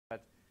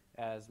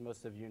As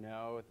most of you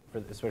know,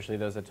 especially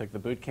those that took the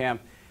boot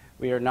camp,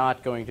 we are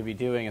not going to be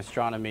doing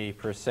astronomy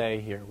per se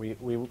here.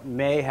 We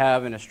may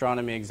have an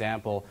astronomy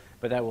example,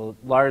 but that will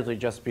largely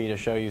just be to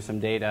show you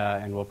some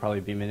data, and we'll probably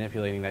be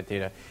manipulating that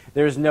data.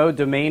 There's no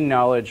domain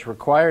knowledge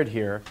required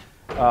here,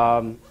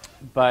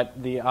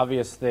 but the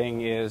obvious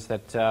thing is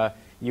that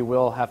you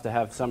will have to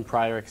have some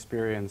prior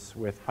experience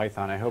with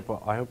Python. I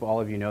hope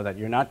all of you know that.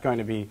 You're not going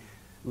to be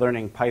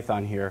learning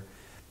Python here.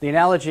 The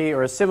analogy,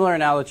 or a similar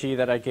analogy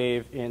that I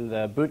gave in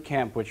the boot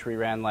camp, which we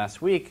ran last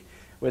week,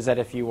 was that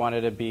if you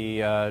wanted to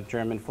be a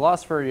German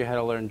philosopher, you had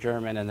to learn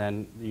German, and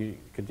then you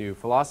could do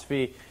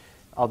philosophy.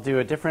 I'll do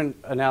a different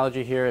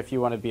analogy here. If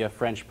you want to be a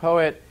French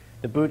poet,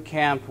 the boot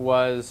camp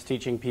was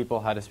teaching people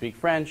how to speak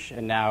French,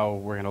 and now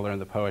we're going to learn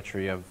the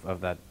poetry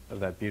of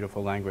that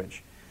beautiful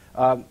language.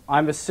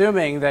 I'm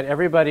assuming that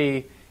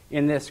everybody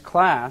in this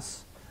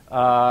class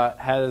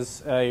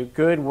has a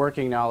good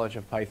working knowledge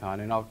of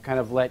Python, and I'll kind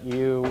of let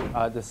you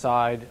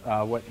decide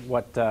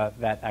what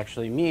that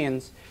actually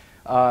means.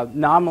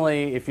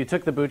 Nominally, if you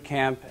took the boot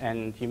camp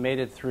and you made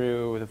it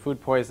through the food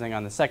poisoning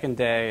on the second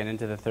day and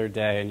into the third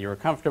day and you were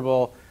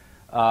comfortable,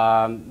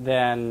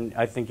 then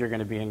I think you're going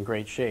to be in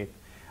great shape.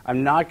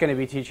 I'm not going to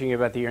be teaching you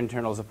about the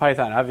internals of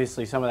Python.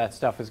 Obviously, some of that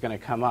stuff is going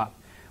to come up.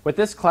 What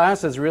this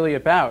class is really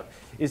about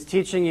is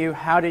teaching you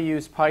how to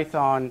use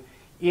Python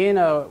in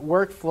a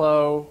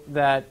workflow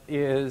that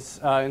is,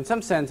 in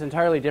some sense,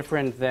 entirely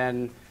different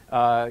than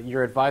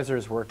your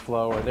advisor's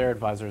workflow or their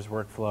advisor's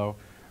workflow.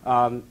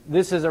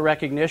 This is a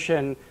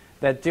recognition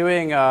that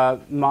doing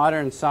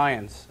modern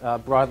science,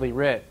 broadly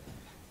writ,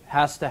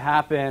 has to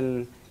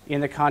happen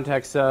in the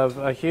context of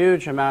a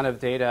huge amount of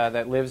data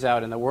that lives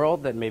out in the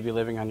world that may be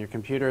living on your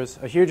computers,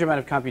 a huge amount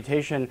of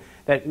computation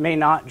that may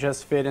not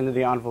just fit into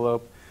the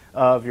envelope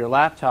of your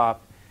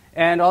laptop,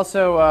 and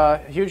also a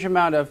huge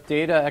amount of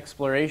data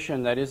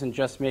exploration that isn't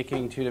just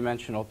making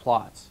two-dimensional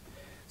plots.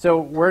 So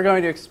we're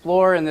going to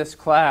explore in this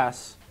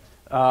class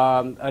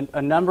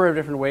a number of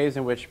different ways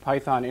in which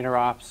Python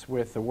interoperates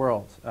with the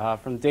world,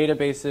 from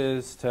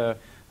databases to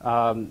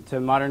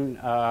modern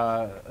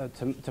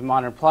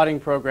plotting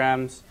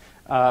programs.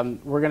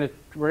 We're going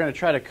to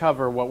try to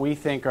cover what we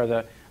think are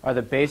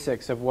the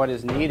basics of what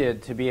is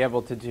needed to be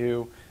able to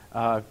do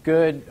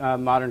good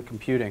modern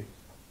computing.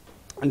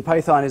 And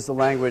Python is the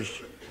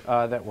language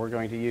that we're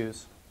going to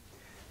use.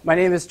 My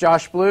name is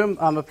Josh Bloom.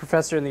 I'm a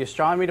professor in the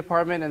astronomy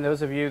department, and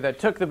those of you that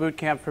took the boot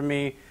camp from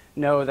me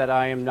know that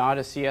I am not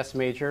a CS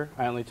major.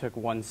 I only took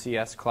one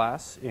CS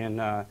class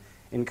in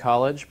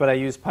college, but I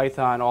use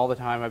Python all the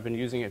time. I've been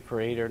using it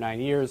for 8 or 9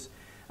 years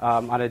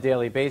on a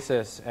daily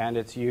basis, and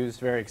it's used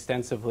very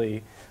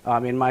extensively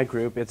in my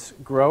group. It's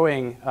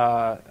growing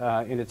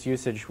in its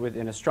usage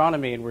within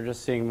astronomy, and we're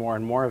just seeing more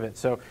and more of it.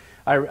 So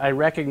I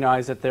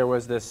recognize that there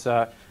was this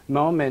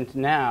moment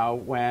now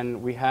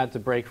when we had to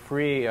break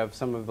free of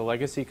some of the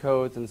legacy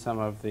codes and some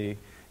of the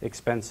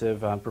expensive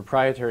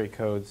proprietary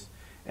codes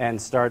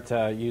and start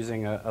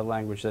using a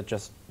language that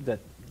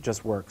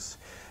just works.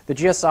 The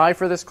GSI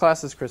for this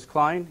class is Chris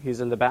Klein. He's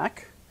in the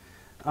back.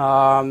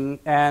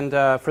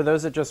 For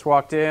those that just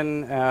walked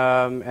in,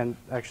 and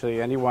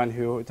actually anyone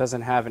who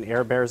doesn't have an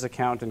AirBears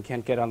account and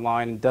can't get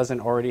online and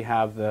doesn't already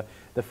have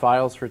the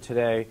files for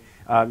today,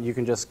 you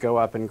can just go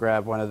up and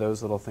grab one of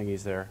those little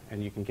thingies there,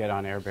 and you can get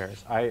on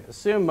AirBears. I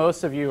assume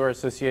most of you are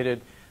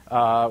associated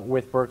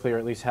with Berkeley, or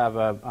at least have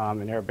an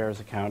AirBears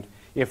account.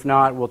 If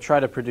not, we'll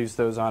try to produce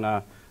those on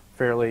a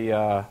fairly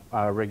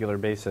regular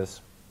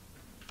basis.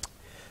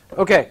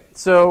 Okay,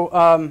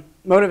 so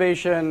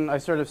motivation, I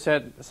sort of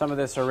said some of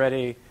this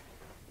already,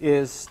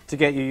 is to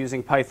get you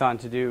using Python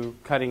to do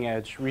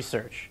cutting-edge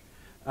research.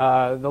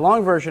 The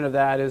long version of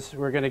that is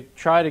we're going to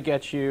try to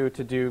get you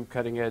to do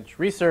cutting-edge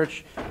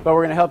research, but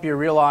we're going to help you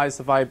realize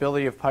the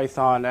viability of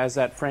Python as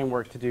that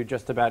framework to do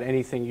just about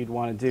anything you'd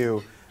want to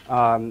do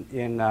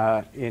in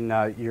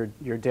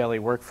your daily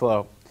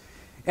workflow.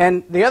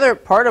 And the other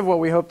part of what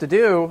we hope to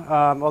do,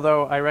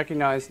 although I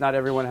recognize not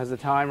everyone has the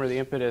time or the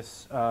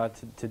impetus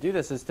to do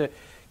this, is to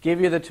give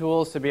you the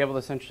tools to be able to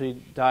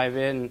essentially dive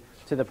in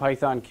to the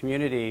Python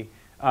community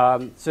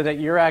so that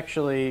you're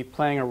actually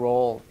playing a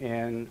role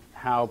in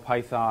how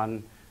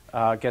Python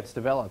gets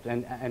developed.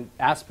 And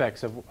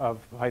aspects of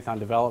Python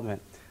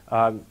development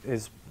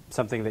is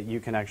something that you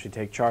can actually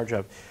take charge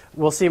of.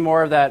 We'll see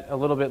more of that a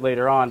little bit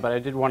later on, but I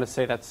did want to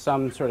say that's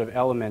some sort of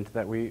element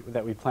that we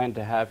plan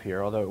to have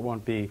here, although it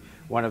won't be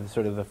one of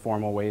sort of the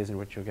formal ways in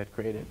which you'll get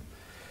created.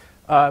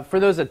 For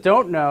those that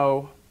don't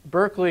know,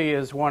 Berkeley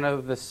is one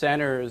of the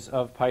centers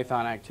of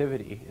Python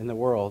activity in the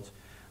world.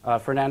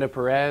 Fernando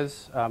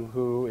Perez,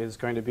 who is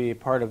going to be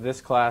part of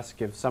this class,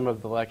 give some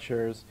of the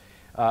lectures,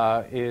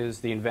 is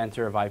the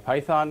inventor of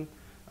IPython.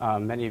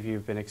 Many of you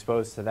have been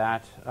exposed to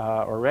that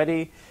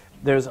already.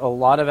 There's a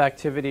lot of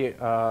activity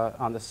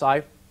on the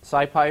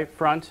SciPy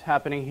front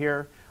happening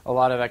here, a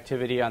lot of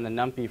activity on the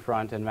NumPy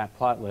front and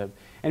Matplotlib.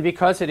 And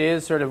because it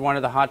is sort of one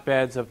of the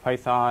hotbeds of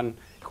Python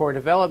core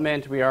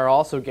development, we are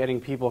also getting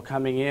people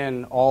coming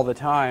in all the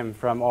time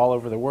from all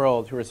over the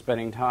world who are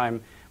spending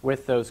time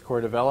with those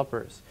core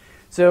developers.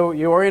 So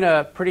you're in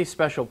a pretty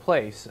special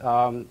place.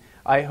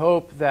 I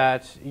hope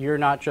that you're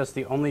not just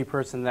the only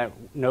person that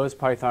knows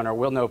Python or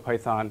will know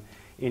Python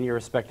in your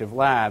respective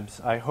labs.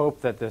 I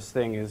hope that this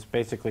thing is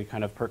basically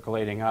kind of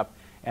percolating up,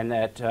 and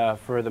that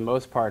for the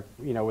most part,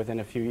 within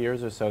a few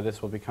years or so,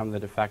 this will become the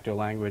de facto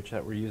language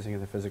that we're using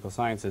in the physical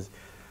sciences.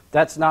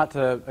 That's not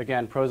to,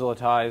 again,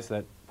 proselytize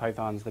that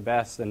Python's the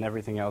best and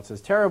everything else is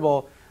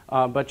terrible,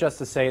 but just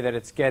to say that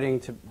it's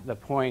getting to the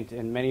point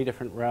in many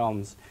different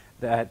realms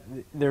that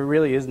there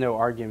really is no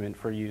argument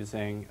for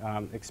using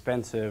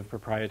expensive,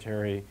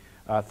 proprietary,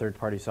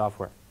 third-party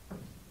software.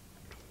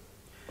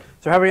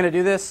 So how are we going to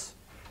do this?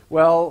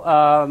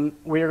 Well,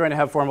 we are going to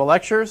have formal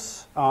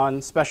lectures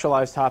on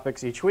specialized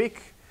topics each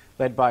week,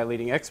 led by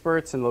leading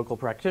experts and local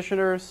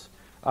practitioners.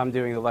 I'm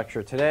doing the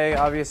lecture today,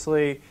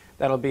 obviously.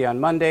 That'll be on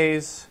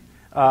Mondays.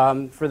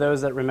 For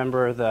those that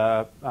remember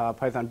the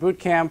Python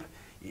Bootcamp,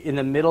 in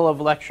the middle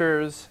of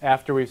lectures,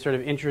 after we've sort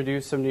of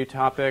introduced some new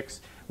topics,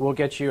 we'll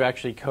get you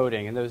actually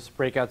coding. And those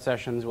breakout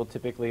sessions will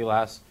typically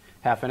last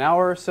half an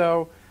hour or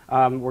so.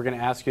 We're going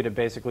to ask you to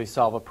basically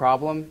solve a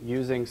problem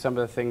using some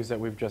of the things that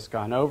we've just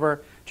gone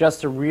over,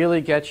 just to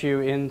really get you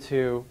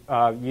into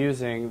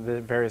using the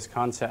various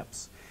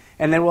concepts.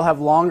 And then we'll have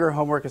longer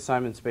homework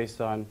assignments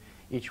based on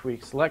each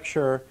week's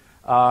lecture.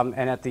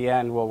 And at the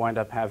end, we'll wind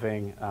up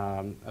having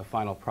a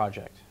final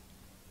project.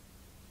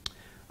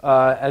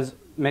 As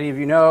many of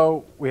you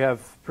know, we have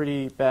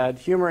pretty bad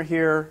humor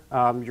here.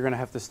 You're going to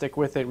have to stick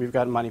with it. We've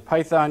got Monty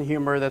Python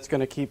humor that's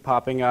going to keep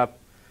popping up.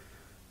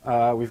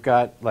 We've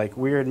got like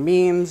weird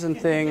memes and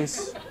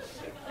things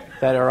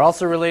that are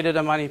also related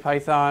to Monty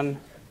Python.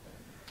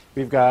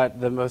 We've got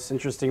the most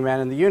interesting man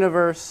in the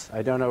universe.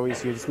 I don't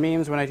always use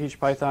memes when I teach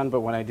Python,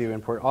 but when I do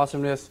import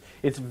awesomeness,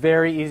 it's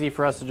very easy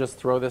for us to just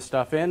throw this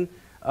stuff in.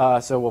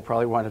 So we'll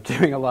probably wind up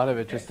doing a lot of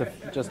it just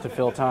to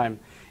fill time.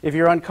 If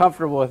you're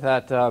uncomfortable with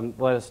that,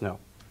 let us know.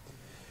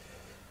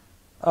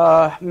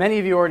 Many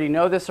of you already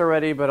know this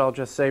already, but I'll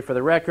just say for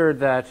the record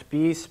that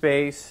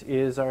bspace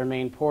is our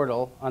main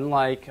portal.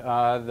 Unlike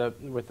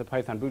with the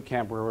Python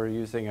Bootcamp where we're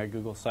using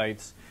Google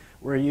Sites,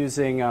 we're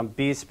using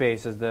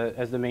bspace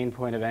as the main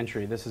point of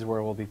entry. This is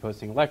where we'll be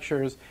posting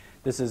lectures.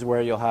 This is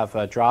where you'll have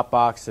a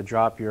Dropbox to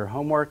drop your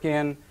homework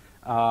in,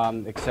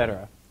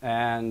 etc.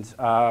 And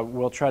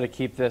we'll try to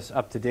keep this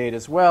up to date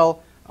as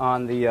well.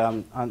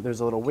 There's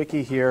a little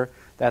wiki here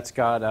that's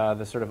got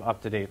the sort of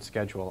up-to-date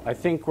schedule. I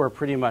think we're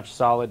pretty much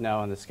solid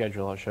now on the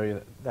schedule. I'll show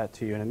you that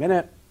to you in a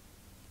minute.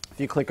 If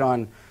you click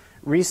on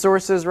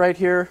resources right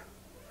here,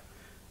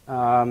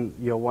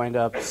 you'll wind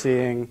up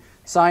seeing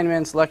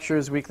assignments,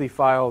 lectures, weekly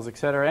files,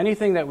 etc.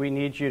 Anything that we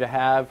need you to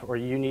have or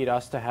you need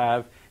us to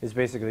have is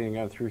basically going to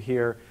go through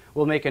here.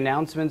 We'll make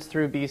announcements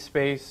through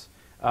bspace.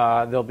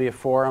 There'll be a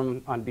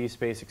forum on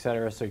bspace,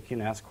 etc., so you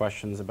can ask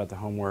questions about the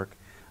homework.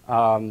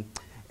 So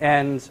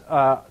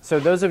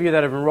those of you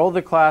that have enrolled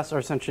the class are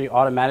essentially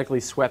automatically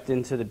swept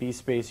into the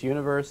bspace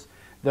universe.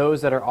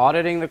 Those that are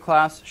auditing the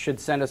class should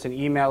send us an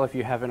email if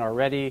you haven't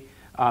already,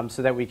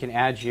 so that we can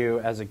add you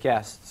as a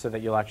guest so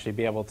that you'll actually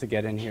be able to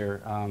get in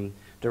here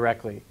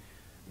directly.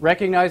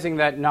 Recognizing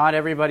that not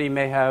everybody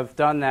may have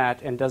done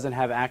that and doesn't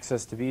have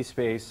access to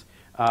bspace,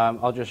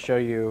 I'll just show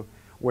you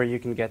where you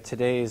can get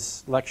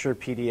today's lecture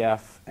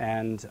PDF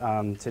and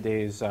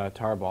today's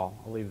tarball.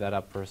 I'll leave that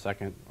up for a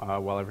second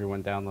while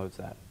everyone downloads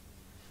that.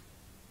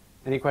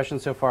 Any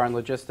questions so far on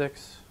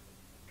logistics?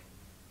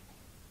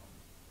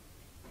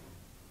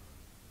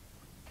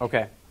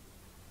 Okay.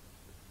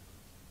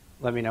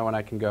 Let me know when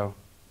I can go.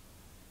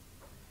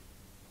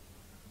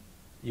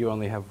 You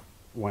only have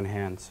one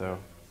hand, so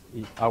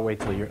I'll wait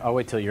till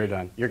you're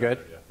done. You're good?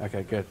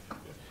 Okay, good.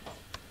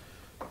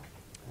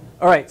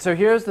 All right, so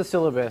here's the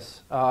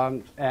syllabus,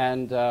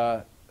 and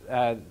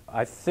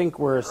I think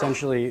we're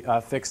essentially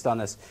fixed on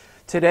this.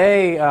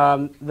 Today,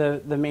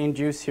 the main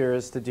juice here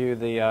is to do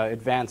the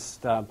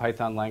advanced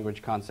Python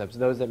language concepts.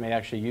 Those that may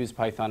actually use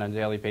Python on a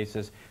daily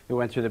basis who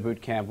went through the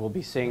boot camp will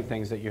be seeing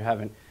things that you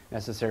haven't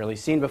necessarily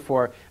seen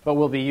before, but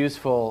will be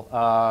useful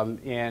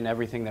in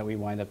everything that we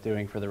wind up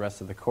doing for the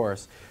rest of the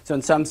course. So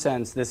in some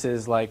sense, this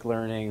is like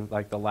learning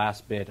like the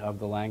last bit of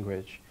the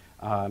language,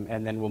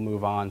 and then we'll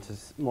move on to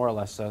more or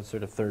less sort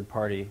of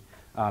third-party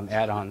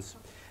add-ons.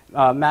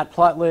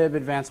 Matplotlib,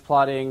 advanced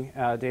plotting,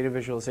 data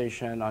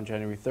visualization on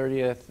January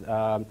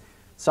 30th.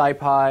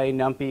 SciPy,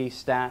 NumPy,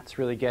 stats,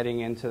 really getting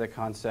into the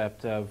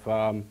concept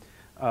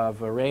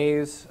of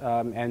arrays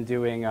and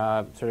doing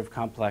sort of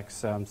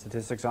complex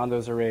statistics on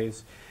those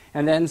arrays.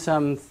 And then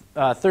some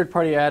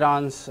third-party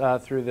add-ons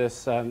through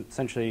this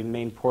essentially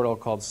main portal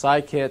called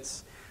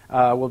scikits.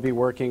 We'll be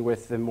working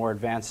with the more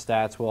advanced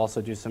stats. We'll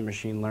also do some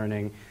machine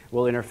learning.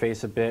 We'll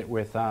interface a bit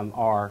with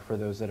R for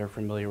those that are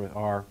familiar with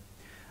R.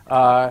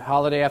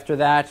 Holiday after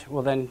that,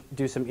 we'll then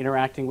do some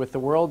interacting with the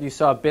world. You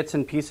saw bits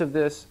and pieces of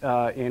this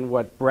in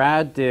what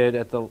Brad did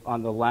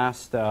on the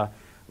last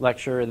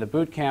lecture in the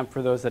boot camp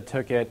for those that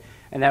took it,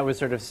 and that was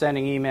sort of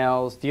sending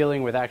emails,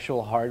 dealing with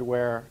actual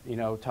hardware,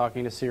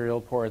 talking to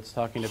serial ports,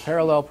 talking to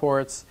parallel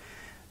ports.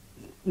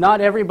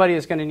 Not everybody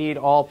is going to need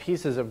all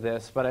pieces of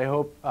this, but I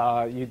hope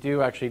you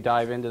do actually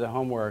dive into the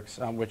homeworks,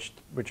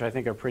 which I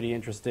think are pretty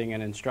interesting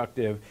and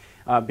instructive,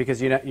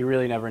 because you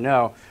really never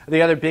know.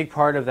 The other big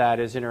part of that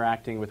is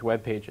interacting with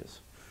web pages.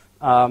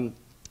 The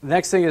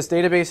next thing is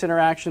database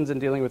interactions and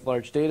dealing with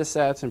large data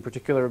sets. In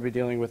particular, we'll be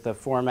dealing with a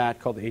format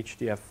called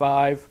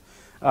HDF5.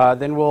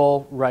 Then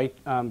we'll write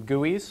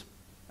GUIs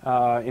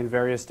in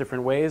various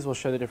different ways. We'll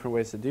show the different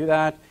ways to do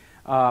that.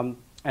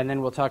 And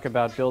then we'll talk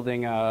about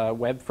building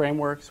web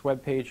frameworks,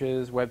 web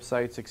pages,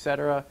 websites,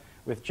 etc.,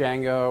 with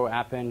Django,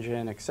 App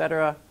Engine,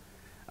 etc.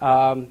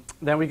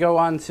 Then we go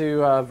on to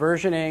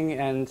versioning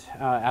and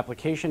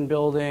application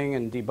building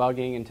and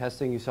debugging and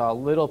testing. You saw a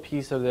little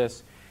piece of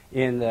this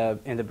in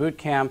the boot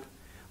camp.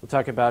 We'll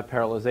talk about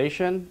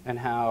parallelization and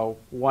how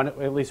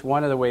at least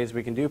one of the ways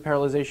we can do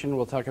parallelization.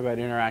 We'll talk about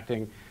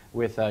interacting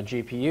with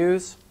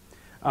GPUs.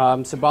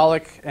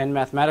 Symbolic and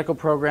mathematical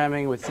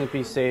programming with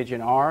SNP, Sage,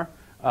 and R.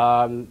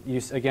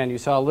 Again, you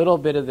saw a little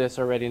bit of this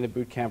already in the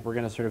boot camp. We're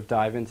going to sort of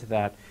dive into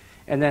that.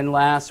 And then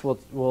last,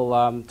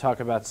 we'll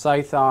talk about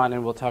Python,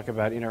 and we'll talk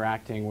about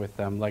interacting with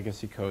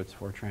legacy codes,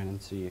 Fortran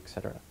and C,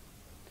 etc.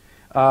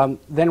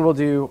 Then we'll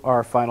do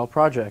our final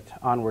project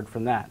onward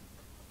from that.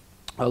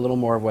 A little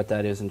more of what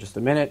that is in just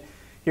a minute.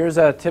 Here's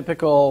a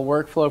typical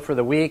workflow for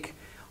the week.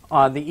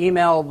 The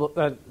email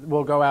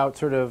will go out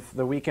sort of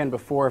the weekend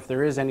before if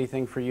there is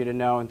anything for you to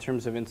know in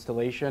terms of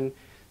installation.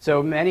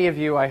 So many of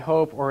you, I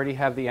hope, already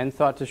have the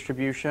nthought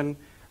distribution.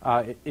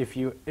 If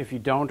you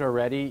don't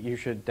already, you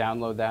should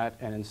download that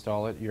and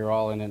install it. You're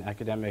all in an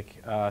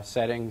academic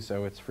setting,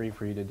 so it's free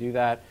for you to do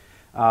that.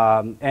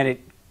 And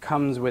it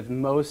comes with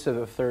most of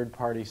the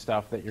third-party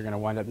stuff that you're going to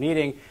wind up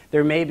needing.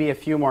 There may be a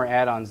few more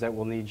add-ons that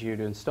we'll need you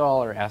to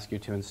install or ask you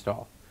to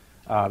install.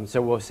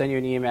 So we'll send you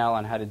an email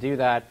on how to do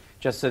that,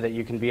 just so that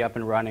you can be up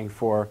and running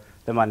for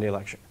the Monday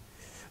lecture.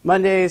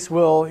 Mondays,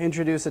 we'll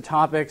introduce a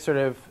topic, sort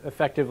of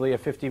effectively a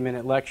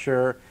 50-minute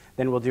lecture.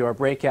 Then we'll do our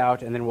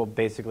breakout, and then we'll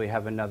basically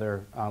have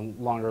another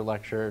longer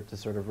lecture to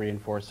sort of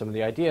reinforce some of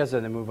the ideas,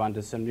 and then move on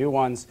to some new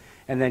ones.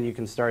 And then you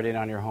can start in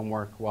on your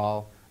homework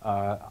while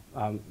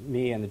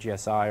me and the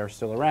GSI are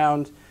still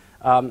around.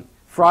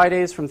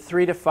 Fridays from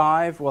 3 to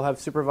 5, we'll have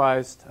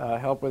supervised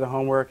help with the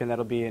homework, and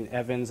that'll be in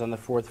Evans on the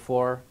 4th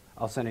floor.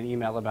 I'll send an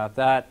email about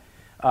that.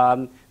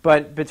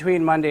 But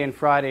between Monday and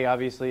Friday,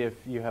 obviously, if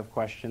you have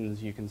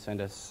questions, you can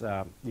send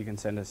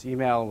us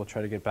email. We'll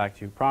try to get back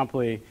to you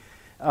promptly.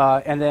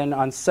 And then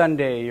on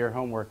Sunday, your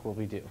homework will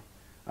be due.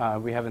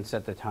 We haven't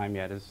set the time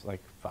yet. Is like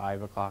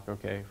 5 o'clock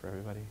okay for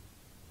everybody?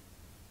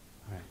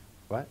 All right.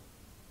 What?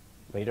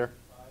 Later?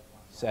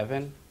 7? I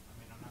mean,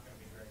 I'm not going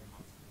to be very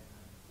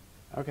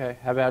much. Okay.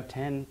 How about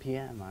 10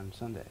 p.m. on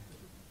Sunday?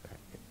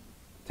 Right.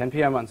 10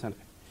 p.m. on Sunday.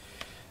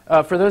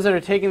 For those that are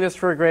taking this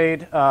for a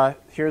grade,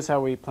 here's how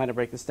we plan to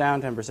break this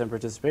down. 10%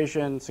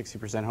 participation,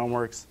 60%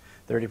 homeworks,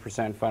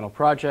 30% final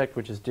project,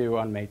 which is due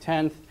on May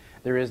 10th.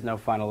 There is no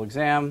final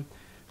exam.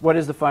 What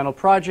is the final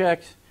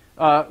project?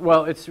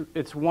 Well,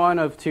 it's one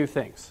of two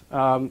things.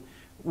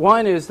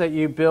 One is that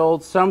you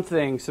build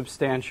something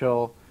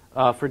substantial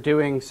for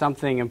doing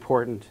something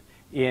important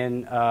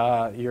in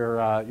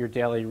your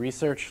daily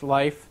research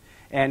life.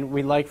 And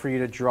we'd like for you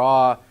to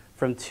draw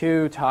from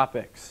 2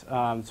 topics,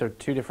 so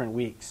 2 different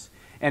weeks.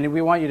 And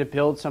we want you to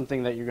build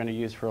something that you're going to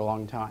use for a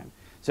long time.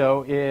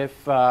 So if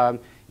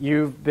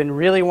you've been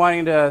really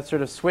wanting to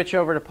sort of switch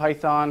over to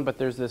Python, but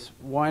there's this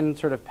one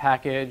sort of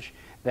package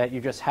that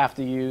you just have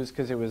to use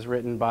because it was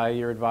written by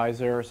your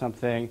advisor or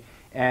something,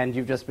 and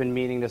you've just been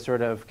meaning to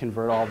sort of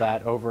convert all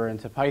that over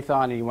into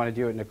Python, and you want to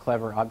do it in a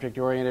clever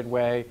object-oriented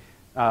way,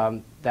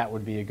 that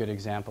would be a good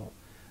example.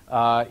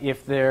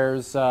 If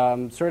there's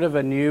sort of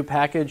a new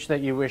package that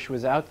you wish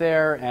was out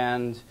there,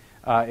 and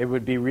it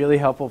would be really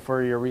helpful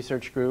for your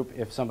research group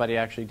if somebody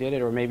actually did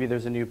it, or maybe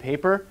there's a new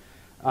paper.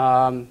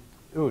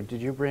 Ooh,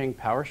 did you bring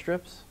power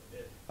strips?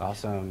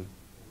 Awesome.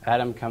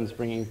 Adam comes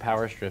bringing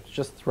power strips.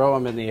 Just throw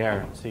them in the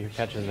air and see who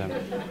catches them.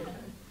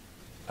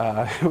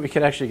 We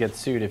could actually get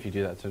sued if you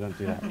do that, so don't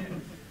do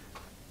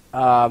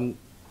that.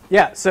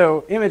 Yeah,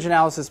 so image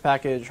analysis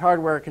package,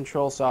 hardware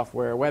control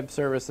software, web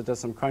service that does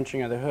some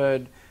crunching of the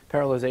hood,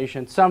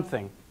 parallelization,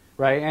 something,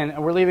 right?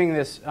 And we're leaving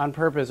this on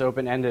purpose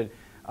open-ended.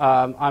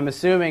 I'm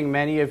assuming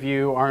many of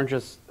you aren't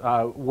just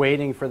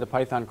waiting for the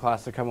Python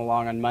class to come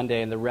along on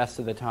Monday and the rest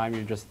of the time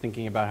you're just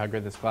thinking about how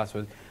good this class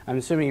was. I'm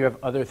assuming you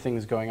have other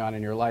things going on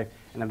in your life,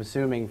 and I'm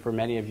assuming for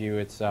many of you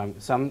it's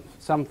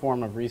some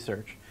form of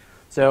research.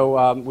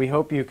 So we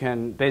hope you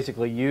can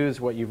basically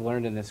use what you've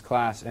learned in this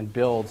class and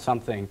build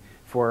something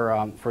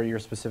for your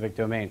specific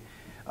domain.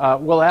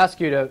 We'll ask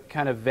you to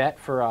kind of vet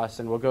for us,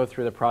 and we'll go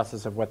through the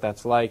process of what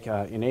that's like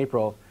in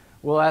April.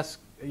 We'll ask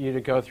you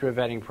to go through a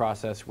vetting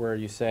process where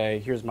you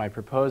say, here's my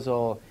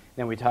proposal,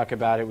 then we talk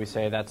about it, we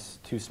say that's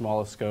too small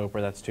a scope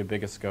or that's too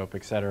big a scope,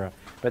 etc.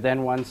 But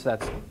then once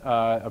that's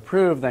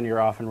approved, then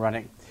you're off and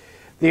running.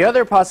 The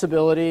other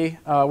possibility,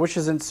 which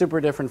isn't super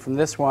different from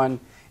this one,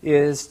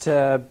 is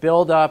to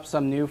build up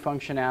some new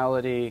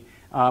functionality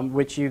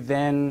which you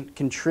then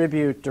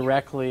contribute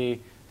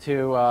directly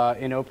to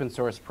an open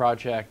source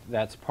project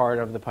that's part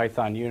of the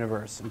Python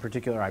universe, in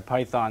particular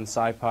IPython,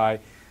 SciPy,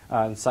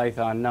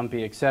 Cython,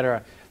 NumPy,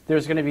 etc.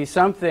 There's going to be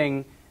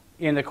something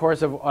in the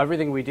course of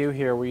everything we do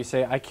here where you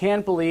say, I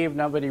can't believe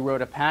nobody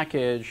wrote a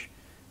package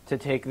to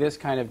take this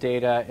kind of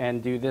data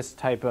and do this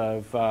type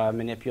of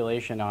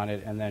manipulation on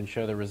it and then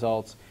show the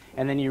results.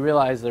 And then you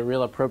realize the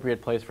real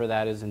appropriate place for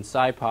that is in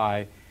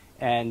SciPy.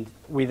 And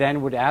we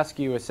then would ask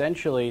you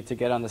essentially to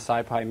get on the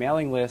SciPy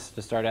mailing list,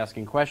 to start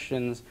asking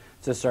questions,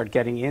 to start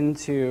getting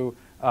into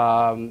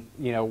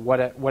what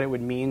it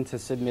would mean to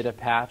submit a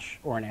patch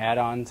or an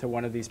add-on to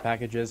one of these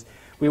packages.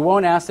 We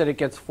won't ask that it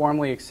gets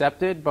formally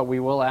accepted, but we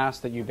will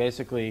ask that you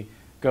basically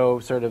go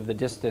sort of the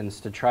distance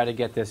to try to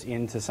get this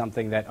into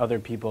something that other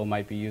people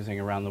might be using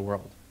around the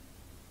world.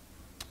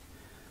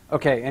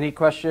 Okay, any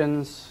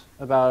questions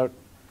about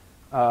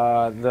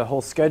the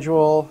whole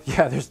schedule?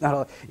 Yeah, there's not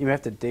a, you may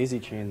have to daisy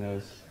chain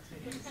those.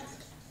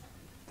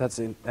 That's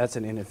an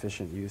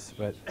inefficient use,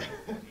 but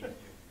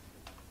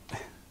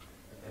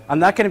I'm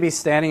not going to be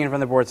standing in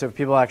front of the board, so if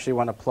people actually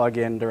want to plug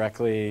in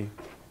directly,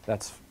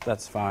 that's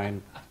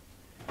fine.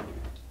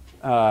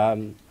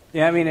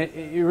 Yeah, I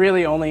mean, you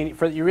really only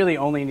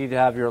need to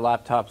have your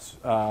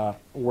laptops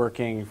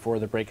working for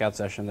the breakout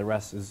session. The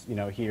rest is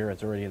here.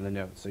 It's already in the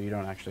notes, so you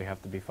don't actually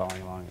have to be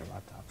following along your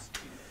laptops.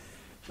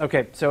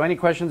 Okay, so any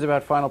questions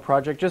about final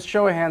project? Just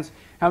show of hands.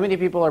 How many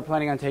people are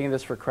planning on taking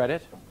this for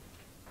credit?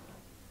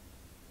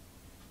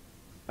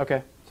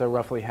 Okay, so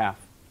roughly half.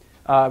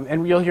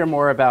 And you'll hear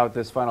more about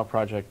this final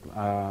project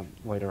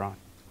later on.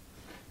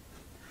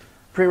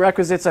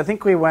 Prerequisites, I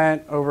think we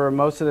went over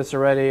most of this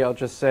already. I'll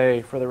just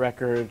say, for the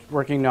record,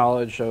 working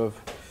knowledge of,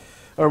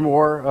 or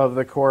more of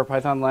the core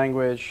Python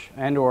language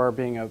and or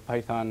being a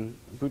Python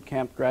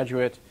bootcamp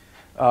graduate.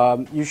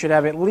 You should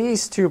have at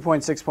least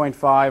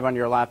 2.6.5 on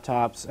your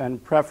laptops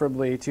and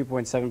preferably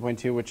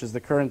 2.7.2, which is the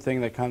current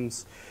thing that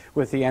comes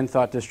with the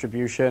nthought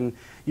distribution.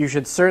 You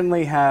should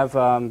certainly have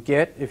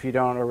Git if you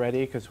don't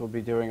already, because we'll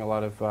be doing a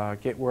lot of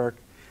Git work.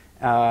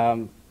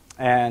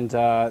 And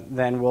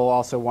then we'll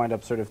also wind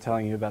up sort of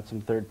telling you about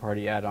some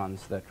third-party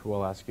add-ons that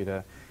we'll ask you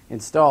to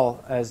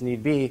install as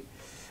need be.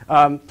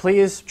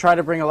 Please try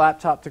to bring a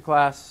laptop to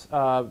class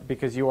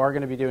because you are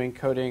going to be doing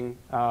coding.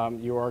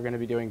 You are going to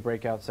be doing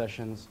breakout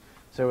sessions.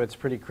 So it's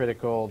pretty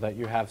critical that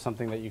you have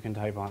something that you can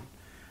type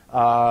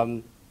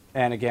on.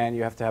 And again,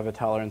 you have to have a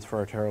tolerance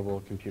for a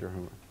terrible computer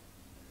humor.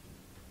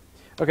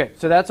 OK,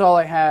 so that's all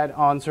I had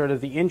on sort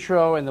of the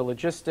intro and the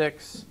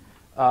logistics.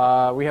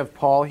 We have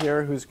Paul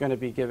here who's going to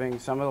be giving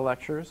some of the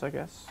lectures, I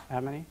guess.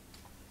 How many?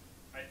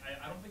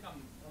 I don't think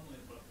I'm normally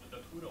with the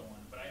Kudo one,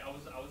 but I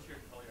was here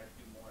to tell you I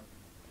could do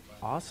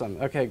more. Awesome.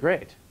 OK,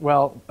 great.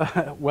 Well,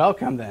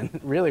 welcome then.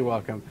 Really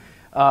welcome.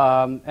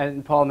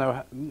 And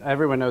Paul,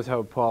 everyone knows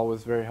how Paul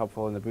was very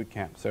helpful in the boot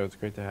camp, so it's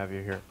great to have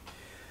you here.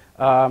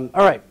 All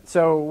right.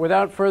 So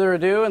without further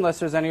ado, unless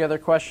there's any other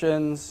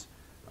questions,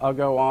 I'll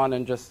go on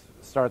and just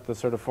start the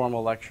sort of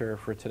formal lecture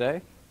for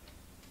today.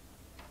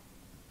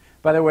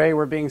 By the way,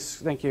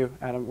 thank you,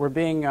 Adam, we're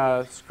being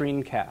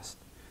screencast.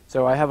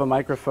 So I have a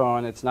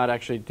microphone. It's not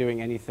actually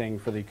doing anything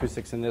for the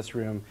acoustics in this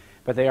room,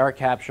 but they are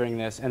capturing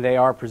this, and they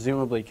are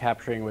presumably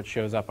capturing what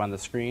shows up on the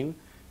screen.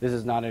 This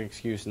is not an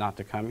excuse not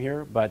to come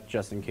here, but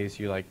just in case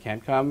you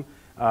can't come,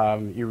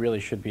 you really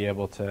should be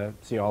able to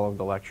see all of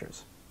the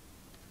lectures.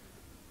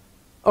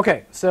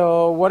 Okay,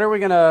 so what are we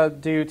going to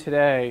do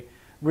today?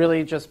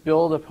 Really just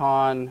build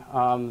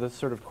upon the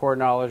sort of core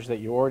knowledge that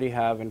you already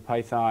have in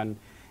Python.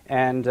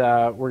 And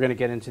we're going to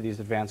get into these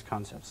advanced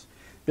concepts.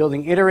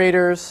 Building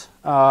iterators,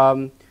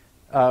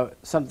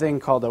 something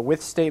called a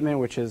with statement,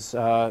 which is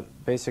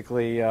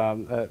basically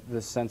the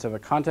sense of a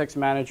context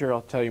manager.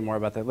 I'll tell you more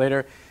about that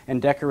later. And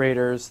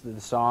decorators,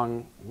 the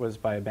song was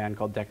by a band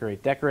called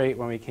Decorate Decorate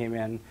when we came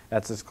in.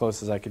 That's as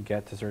close as I could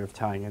get to sort of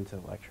tying into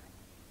the lecture.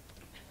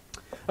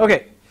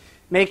 OK,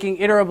 making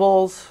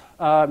iterables.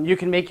 You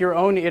can make your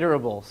own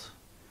iterables.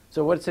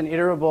 So what's an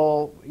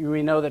iterable?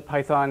 We know that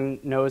Python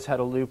knows how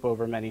to loop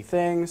over many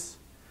things.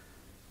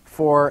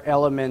 For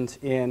element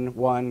in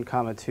 1,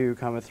 2,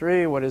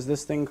 3, what is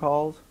this thing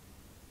called?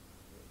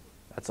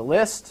 That's a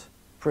list.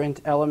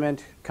 Print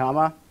element,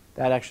 comma.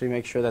 That actually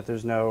makes sure that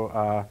there's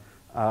no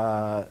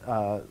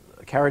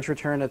carriage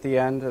return at the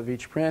end of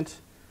each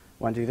print.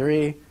 1, 2,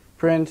 3.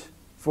 Print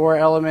for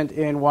element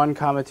in 1,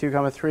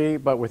 2, 3,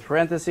 but with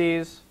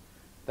parentheses.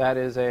 That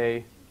is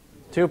a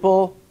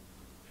tuple.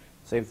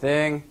 Same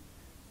thing.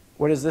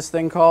 What is this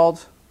thing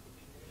called?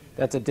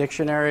 That's a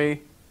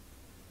dictionary.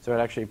 So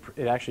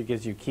it actually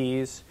gives you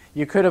keys.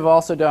 You could have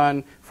also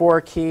done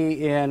for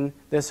key in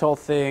this whole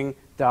thing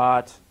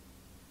dot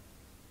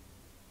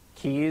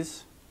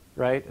keys,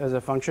 right, as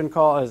a function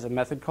call, as a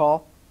method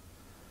call.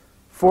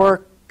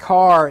 For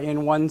car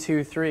in 1,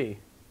 2, 3.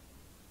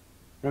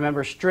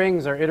 Remember,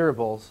 strings are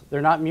iterables.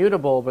 They're not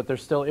mutable, but they're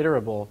still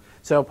iterable.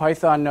 So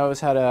Python knows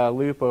how to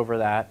loop over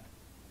that.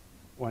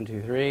 1,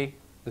 2, 3.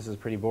 This is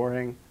pretty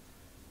boring.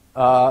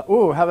 How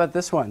about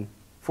this one?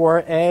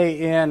 For a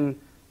in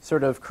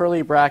sort of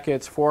curly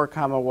brackets 4,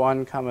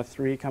 1,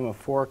 3,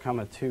 4,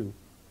 2.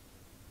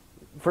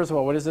 first of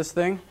all, what is this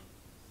thing?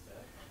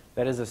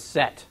 That is a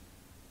set.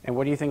 And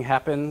what do you think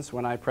happens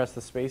when I press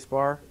the space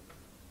bar?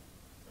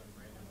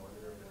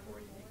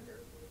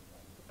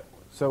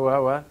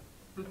 So what?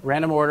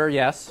 Random order,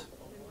 yes.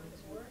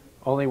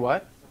 Only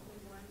what?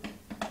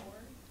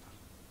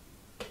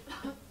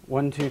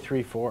 1, 2,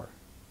 3, 4.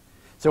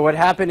 So what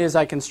happened is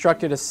I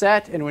constructed a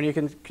set, and when you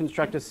can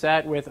construct a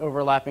set with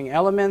overlapping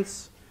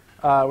elements,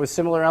 with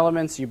similar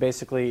elements, you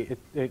basically,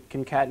 it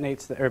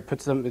concatenates, or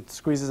puts them, it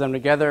squeezes them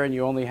together, and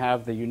you only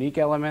have the unique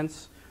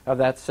elements of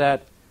that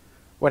set.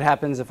 What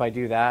happens if I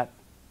do that?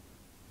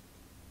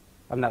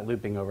 I'm not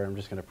looping over, I'm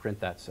just going to print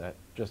that set,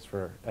 just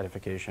for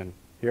edification.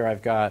 Here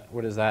I've got,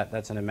 what is that?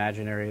 That's an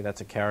imaginary,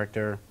 that's a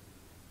character.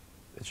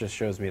 It just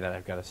shows me that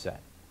I've got a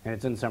set. And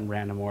it's in some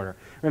random order.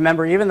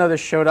 Remember, even though this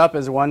showed up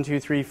as 1, 2,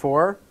 3,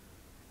 4,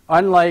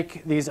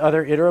 unlike these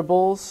other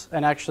iterables,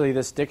 and actually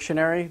this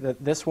dictionary,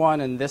 this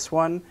one and this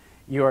one,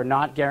 you are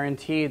not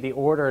guaranteed the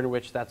order in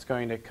which that's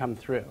going to come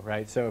through,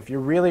 right? So if you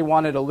really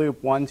wanted a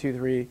loop 1, 2,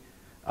 3,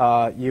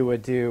 you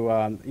would do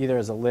either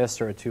as a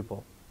list or a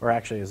tuple, or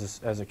actually as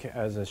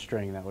a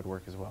string. That would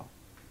work as well.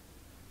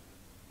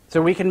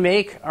 So we can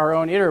make our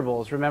own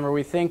iterables. Remember,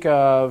 we think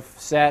of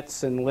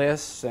sets and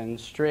lists and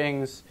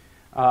strings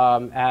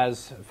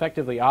as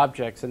effectively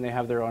objects, and they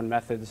have their own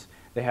methods.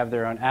 They have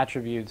their own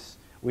attributes.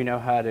 We know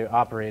how to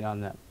operate on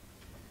them.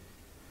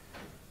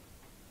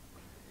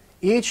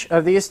 Each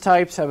of these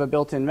types have a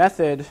built-in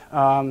method.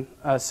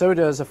 So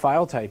does a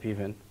file type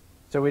even.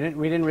 So we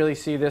didn't really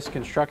see this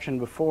construction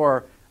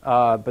before,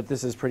 but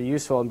this is pretty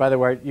useful. And by the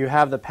way, you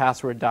have the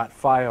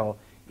password.file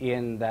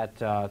in that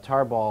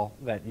tarball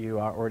that you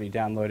already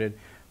downloaded.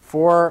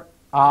 For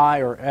I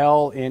or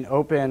L in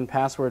open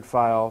password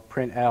file,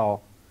 print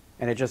L,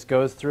 and it just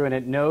goes through, and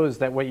it knows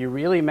that what you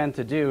really meant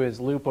to do is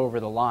loop over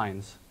the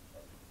lines.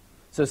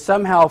 So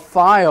somehow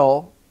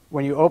file,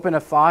 when you open a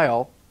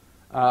file,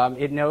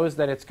 it knows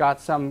that it's got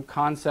some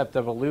concept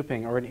of a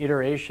looping or an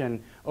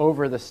iteration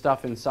over the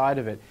stuff inside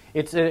of it.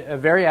 It's a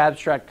very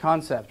abstract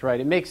concept, right?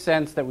 It makes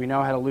sense that we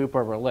know how to loop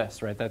over a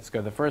list, right? That's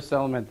go the first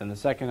element, then the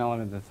second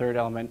element, the third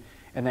element,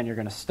 and then you're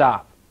going to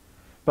stop.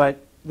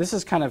 But this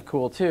is kind of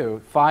cool too.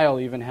 File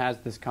even has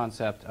this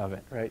concept of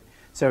it, right?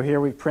 So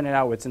here we've printed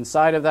out what's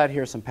inside of that.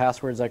 Here's some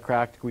passwords I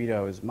cracked.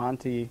 Guido is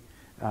Monty.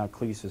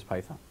 Cleese is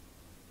Python.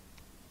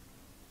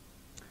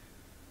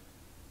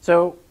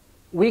 So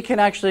we can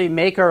actually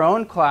make our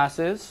own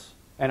classes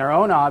and our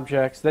own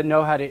objects that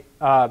know how to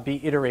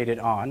be iterated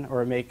on,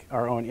 or make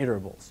our own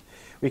iterables.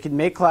 We can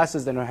make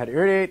classes that know how to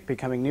iterate,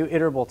 becoming new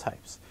iterable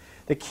types.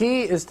 The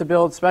key is to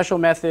build special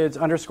methods,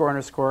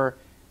 __,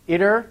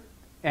 iter,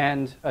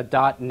 and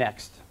a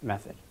 .next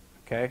method.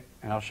 Okay?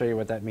 And I'll show you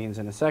what that means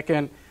in a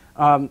second.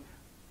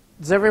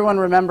 Does everyone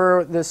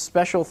remember this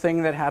special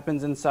thing that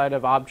happens inside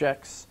of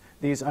objects,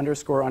 these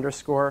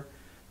 __?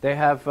 They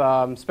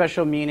have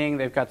special meaning.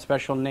 They've got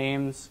special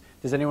names.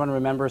 Does anyone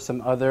remember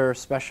some other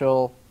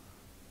special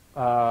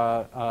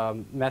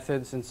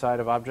methods inside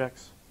of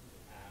objects?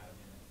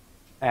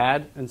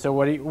 Add. And so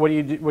what do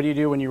you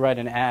do when you write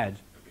an add?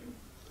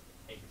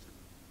 It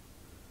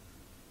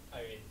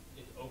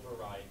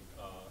overrides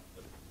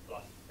the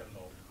plus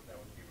symbol. That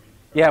would be really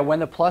Yeah, when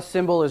the plus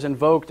symbol is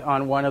invoked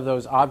on one of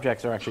those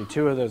objects, or actually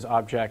two of those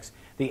objects,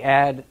 the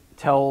add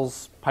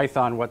tells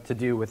Python what to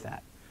do with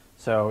that.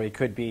 So it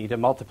could be to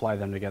multiply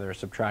them together or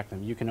subtract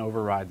them. You can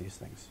override these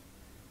things.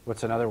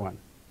 What's another one?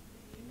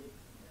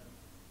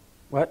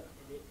 What?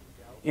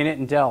 Init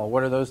and del.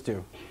 What do those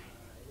do?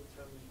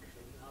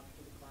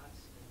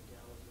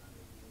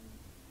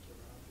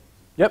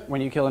 Yep,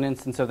 when you kill an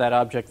instance of that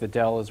object, the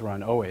del is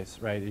run always,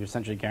 right? You're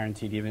essentially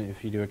guaranteed even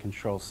if you do a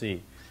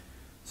Control-C.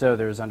 So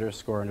there's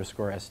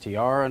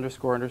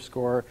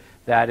 __str__.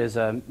 That is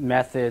a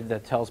method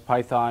that tells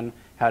Python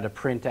how to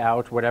print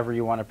out whatever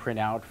you want to print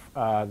out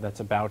that's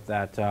about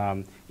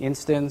that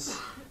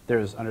instance.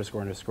 There's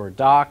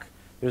 __doc.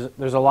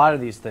 There's a lot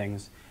of these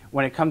things.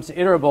 When it comes to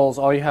iterables,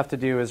 all you have to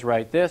do is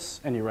write this,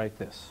 and you write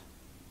this.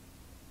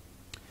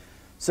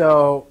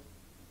 So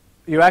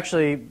you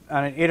actually,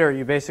 on an iter,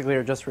 you basically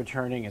are just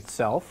returning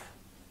itself.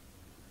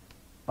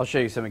 I'll show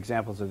you some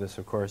examples of this,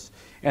 of course.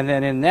 And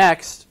then in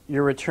next,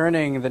 you're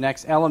returning the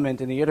next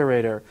element in the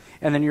iterator.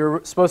 And then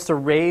you're supposed to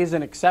raise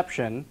an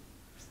exception,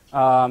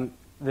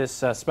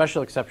 this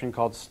special exception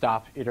called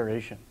stop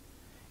iteration.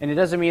 And it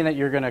doesn't mean that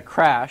you're going to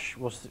crash.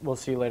 We'll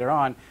see later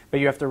on. But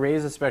you have to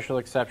raise a special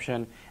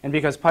exception. And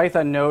because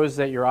Python knows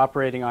that you're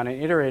operating on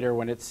an iterator,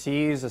 when it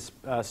sees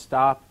a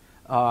stop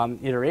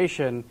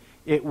iteration,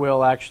 it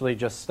will actually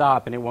just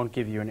stop, and it won't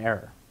give you an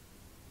error.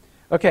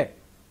 OK,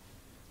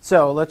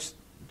 so let's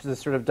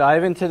just sort of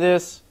dive into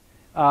this.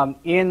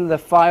 In the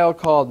file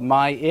called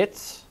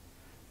myits.py,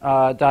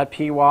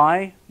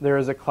 there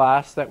is a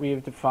class that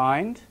we've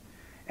defined.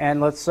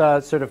 And let's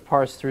sort of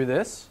parse through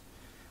this.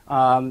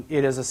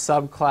 It is a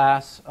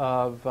subclass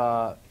of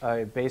a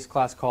base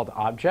class called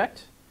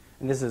object.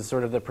 And this is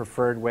sort of the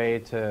preferred way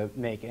to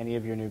make any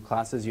of your new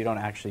classes. You don't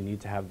actually need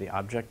to have the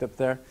object up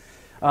there.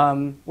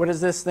 What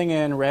is this thing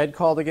in red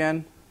called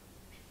again?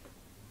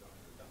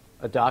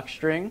 A doc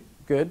string.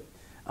 Good.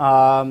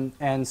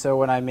 And so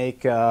when I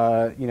make,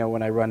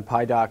 when I run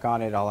PyDoc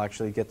on it, I'll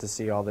actually get to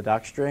see all the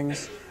doc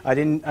strings. I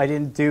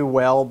didn't do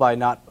well by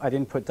I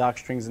didn't put doc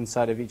strings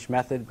inside of each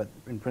method, but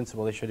in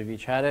principle they should have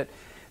each had it.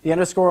 The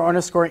underscore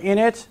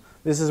init,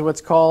 this is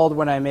what's called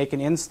when I make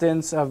an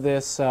instance of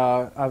this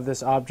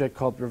object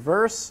called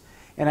reverse,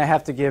 and I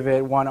have to give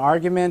it one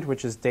argument,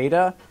 which is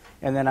data,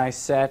 and then I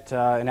set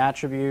an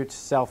attribute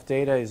self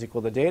data is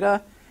equal to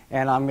data,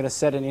 and I'm going to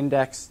set an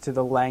index to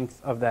the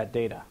length of that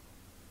data.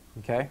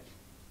 Okay.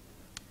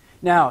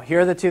 Now, here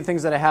are the two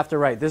things that I have to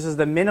write. This is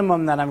the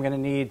minimum that I'm going to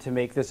need to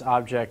make this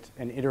object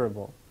an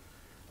iterable.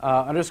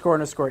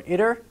 Underscore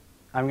iter,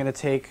 I'm going to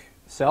take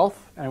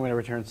self, and I'm going to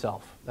return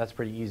self. That's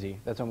pretty easy.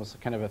 That's almost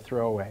kind of a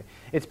throwaway.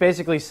 It's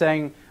basically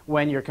saying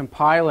when you're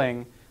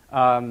compiling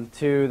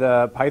to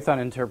the Python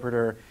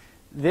interpreter,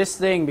 this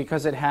thing,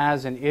 because it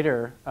has an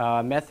iter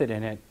method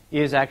in it,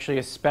 is actually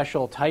a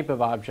special type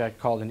of object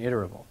called an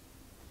iterable.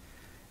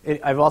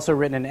 I've also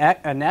written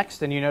a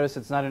next, and you notice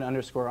it's not an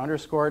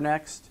underscore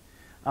next.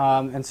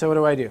 And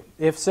so what do?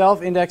 If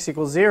self index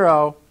equals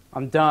 0,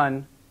 I'm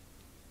done.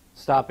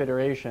 Stop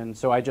iteration.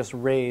 So I just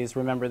raise.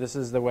 Remember, this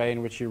is the way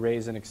in which you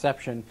raise an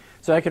exception.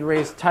 So I could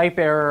raise type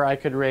error. I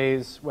could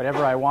raise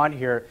whatever I want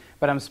here.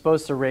 But I'm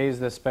supposed to raise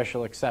this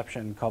special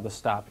exception called the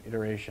stop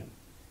iteration.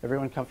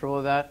 Everyone comfortable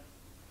with that?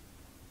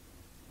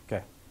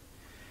 OK.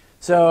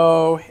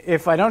 So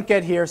if I don't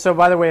get here, so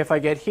by the way, if I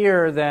get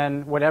here,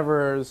 then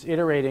whatever's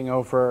iterating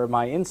over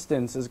my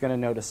instance is going to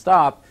know to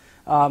stop.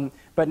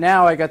 But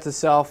now I got to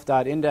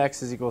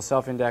self.index is equal to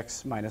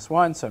self-index minus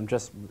 1, so I'm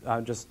just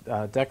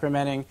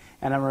decrementing,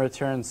 and I'm going to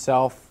return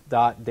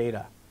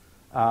self.data,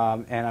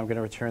 and I'm going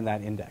to return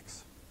that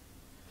index.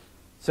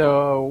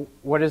 So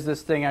what is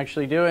this thing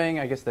actually doing?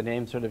 I guess the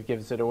name sort of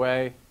gives it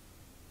away.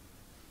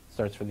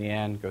 Starts from the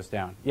end, goes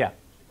down. Yeah? Should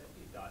that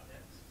be .next,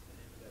 the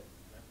name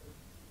of that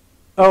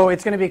method? Oh,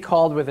 it's going to be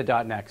called with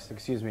a .next.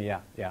 Excuse me,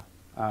 yeah.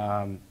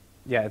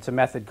 Yeah, it's a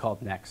method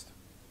called next.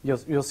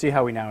 You'll see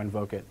how we now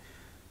invoke it.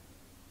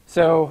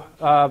 So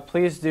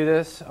please do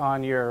this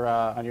on your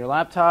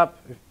laptop.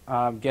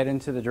 Get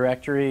into the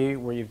directory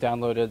where you've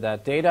downloaded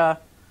that data.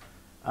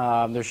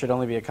 There should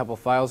only be a couple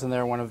files in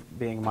there, one of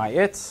being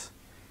myits,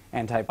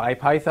 and type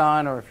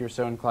IPython, or if you're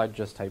so inclined,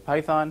 just type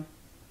Python.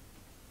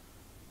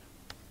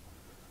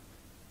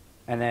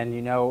 And then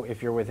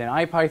if you're within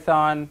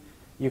IPython,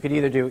 you could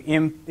either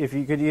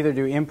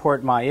do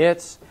import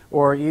myits,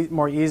 or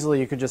more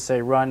easily you could just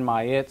say run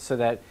myit, so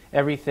that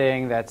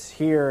everything that's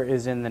here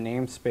is in the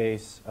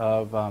namespace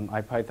of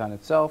IPython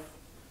itself.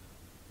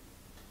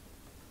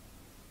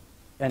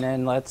 And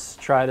then let's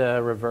try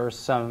to reverse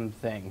some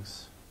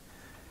things.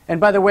 And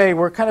by the way,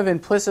 we're kind of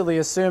implicitly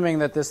assuming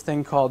that this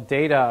thing called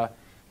data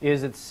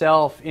is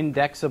itself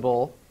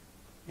indexable.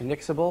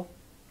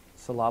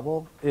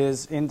 Syllable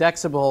is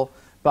indexable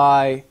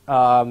by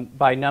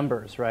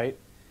numbers, right?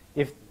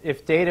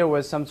 If data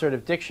was some sort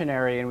of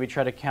dictionary and we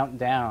try to count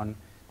down,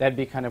 that'd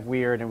be kind of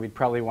weird, and we'd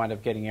probably wind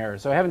up getting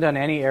errors. So I haven't done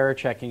any error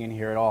checking in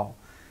here at all.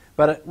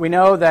 But we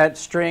know that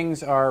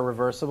strings are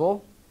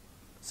reversible.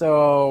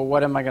 So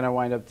what am I going to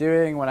wind up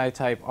doing when I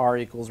type r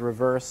equals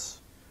reverse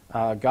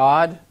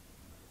God,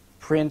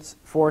 print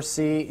for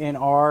C in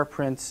R,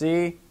 print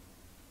C,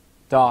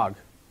 dog.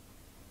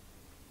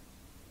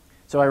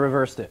 So I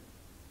reversed it.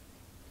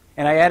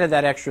 And I added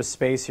that extra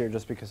space here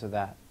just because of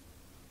that.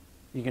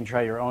 You can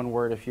try your own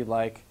word if you'd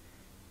like.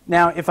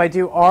 Now, if I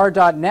do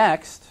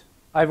r.next,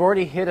 I've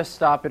already hit a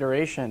stop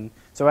iteration,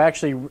 so I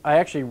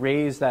actually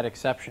raised that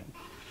exception.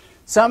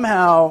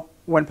 Somehow,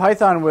 when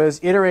Python was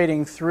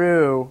iterating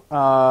through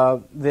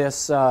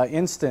this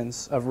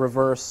instance of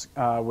reverse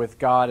with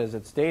God as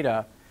its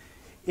data,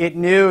 it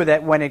knew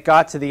that when it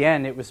got to the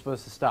end, it was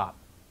supposed to stop.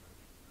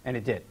 And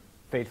it did,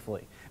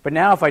 faithfully. But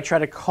now if I try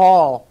to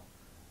call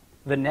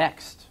the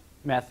next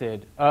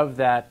method of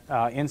that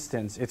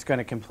instance, it's going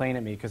to complain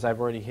at me because I've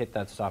already hit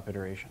that stop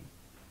iteration.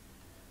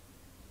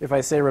 If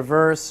I say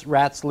reverse,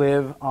 rats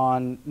live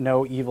on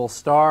no evil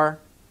star,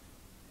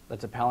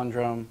 that's a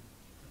palindrome,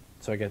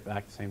 so I get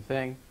back the same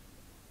thing.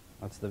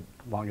 That's the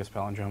longest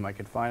palindrome I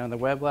could find on the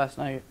web last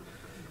night.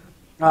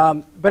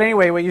 But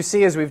anyway, what you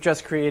see is we've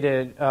just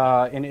created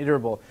an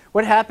iterable.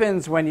 What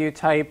happens when you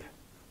type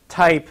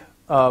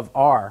of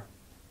R,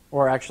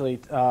 or actually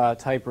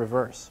type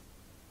reverse?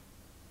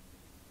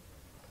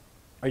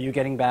 Are you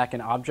getting back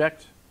an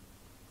object?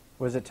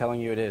 What is it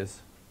telling you it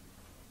is?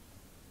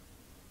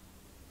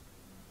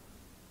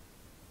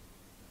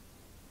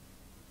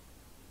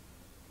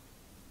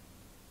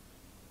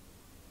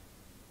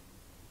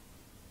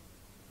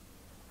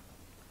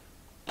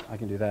 I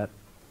can do that.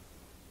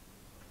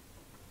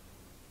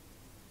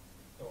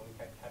 So when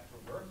we type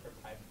reverse or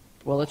type?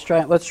 Well,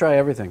 let's try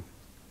everything.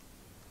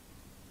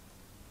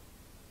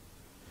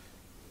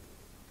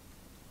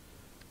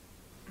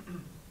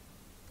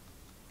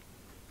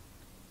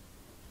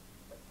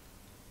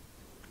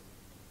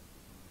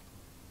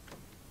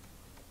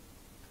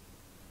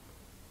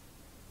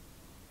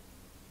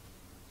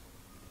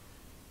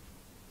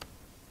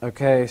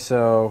 Okay,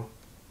 so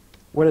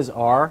what is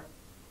R?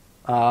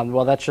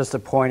 Well, that's just a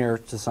pointer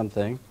to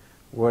something.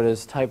 What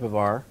is type of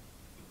R?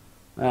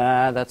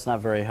 That's not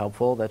very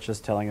helpful. That's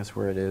just telling us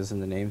where it is in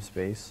the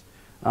namespace.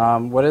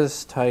 What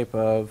is type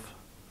of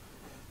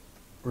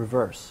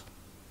reverse?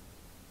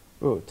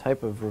 Ooh,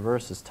 type of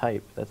reverse is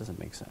type. That doesn't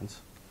make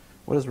sense.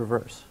 What is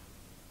reverse?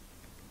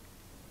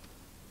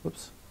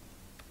 Whoops.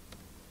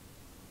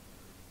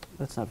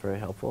 That's not very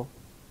helpful.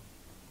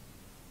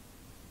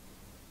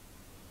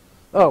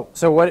 Oh,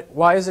 so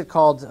why is it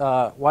called,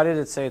 why did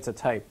it say it's a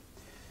type?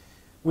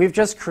 We've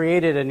just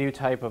created a new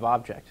type of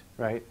object,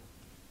 right?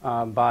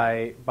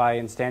 By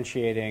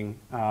instantiating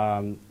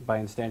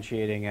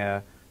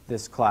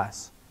this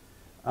class.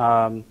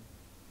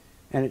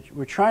 And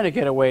we're trying to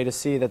get a way to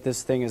see that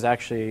this thing is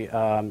actually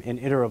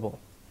iterable.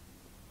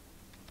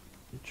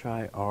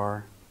 Try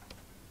R.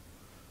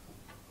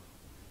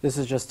 This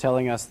is just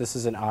telling us this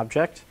is an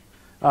object.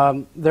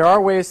 There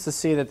are ways to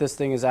see that this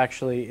thing is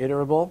actually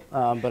iterable,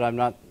 but I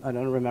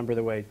don't remember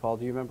the way. Paul,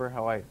 do you remember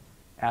how I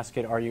ask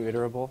it, are you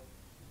iterable?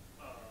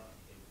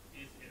 It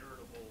is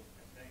iterable,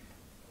 I think.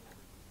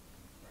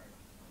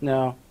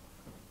 No.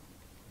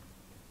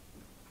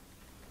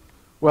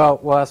 Well,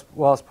 we'll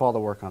ask Paul to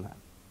work on that.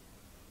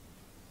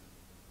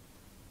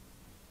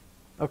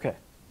 Okay.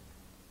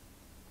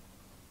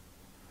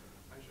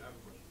 Actually, I have a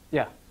question.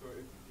 Yeah. So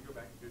if you go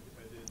back and do it, if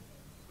I did,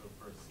 so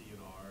for C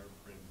and R,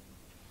 print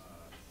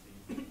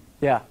C.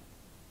 Yeah. If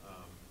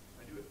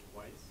I do it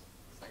twice,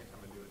 the second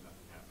time I do it,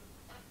 nothing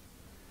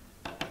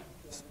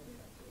happens.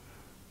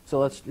 So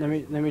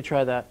let me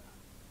try that.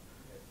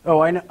 Oh,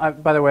 I know.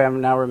 By the way,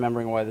 I'm now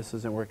remembering why this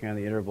isn't working on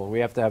the iterable. We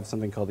have to have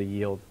something called a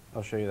yield.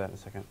 I'll show you that in a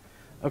second.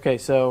 Okay.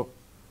 So,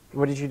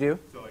 what did you do?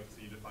 So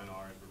you define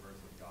R as reverse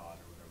of God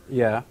or whatever.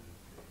 Yeah.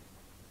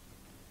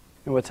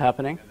 And what's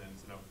happening? And then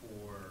so now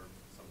for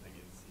something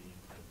in C,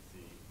 print C.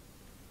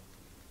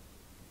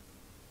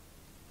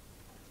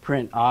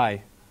 Print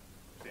I.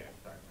 Yeah,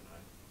 sorry, print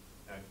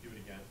I. Now if you do it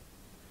again,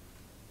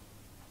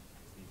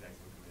 it's the exact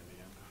same command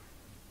again.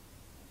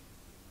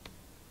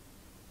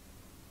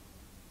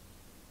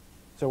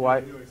 So why?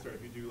 If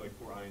you do like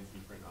for I and C,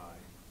 print I.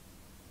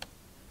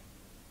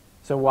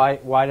 So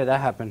why did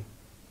that happen?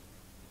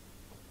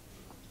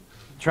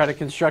 Try to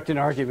construct an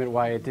argument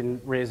why it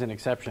didn't raise an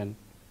exception.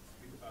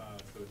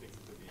 So it thinks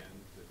it's at the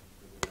end. It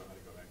doesn't know how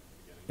to go back to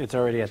the beginning. It's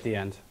already at the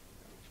end.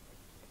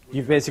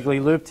 You've basically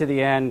looped to the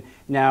end.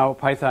 Now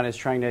Python is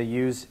trying to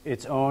use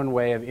its own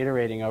way of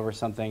iterating over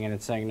something, and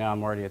it's saying, no,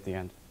 I'm already at the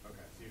end. Okay,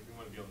 so if you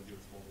want to be able to do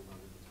this multiple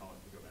times, you tell it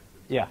to go back to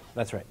the beginning. Yeah,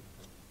 that's right.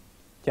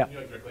 Yeah. Can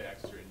you directly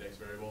access your index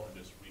variable and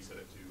just reset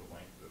it to the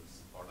length of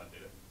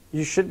r.data?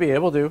 You should be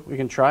able to. We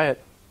can try it.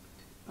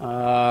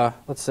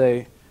 Let's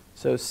say,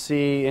 so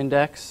C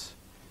index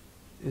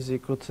is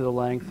equal to the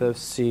length of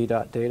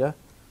C.data.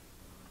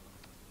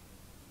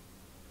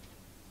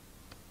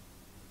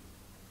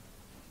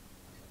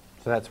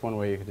 So that's one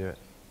way you could do it.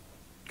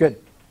 Good.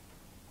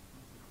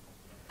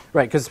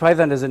 Right, because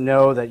Python doesn't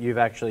know that you've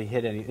actually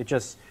hit any.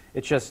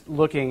 It's just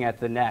looking at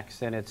the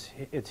next, and it's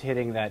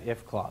hitting that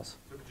if clause.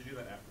 So could you do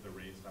that after the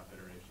raise stop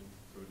iteration,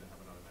 so it would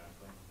happen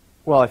automatically?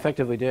 Well, I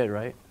effectively did,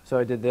 right? So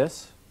I did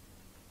this,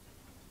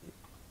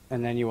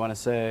 and then you want to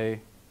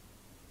say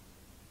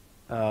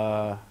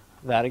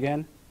that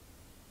again.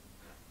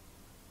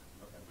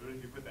 Okay, but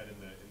if you put that in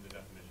the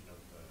definition of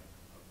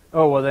the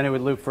Oh, well, then it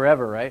would loop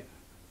forever, right?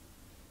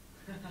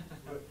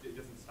 But it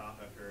doesn't stop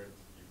after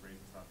you raise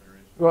the stop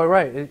iteration. Well,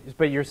 right,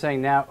 but you're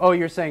saying now, oh,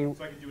 you're saying,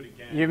 So I could do it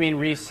again. you mean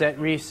reset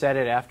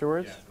it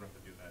afterwards? Yeah, so I don't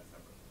have to do that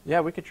separately.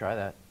 Yeah, we could try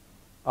that.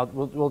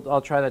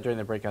 I'll try that during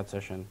the breakout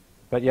session.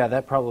 But yeah,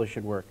 that probably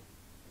should work.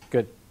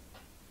 Good.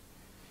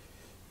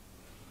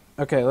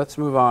 Okay, let's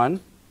move on.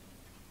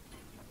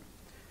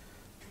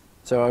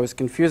 So I was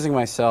confusing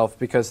myself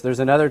because there's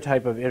another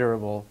type of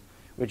iterable,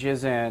 which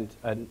isn't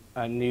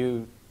a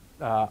new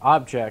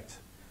object.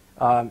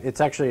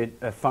 It's actually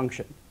a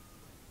function.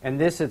 And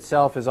this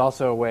itself is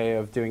also a way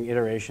of doing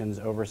iterations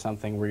over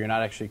something where you're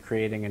not actually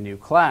creating a new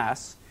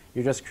class,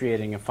 you're just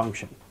creating a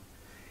function.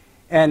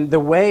 And the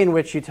way in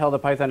which you tell the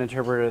Python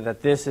interpreter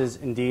that this is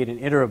indeed an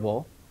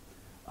iterable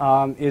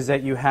is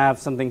that you have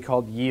something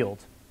called yield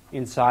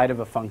inside of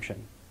a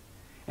function.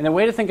 And the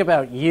way to think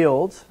about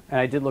yield, and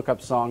I did look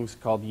up songs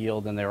called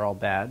yield and they're all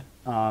bad,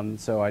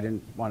 so I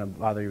didn't want to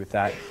bother you with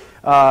that,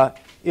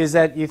 is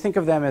that you think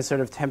of them as sort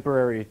of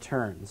temporary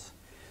turns.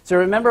 So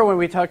remember when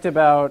we talked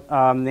about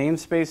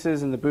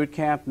namespaces in the boot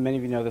camp, many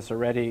of you know this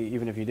already,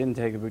 even if you didn't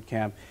take the boot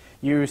camp,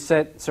 you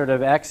set sort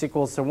of x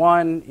equals to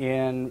 1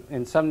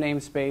 in some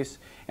namespace,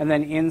 and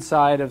then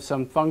inside of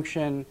some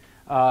function,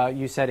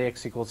 you set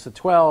x equals to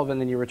 12,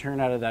 and then you return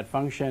out of that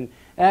function.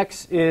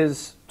 X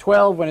is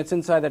 12 when it's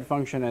inside that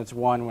function, and it's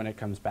 1 when it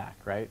comes back,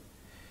 right?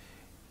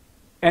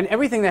 And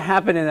everything that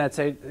happened in that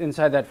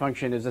inside that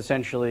function is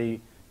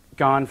essentially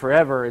gone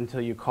forever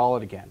until you call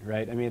it again,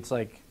 right? I mean, it's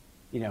like,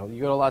 you know,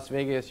 you go to Las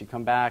Vegas, you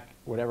come back,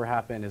 whatever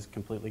happened is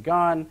completely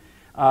gone.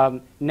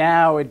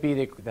 Now it'd be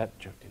that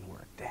joke didn't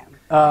work,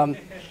 damn.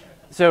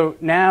 So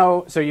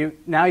now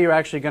you're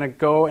actually going to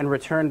go and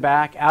return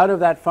back out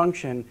of that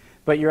function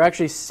but you're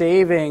actually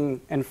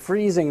saving and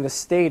freezing the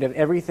state of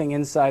everything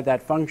inside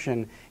that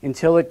function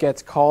until it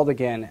gets called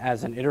again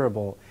as an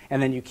iterable,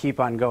 and then you keep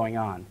on going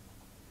on.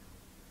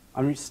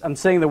 I'm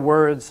saying the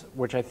words,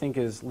 which I think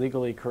is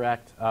legally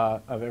correct,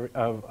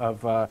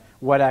 of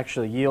what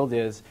actually yield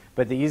is,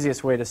 but the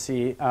easiest way to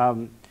see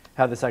how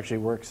this actually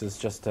works is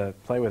just to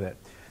play with it.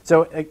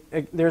 So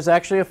there's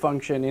actually a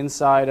function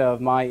inside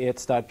of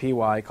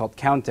myits.py called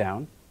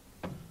countdown,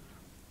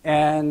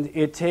 and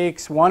it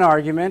takes one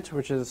argument,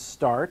 which is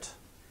start,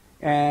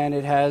 and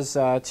it has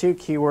two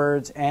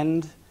keywords,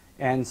 end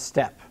and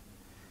step.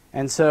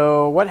 And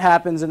so what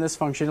happens in this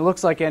function, it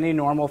looks like any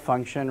normal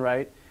function,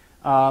 right?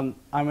 I'm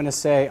going to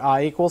say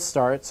I equals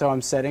start, so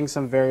I'm setting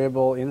some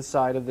variable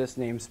inside of this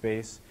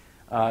namespace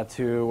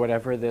to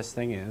whatever this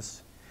thing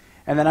is.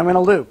 And then I'm going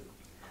to loop.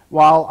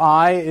 While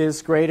I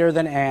is greater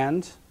than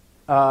and,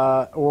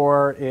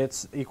 or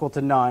it's equal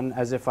to none,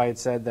 as if I had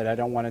said that I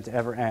don't want it to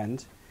ever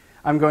end,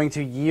 I'm going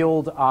to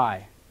yield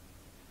I.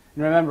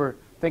 And remember,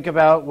 think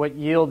about what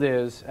yield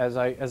is as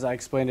I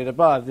explained it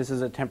above. This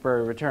is a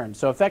temporary return.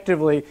 So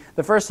effectively,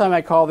 the first time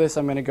I call this,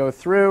 I'm going to go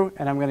through,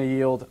 and I'm going to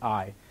yield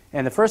I.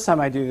 And the first time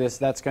I do this,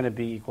 that's going to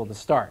be equal to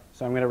start.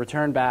 So I'm going to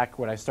return back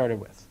what I started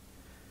with.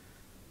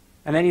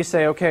 And then you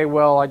say, OK,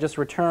 well, I just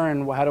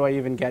returned. Well, how do I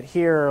even get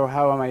here? Or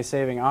how am I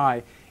saving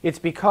I? It's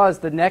because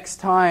the next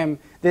time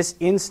this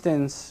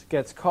instance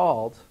gets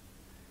called,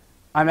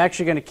 I'm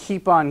actually going to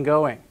keep on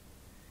going.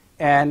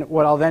 And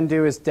what I'll then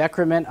do is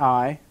decrement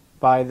I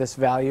by this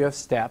value of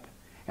step.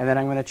 And then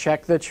I'm going to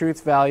check the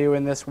truth value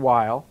in this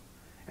while.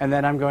 And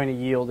then I'm going to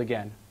yield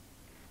again.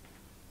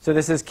 So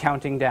this is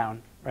counting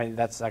down. Right?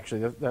 That's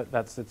actually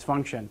that's its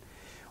function.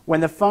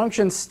 When the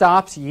function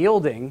stops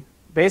yielding,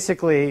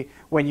 basically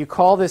when you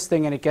call this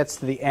thing and it gets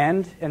to the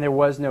end and there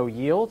was no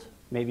yield,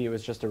 maybe it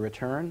was just a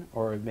return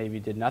or maybe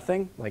it did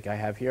nothing, like I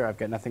have here. I've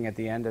got nothing at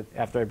the end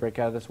after I break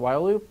out of this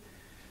while loop.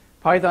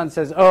 Python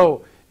says,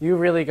 oh, you've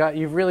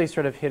really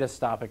sort of hit a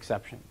stop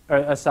exception, or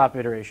a stop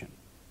iteration.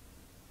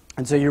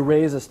 And so you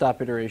raise a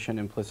stop iteration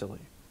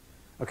implicitly.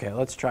 OK,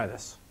 let's try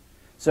this.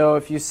 So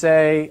if you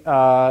say,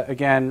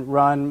 again,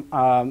 run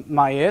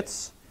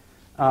myits,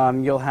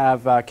 you'll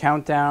have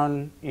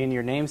countdown in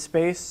your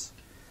namespace.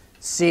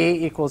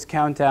 C equals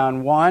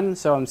countdown 1,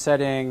 so I'm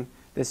setting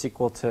this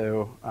equal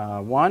to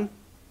 1.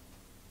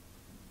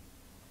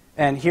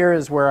 And here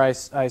is where I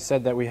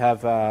said that we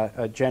have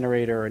a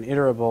generator, an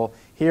iterable.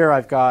 Here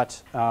I've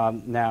got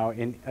now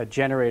in a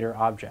generator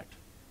object.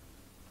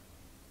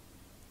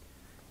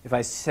 If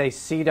I say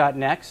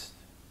c.next,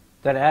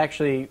 did I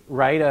actually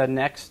write a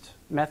next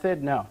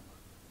method? No.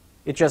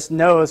 It just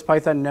knows,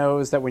 Python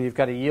knows that when you've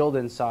got a yield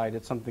inside,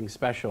 it's something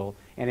special,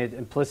 and it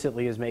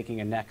implicitly is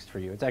making a next for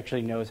you. It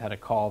actually knows how to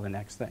call the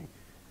next thing.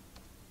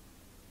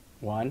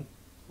 1,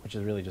 which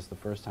is really just the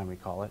first time we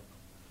call it.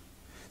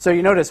 So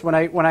you notice when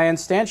I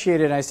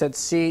instantiated and I said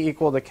C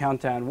equal to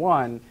countdown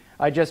 1,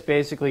 I just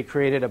basically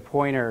created a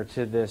pointer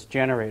to this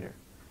generator.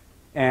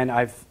 And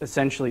I've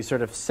essentially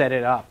sort of set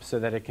it up so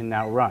that it can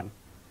now run.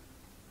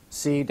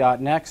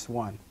 C.next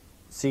 1.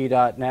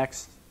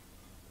 C.next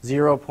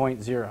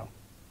 0.0.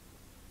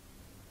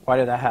 Why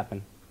did that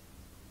happen?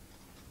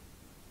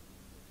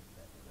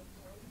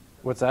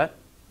 What's that?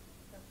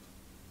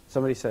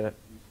 Somebody said it.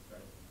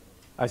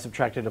 I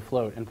subtracted a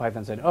float, and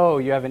Python said, oh,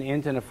 you have an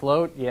int and a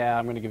float? Yeah,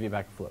 I'm going to give you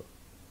back a float.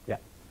 Yeah.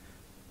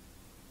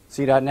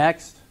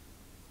 C.next,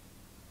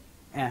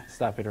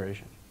 stop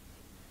iteration.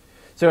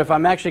 So if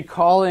I'm actually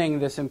calling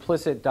this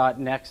implicit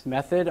 .next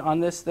method on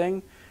this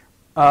thing,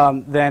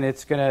 then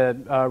it's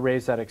going to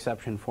raise that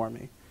exception for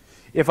me.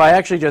 If I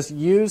actually just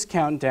use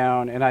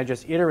countdown and I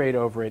just iterate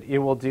over it, it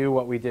will do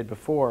what we did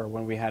before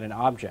when we had an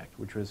object,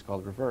 which was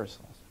called reverse.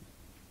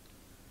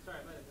 Sorry,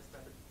 I might have missed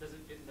that, but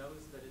it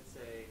knows that it's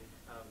a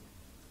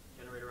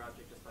generator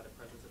object just by the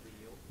presence of the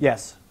yield?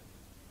 Yes.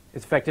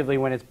 It's effectively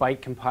when it's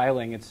byte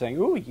compiling, it's saying,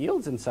 ooh,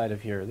 yield's inside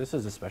of here. This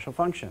is a special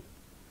function.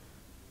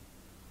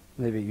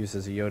 Maybe it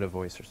uses a Yoda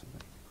voice or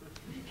something.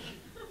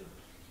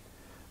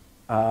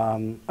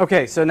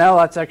 OK, so now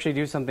let's actually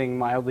do something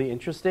mildly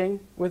interesting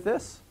with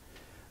this.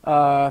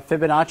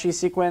 Fibonacci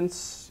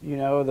sequence, you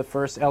know, the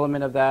first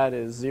element of that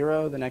is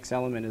 0, the next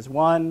element is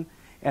 1,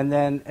 and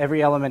then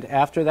every element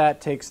after that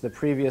takes the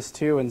previous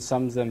 2 and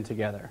sums them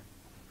together.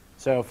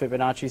 So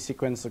Fibonacci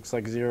sequence looks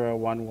like 0,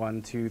 1,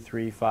 1, 2,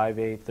 3, 5,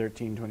 8,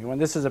 13, 21.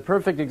 This is a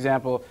perfect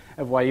example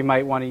of why you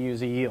might want to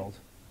use a yield,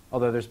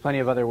 although there's plenty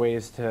of other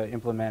ways to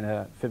implement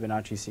a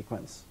Fibonacci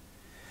sequence.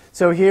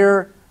 So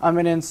here I'm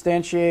going to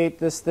instantiate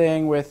this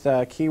thing with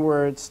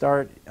keyword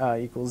start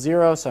equals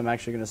 0, so I'm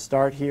actually going to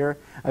start here.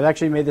 I've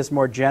actually made this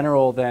more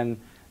general than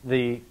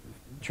the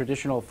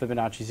traditional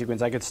Fibonacci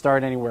sequence. I could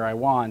start anywhere I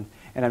want,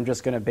 and I'm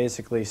just going to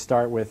basically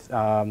start with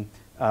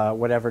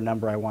whatever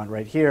number I want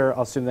right here.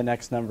 I'll assume the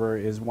next number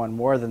is 1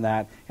 more than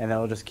that, and then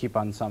I'll just keep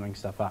on summing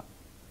stuff up.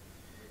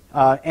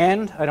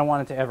 End, I don't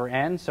want it to ever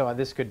end, so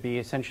this could be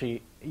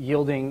essentially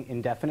yielding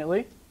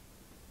indefinitely.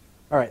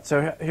 All right,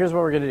 so here's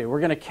what we're going to do.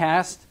 We're going to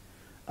cast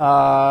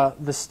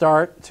the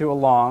start to a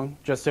long,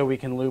 just so we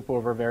can loop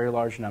over very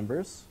large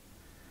numbers.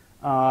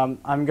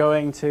 I'm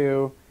going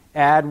to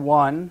add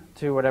 1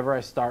 to whatever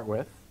I start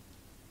with.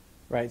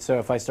 Right? So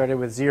if I started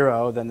with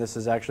 0, then this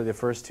is actually the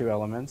first 2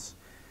 elements.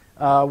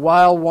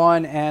 While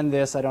 1 and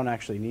this, I don't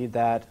actually need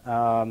that.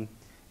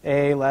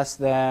 A less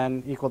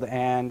than equal to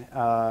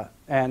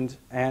and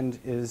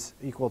is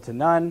equal to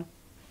none.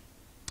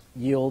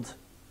 Yield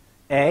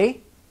A.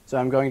 So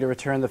I'm going to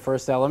return the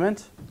first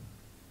element.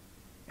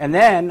 And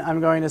then I'm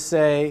going to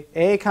say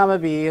A comma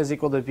B is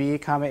equal to B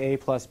comma A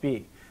plus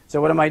B. So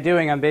what am I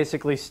doing? I'm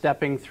basically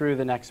stepping through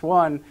the next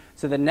one.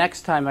 So the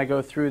next time I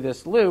go through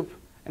this loop,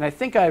 and I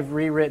think I've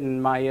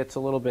rewritten my its a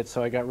little bit,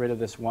 so I got rid of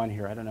this 1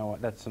 here. I don't know.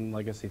 That's some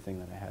legacy thing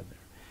that I had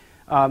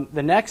there.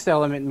 The next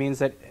element means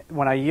that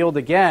when I yield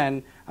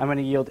again, I'm going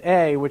to yield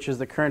A, which is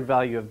the current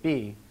value of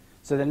B.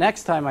 So the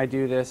next time I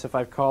do this, if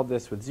I've called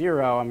this with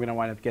 0, I'm going to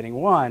wind up getting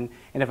 1.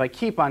 And if I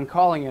keep on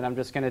calling it, I'm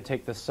just going to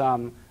take the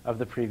sum of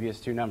the previous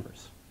 2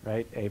 numbers,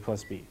 right? A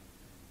plus B.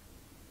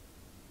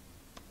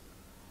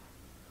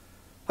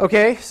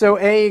 OK, so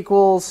A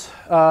equals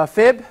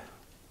fib.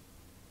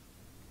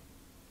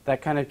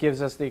 That kind of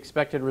gives us the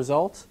expected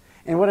result.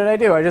 And what did I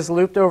do? I just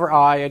looped over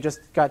I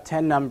just got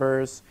 10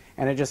 numbers,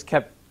 and I just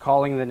kept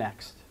calling the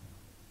next.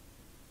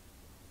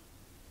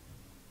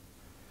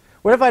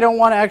 What if I don't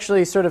want to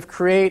actually sort of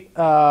create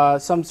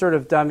some sort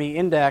of dummy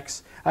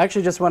index? I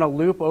actually just want to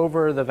loop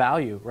over the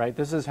value, right?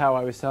 This is how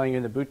I was telling you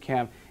in the boot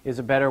camp is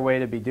a better way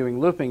to be doing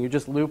looping. You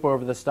just loop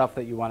over the stuff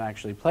that you want to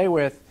actually play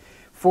with.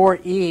 For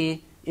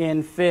E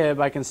in fib,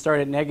 I can start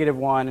at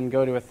 -1 and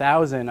go to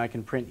 1,000. I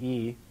can print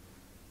E.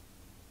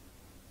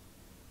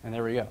 And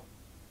there we go.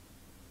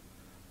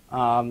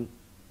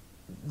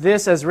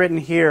 This, as written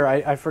here,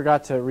 I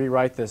forgot to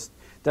rewrite this,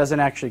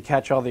 doesn't actually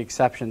catch all the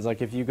exceptions.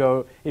 Like if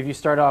you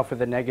start off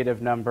with a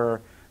negative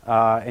number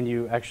and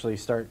you actually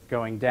start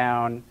going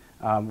down,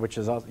 which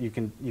is also, you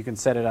can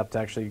set it up to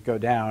actually go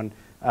down,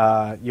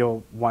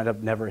 you'll wind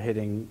up never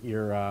hitting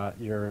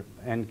your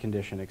end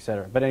condition, et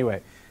cetera. But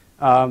anyway,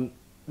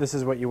 this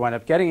is what you wind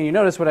up getting. And you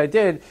notice what I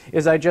did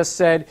is I just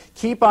said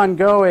keep on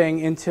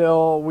going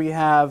until we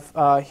have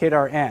hit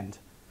our end.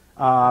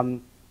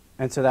 And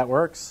so that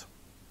works.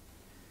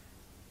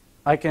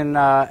 I can,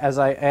 as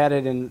I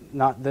added in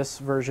not this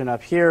version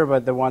up here,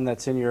 but the one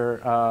that's in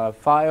your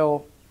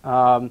file,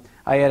 I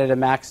added a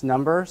max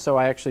number. So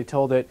I actually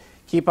told it,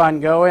 keep on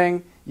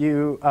going.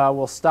 You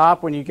will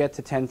stop when you get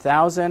to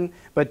 10,000,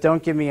 but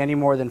don't give me any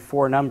more than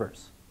 4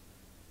 numbers.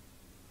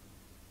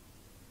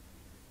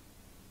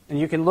 And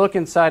you can look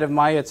inside of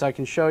myits. I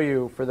can show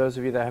you, for those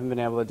of you that haven't been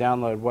able to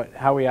download,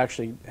 how we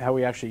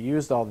actually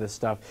used all this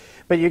stuff.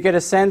 But you get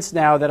a sense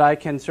now that I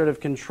can sort of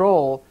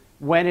control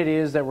when it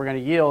is that we're going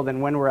to yield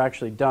and when we're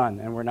actually done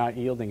and we're not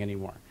yielding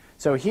anymore.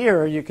 So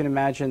here you can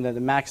imagine that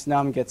the max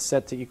num gets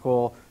set to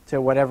equal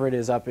to whatever it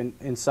is up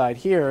inside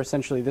here.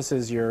 Essentially, this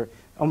is your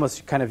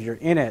almost kind of your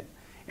init.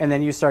 And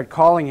then you start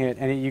calling it,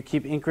 and you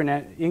keep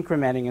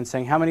incrementing and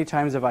saying, how many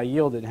times have I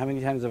yielded? How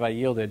many times have I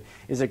yielded?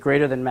 Is it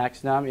greater than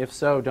max num? If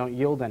so, don't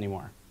yield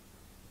anymore.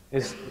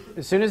 As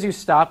soon as you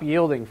stop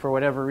yielding for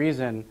whatever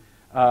reason,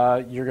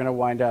 you're going to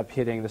wind up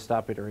hitting the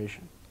stop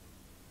iteration.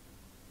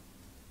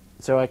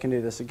 So I can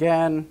do this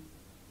again.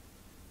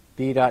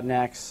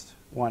 B.next,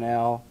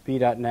 1L,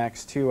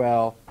 B.next,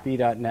 2L,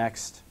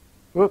 B.next,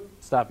 whoop,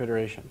 stop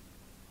iteration.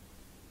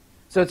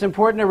 So it's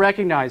important to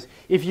recognize,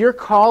 if you're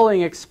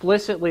calling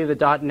explicitly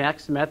the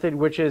 .next method,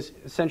 which is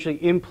essentially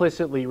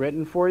implicitly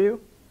written for you,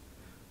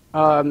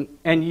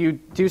 and you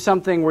do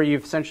something where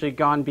you've essentially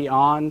gone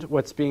beyond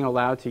what's being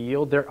allowed to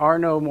yield, there are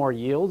no more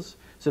yields,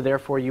 so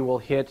therefore you will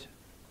hit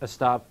a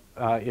stop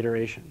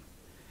iteration.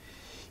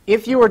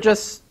 If you were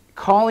just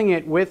calling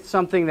it with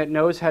something that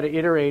knows how to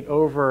iterate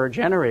over a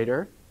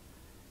generator,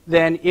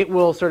 then it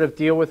will sort of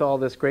deal with all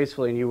this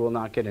gracefully and you will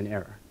not get an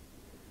error.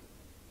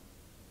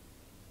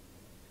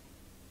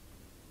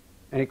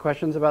 Any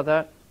questions about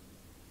that?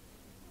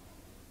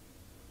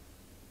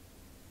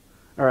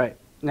 All right,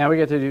 now we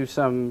get to do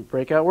some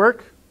breakout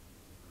work.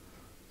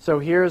 So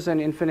here's an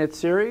infinite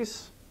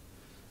series.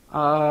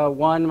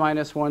 1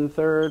 minus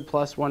 1/3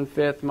 plus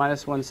 1/5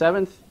 minus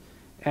 1/7.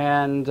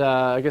 And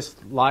I guess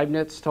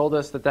Leibniz told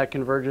us that that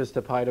converges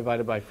to pi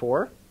divided by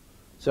 4.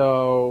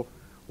 So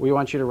we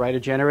want you to write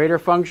a generator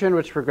function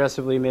which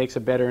progressively makes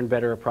a better and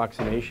better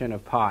approximation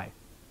of pi.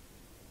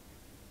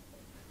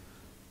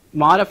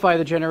 Modify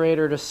the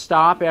generator to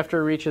stop after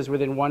it reaches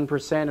within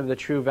 1% of the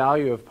true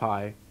value of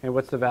pi. And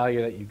what's the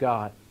value that you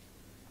got?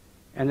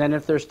 And then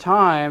if there's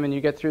time and you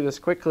get through this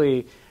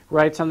quickly,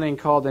 write something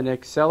called an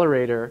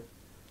accelerator,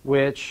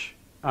 which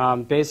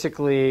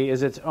basically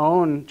is its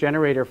own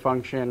generator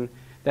function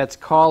that's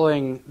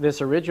calling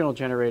this original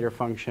generator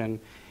function.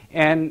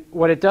 And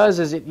what it does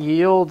is it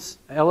yields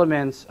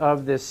elements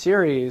of this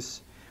series,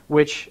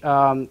 which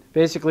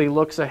basically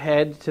looks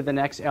ahead to the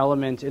next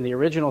element in the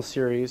original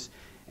series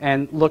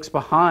and looks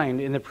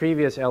behind in the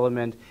previous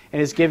element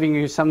and is giving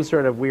you some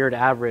sort of weird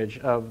average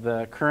of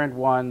the current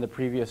one, the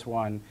previous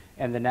one,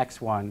 and the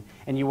next one.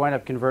 And you wind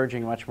up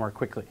converging much more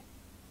quickly.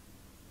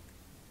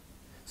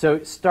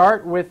 So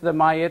start with the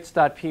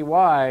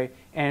myits.py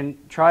and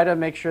try to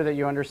make sure that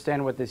you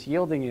understand what this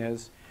yielding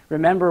is.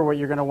 Remember, what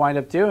you're going to wind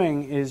up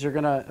doing is you're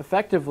going to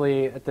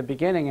effectively, at the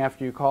beginning,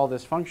 after you call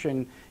this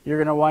function, you're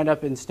going to wind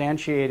up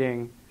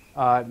instantiating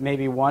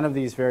maybe one of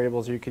these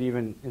variables, or you could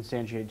even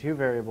instantiate two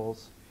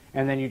variables,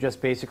 and then you just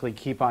basically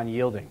keep on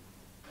yielding.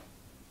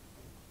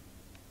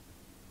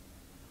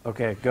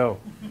 Okay, go.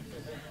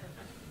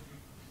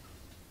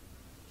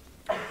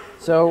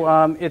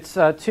 So it's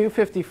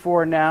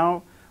 2:54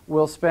 now.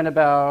 We'll spend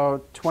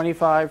about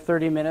 25,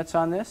 30 minutes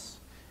on this.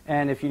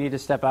 And if you need to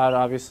step out,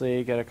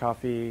 obviously, get a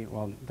coffee.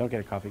 Well, don't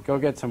get a coffee. Go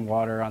get some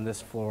water on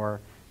this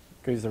floor.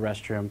 Go use the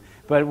restroom.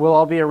 But we'll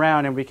all be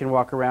around, and we can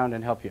walk around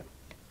and help you.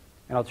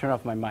 And I'll turn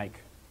off my mic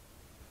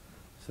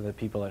so that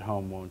people at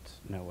home won't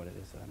know what it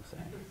is that I'm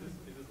saying. Is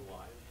this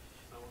live?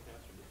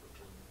 Simulcast or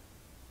just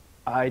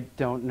recording? I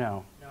don't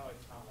know. No,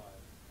 it's not live.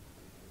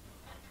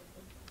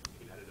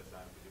 You can edit us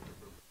out if you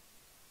do it.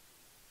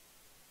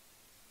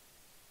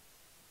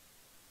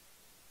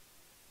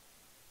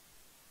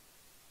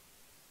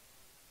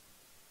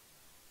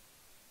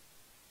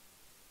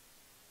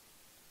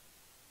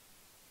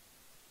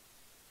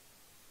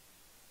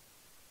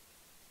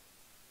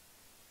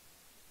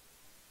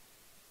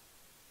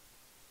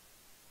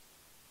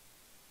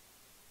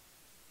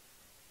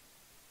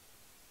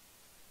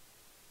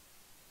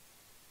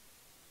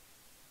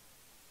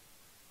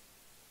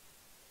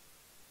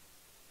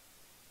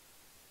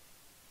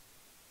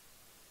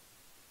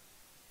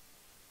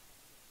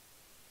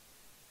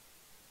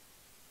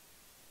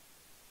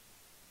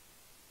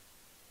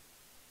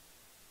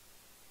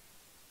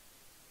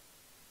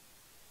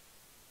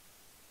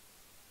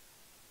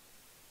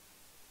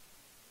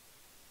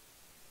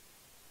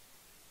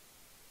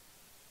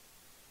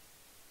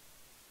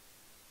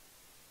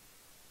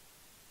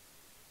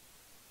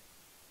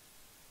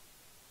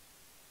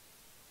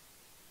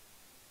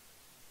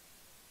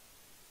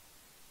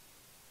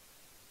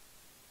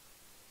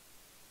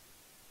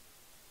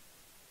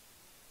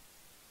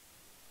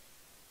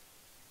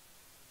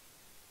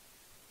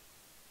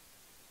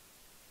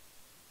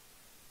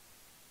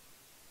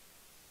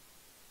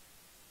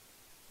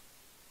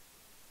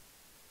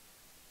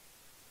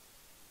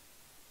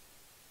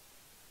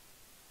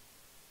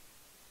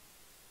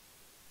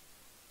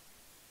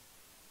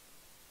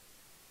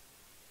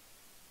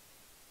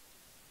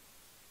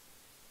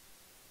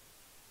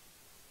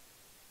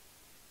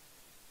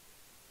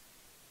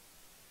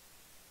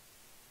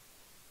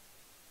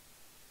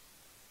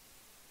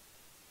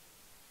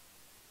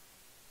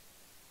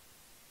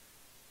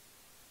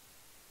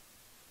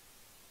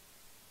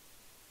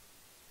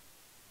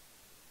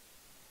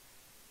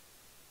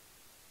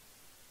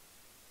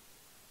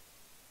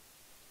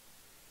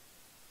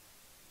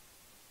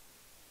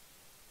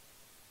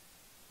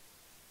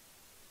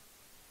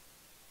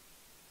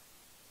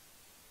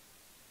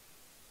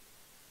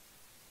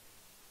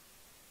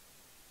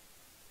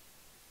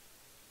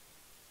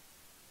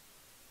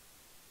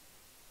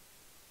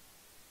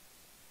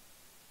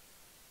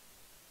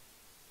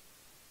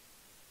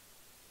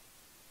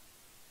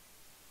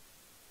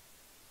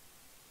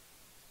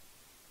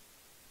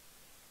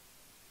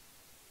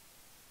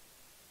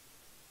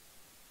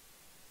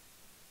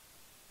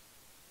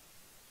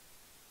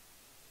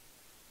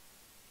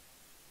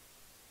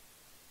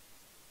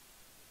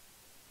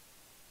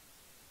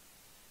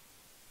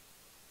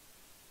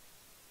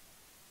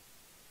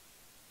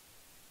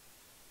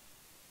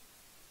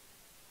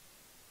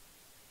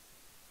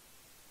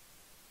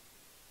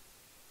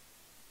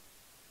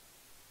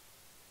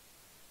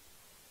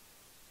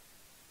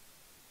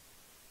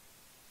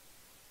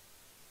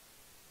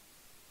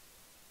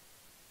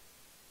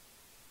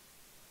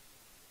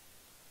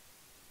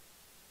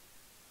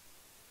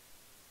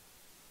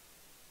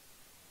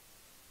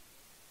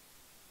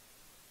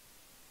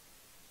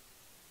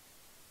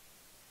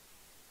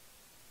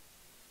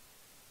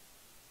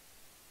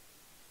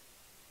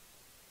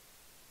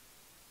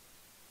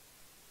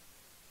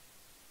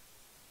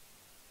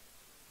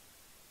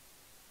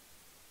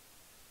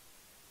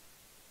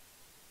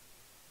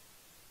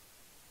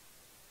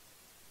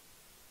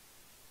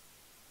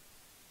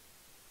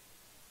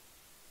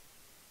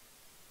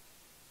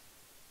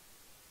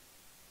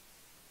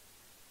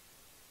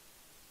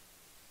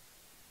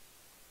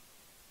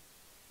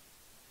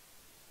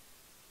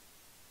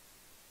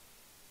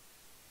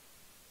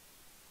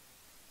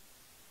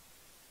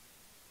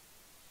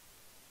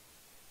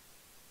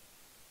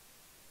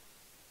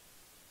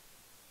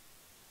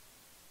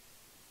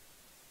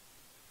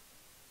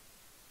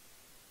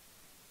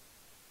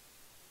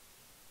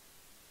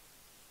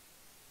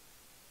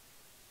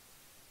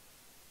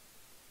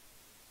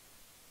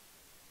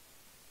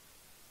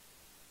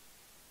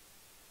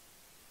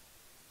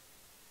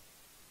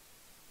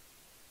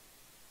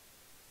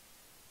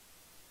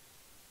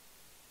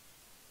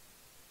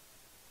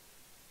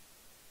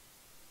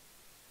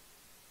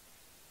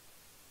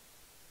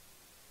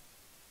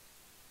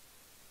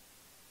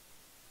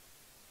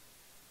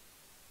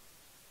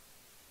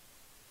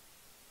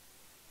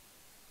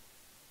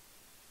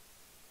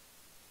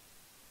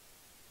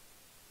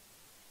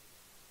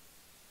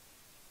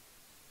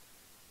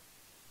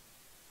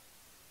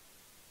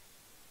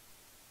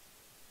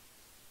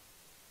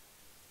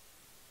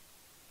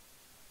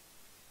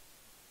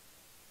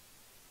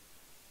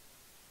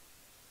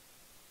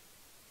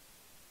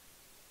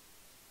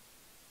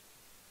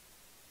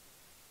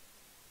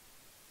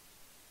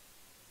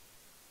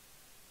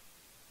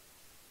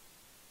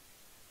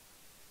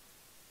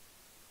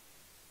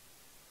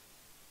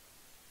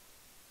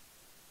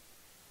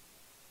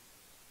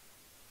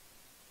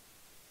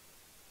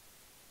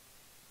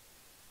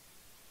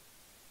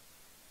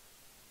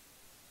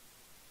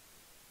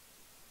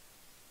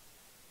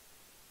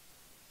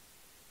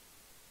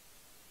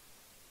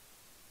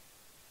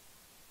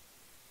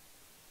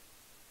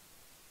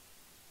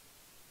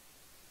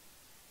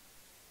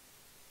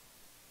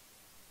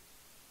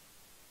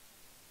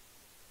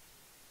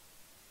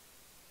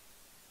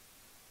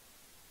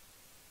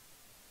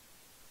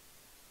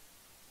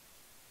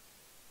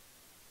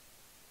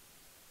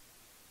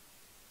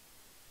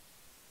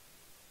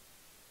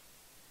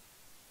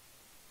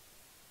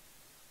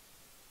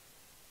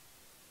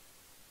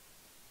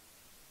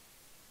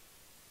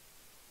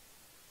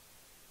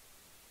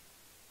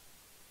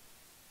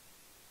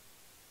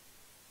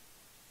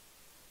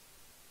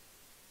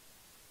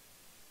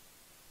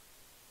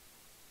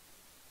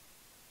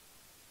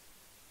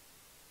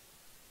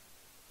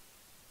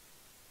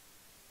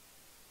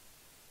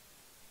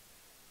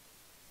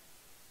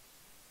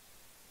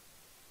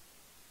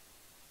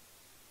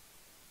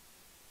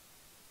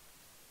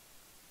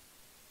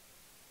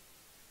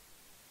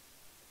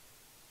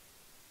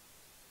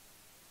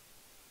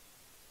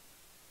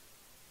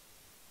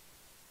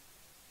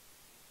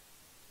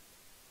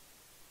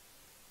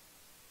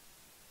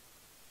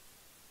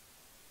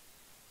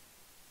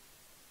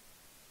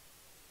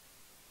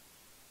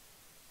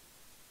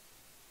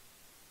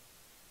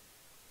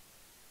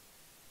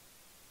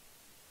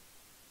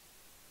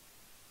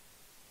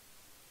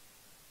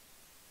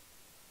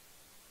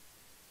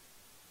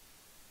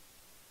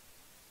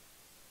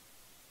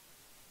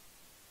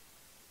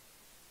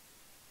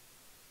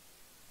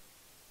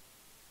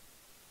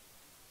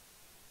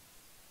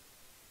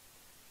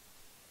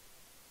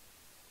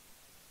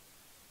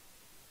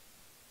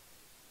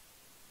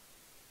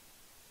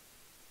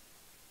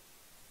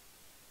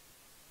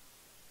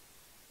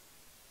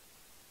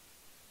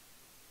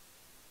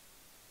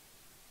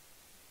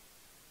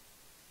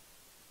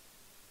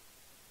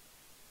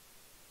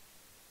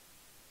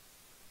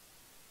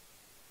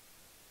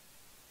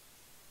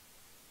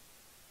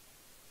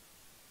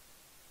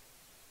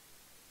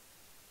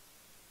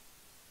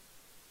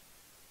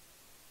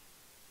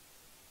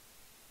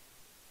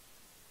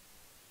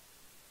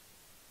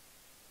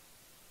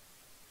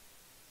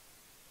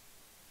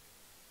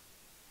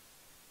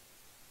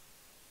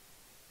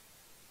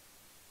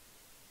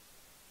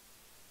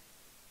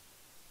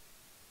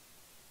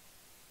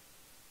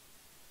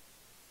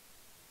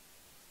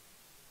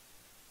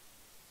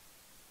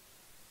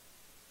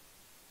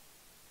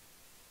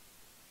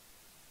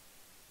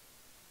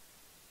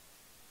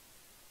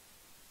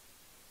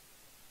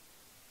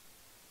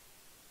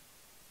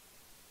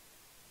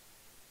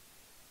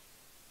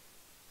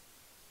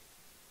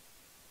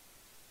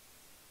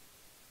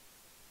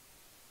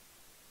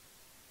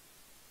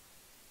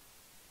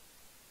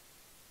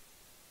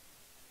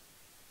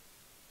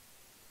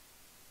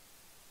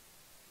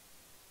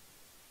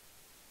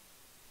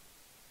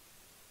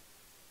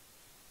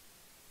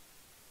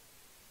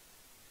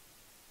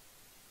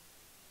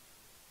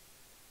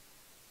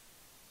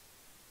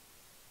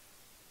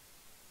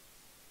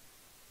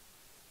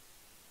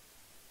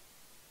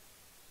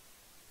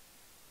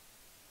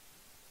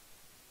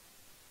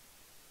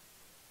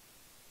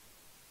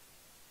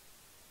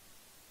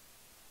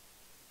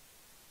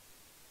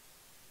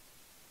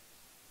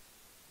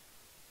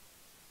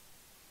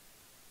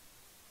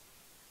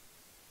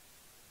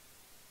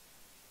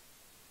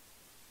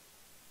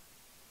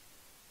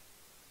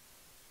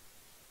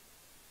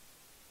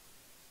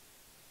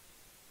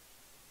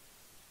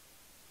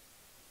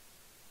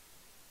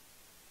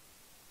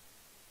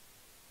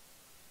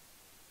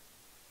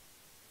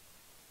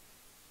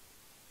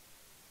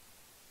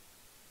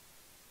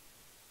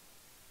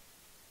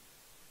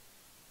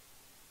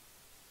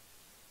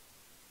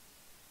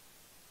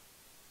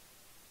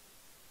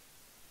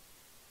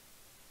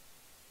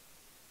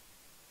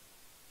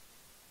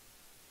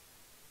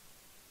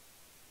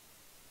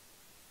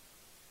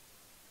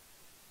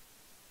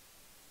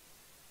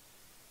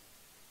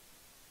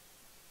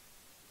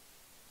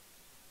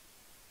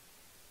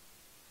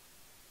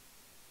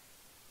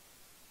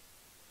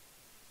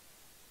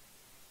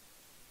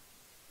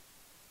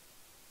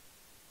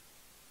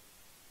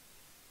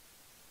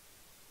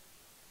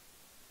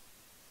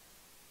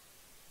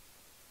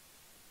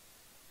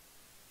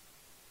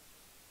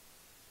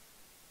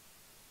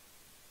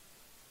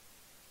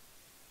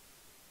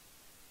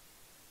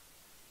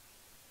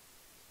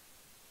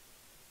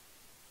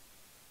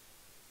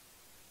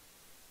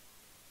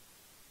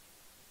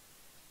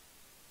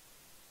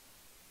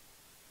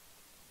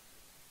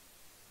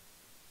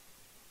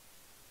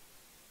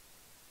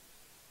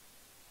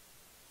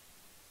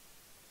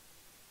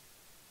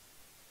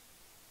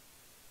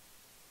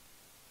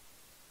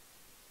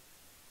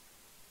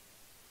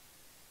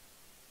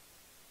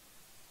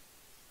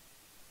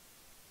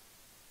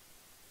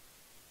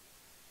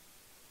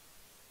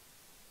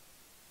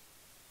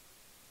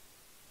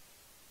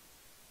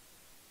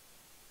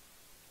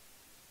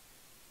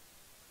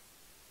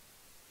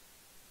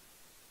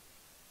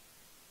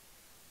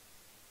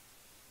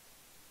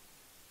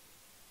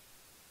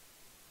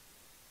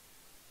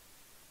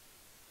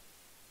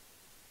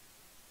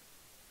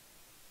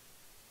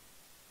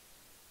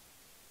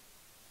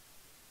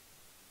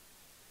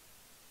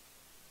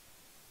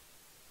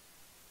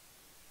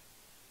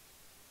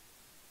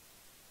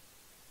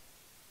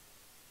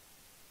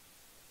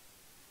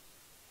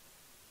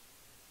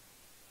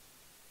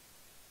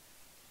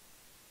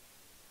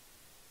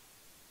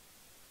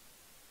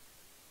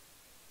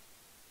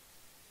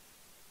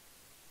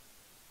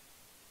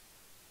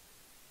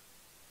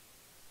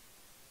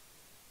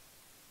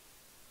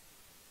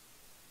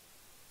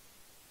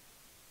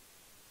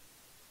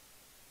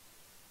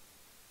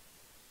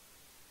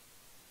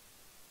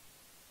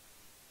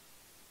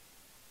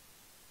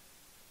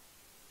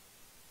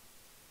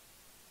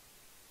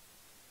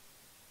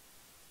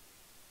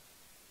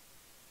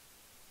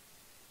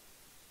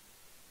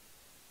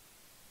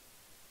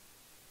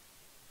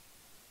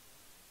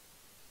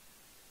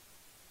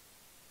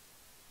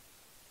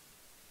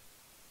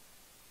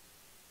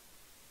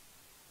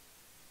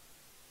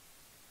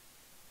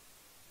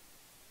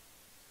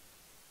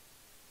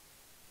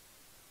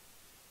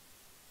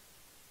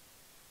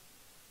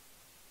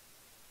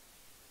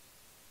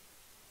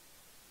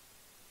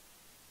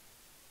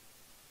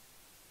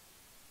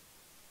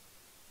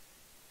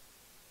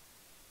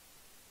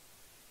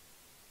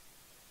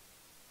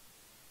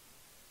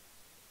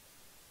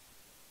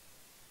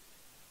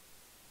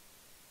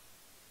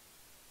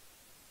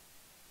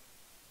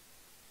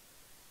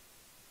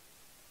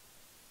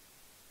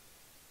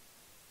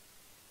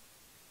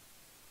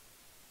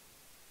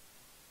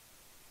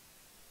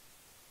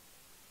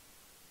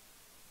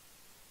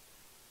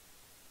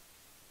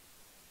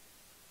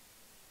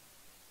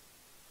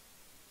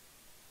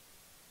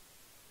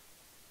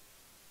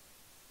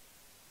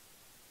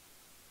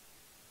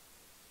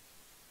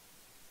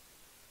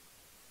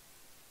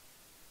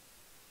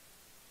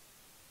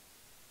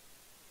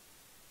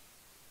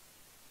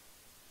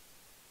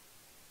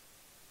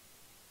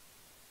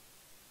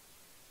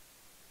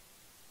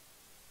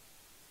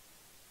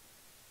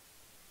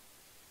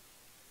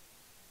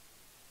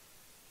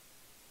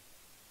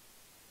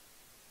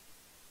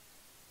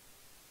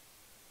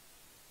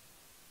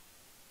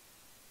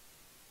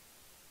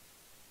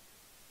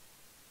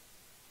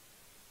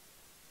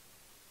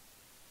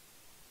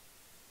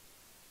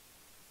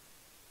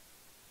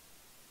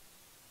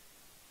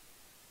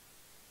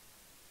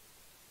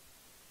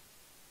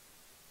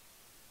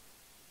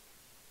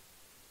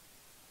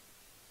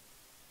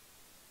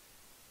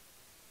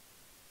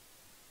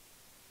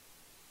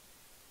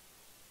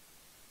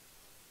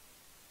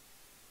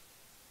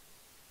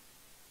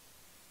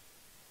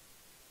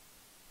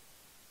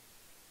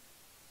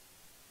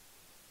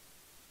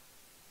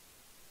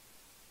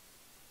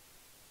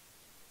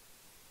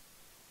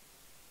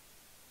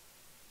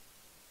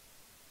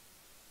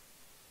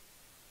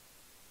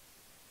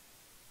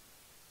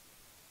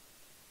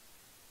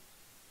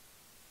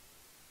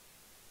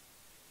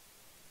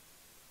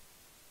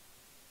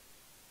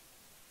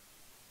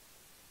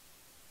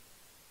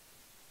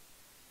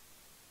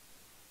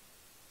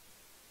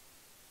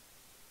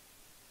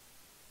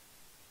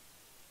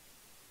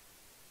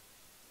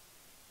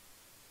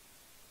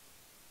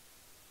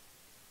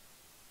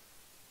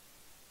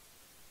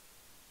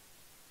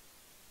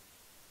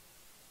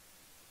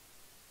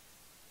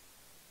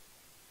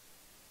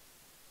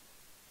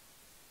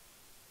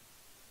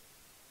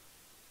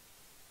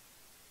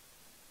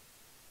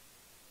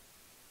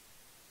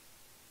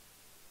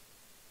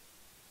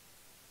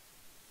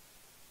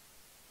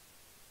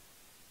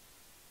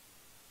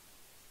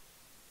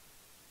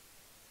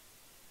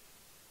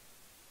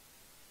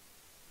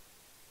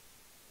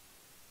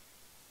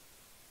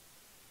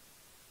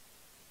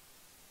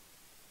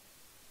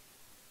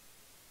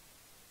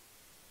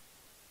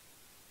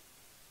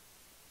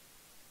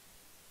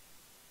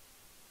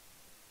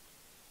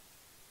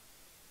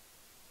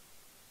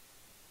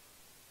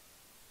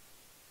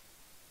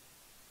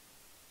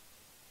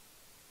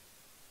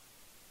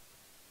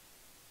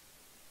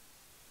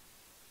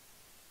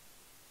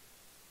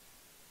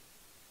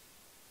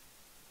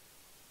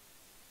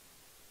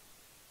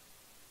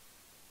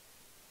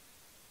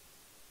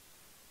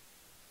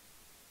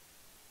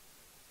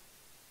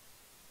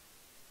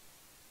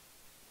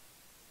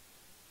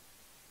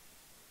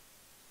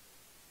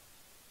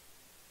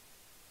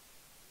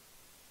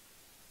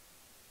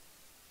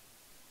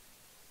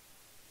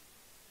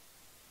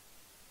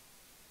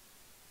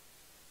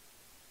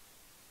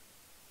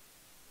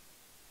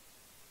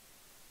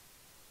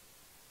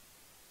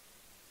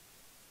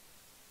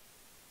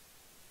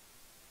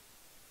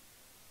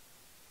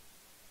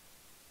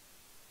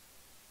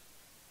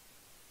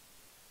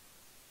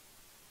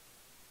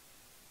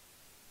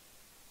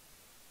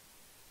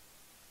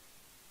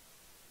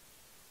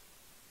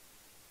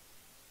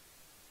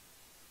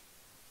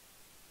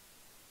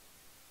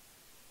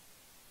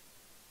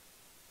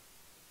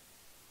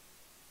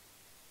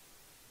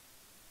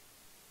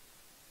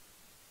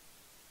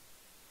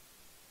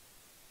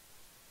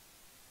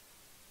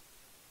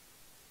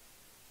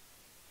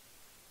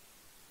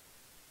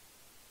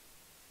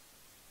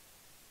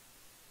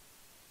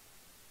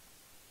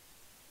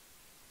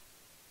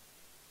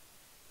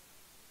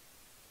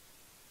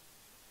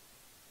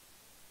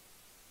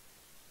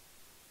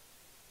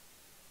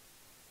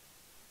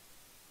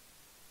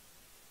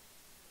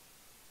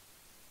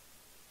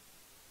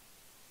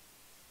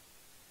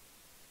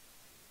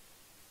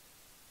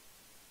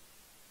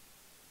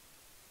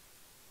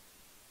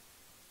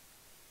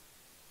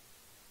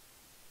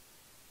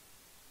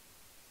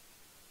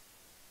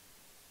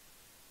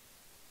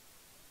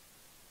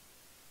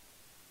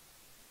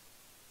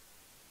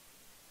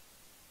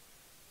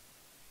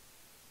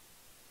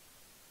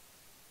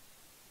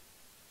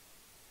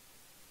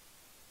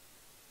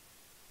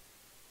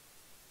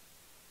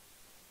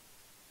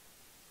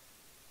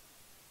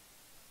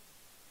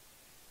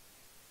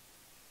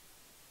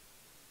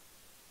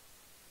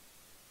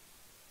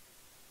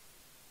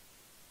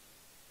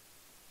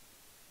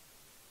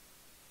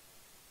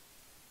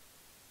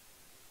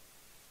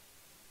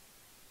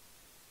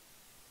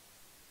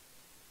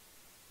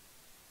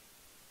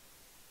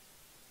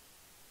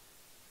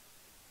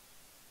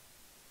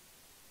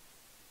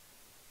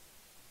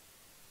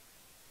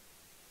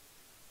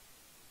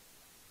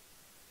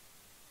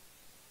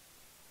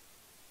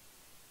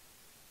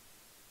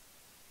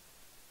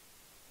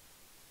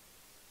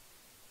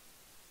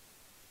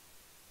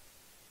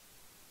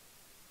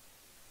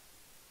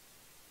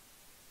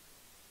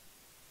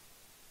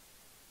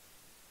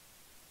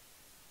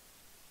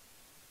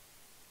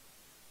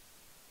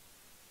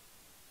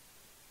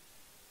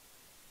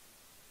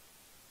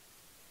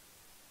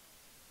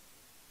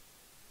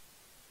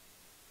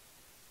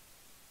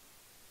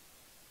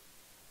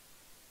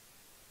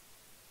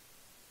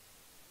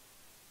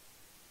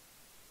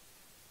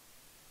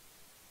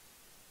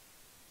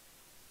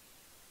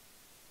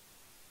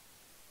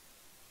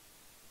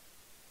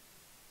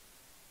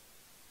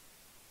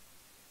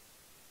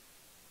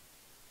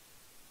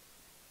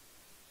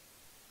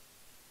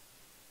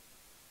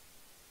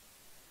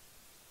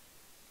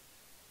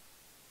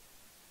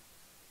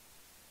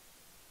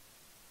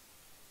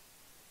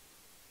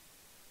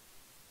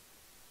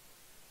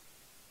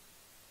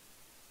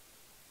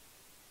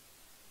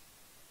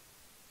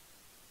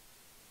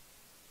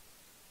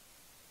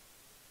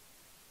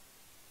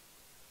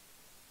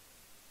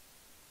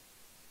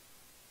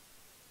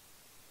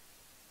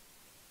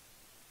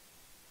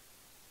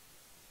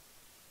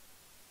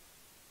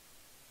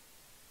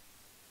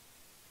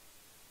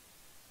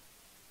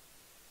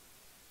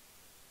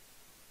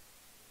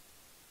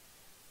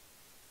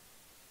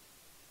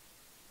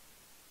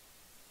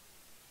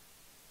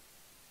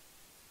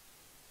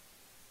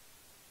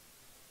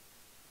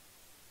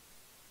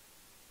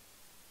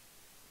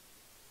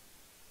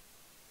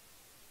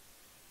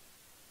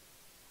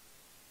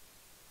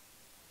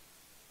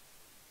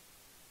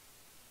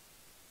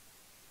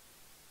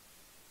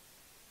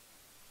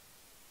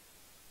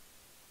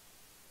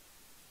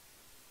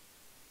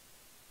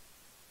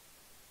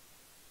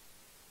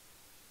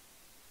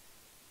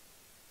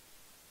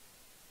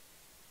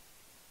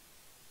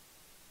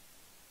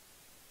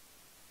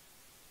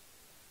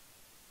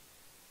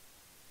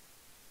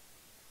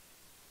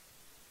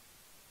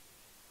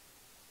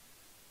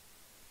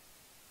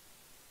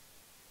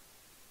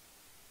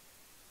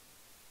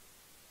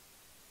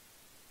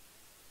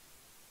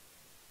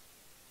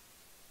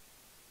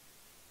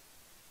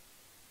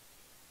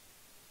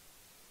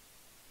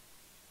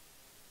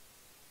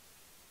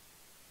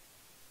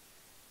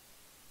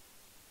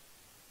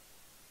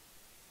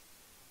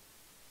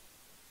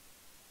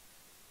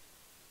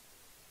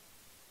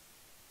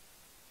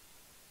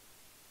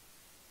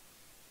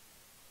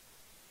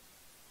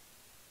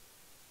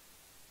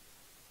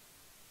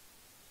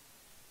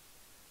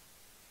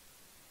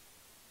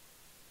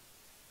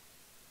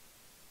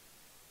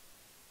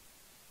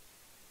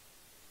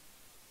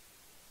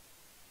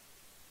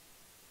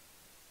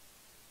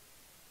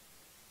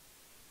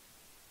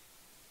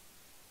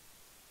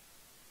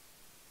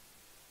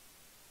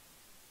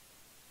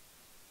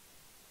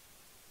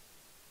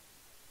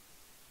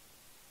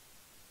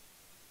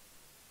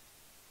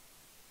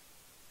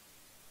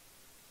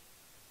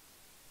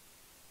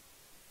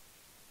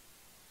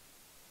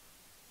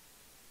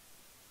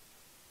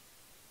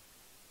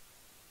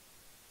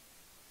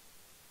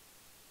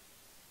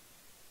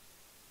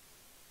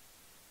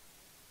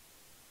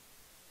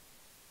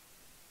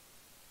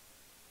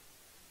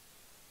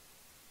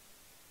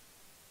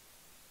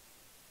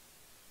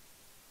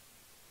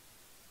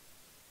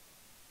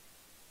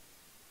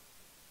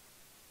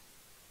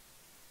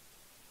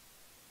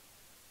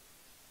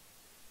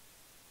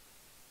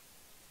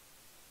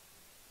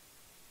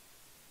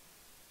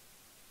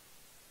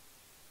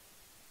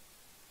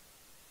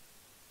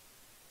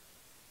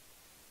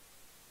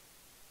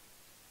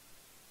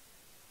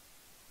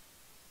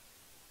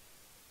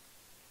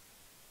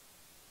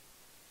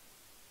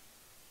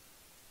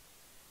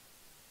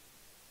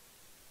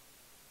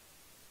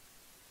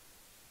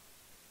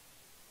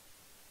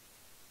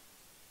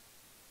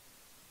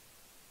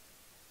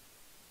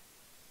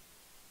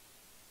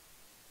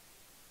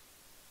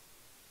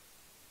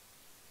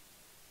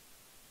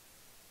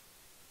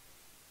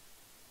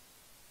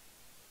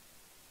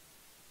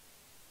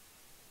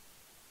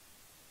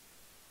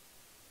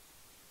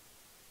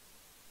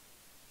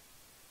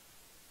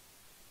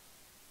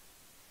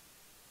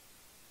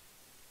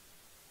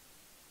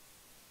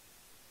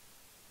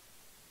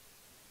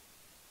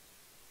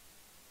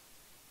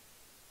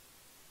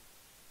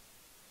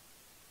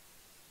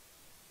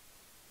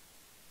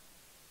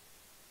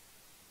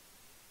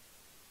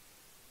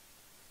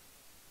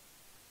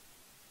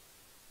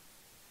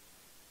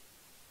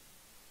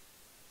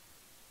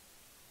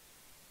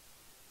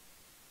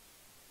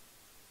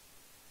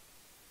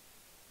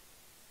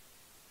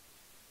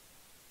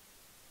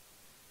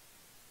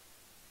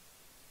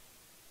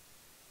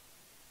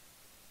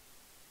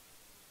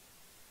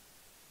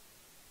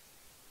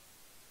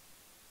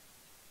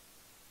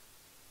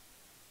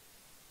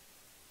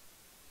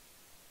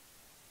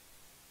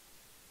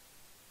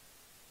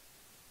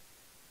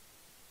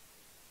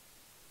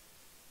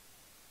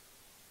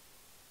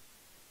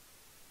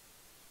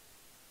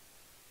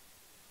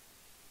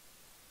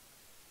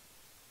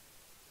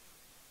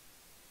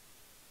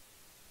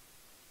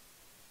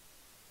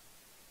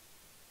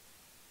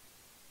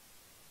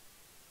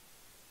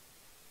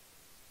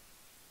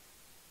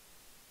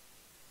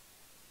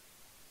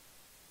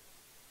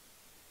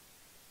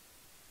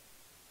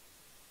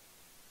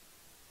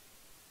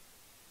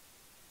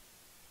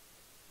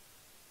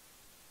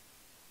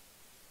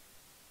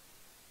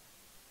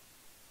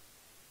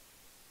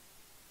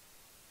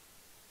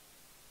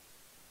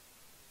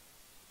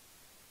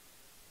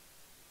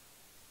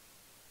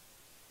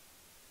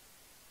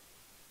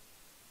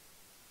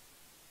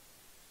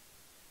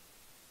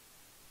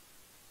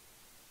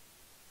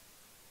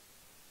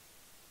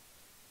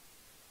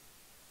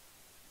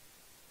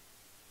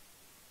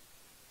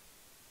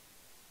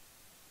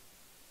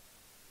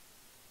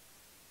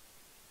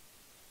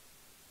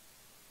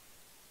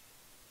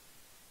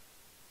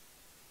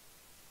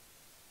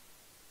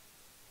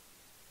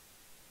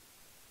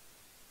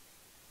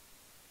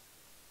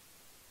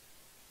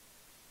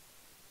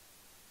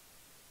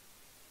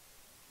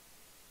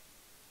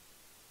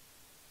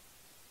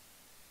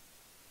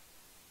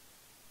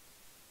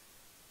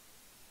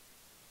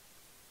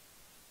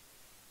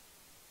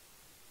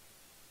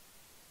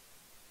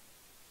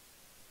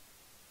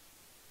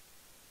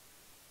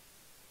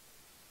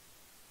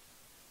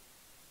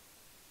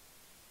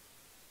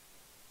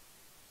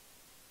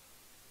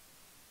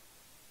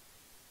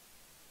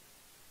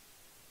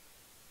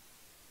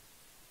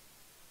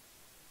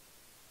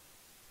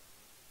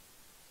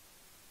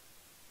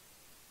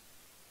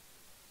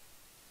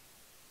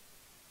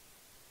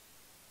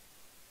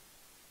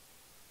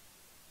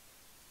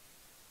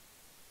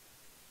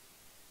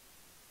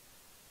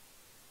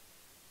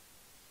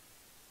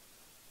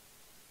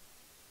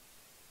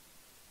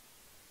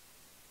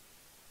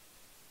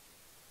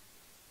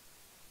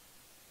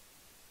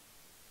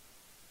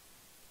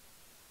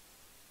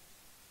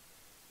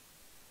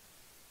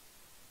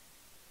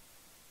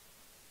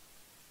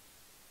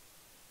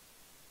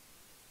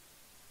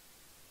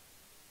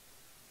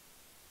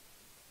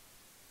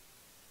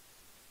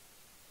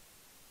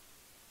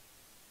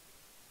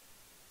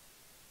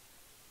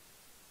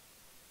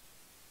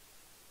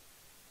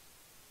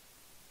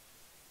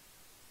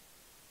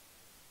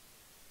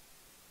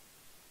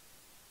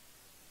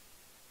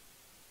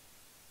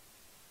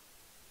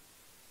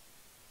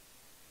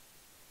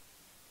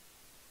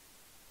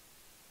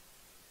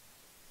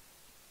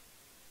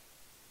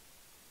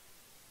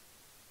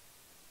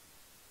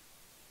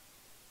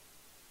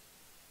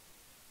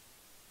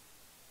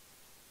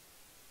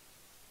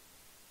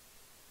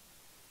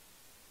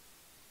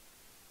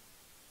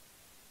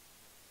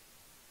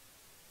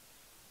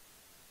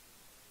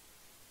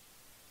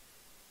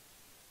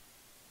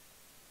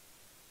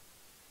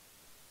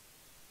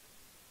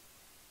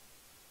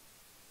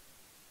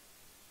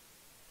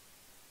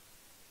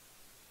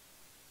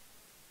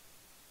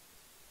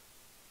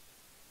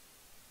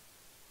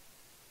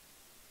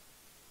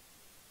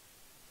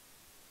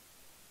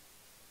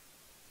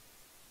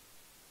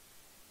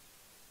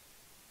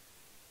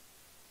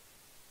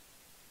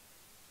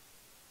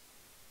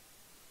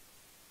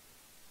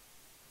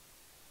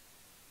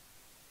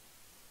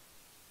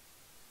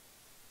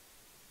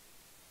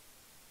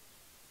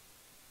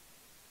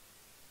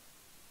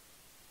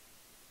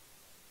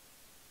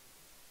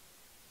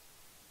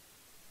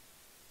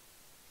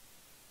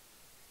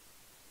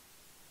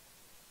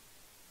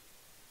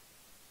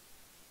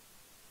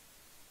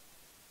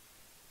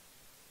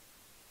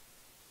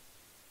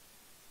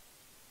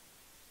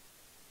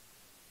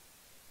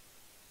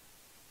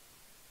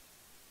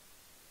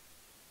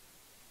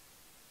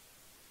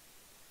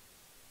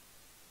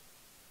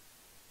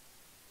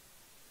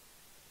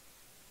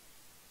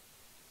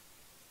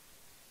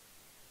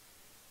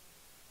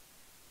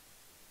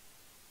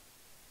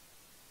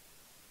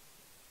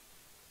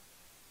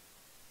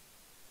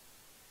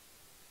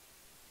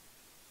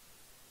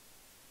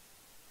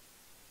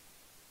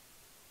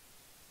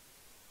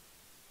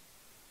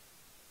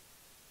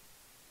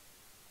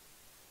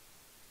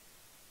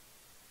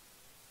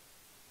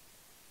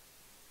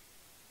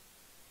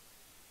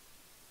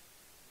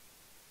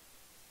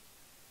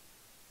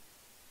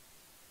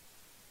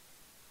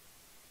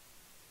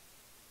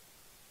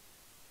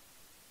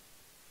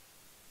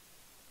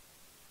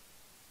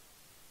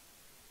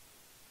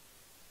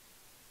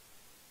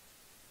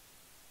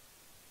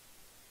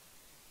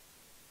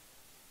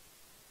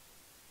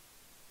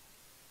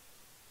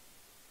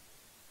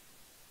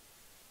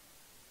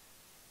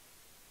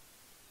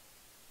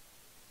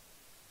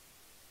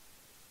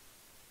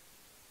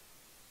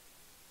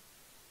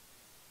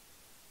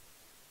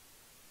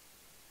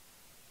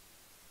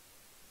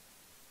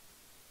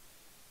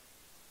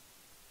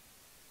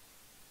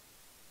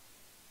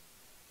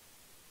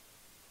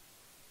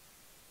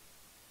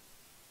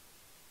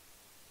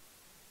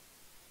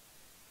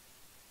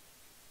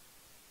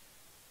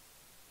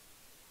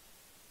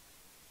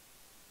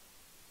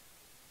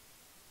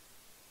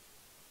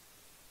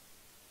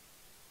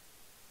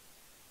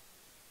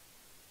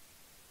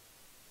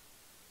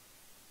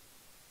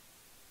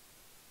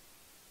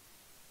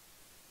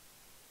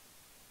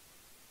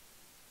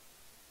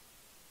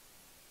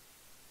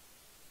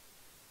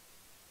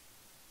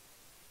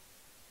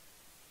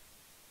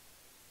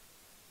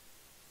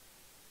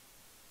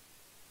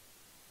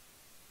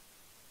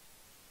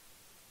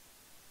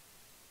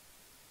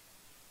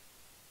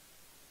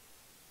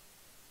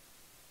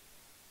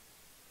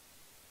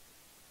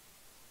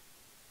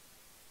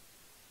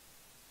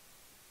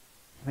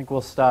 think we'll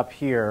stop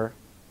here,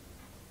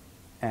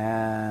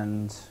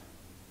 and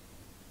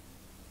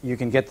you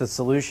can get the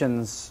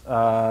solutions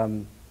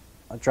Dropbox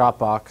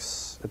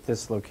at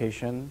this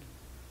location,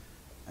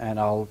 and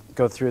I'll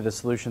go through the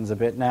solutions a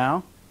bit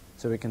now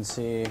so we can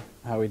see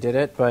how we did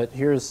it. But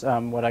here's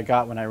what I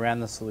got when I ran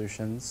the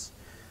solutions.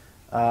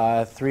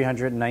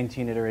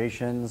 319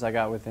 iterations I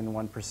got within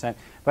 1%.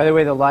 By the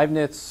way, the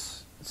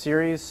Leibniz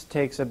series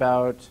takes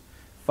about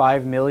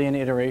 5 million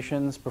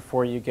iterations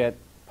before you get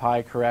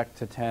pi correct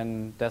to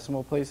 10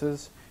 decimal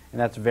places,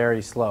 and that's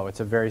very slow. It's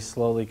a very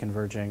slowly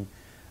converging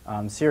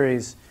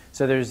series.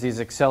 So there's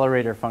these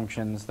accelerator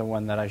functions. The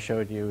one that I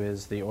showed you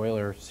is the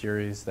Euler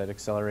series that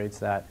accelerates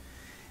that.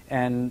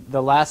 And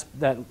the last,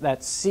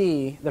 that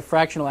C, the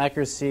fractional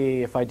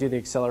accuracy, if I do the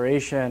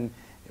acceleration,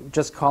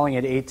 just calling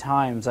it 8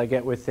 times, I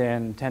get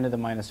within 10 to the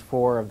minus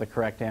 4 of the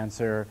correct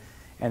answer.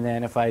 And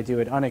then if I do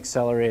it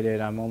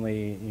unaccelerated, I'm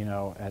only,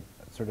 at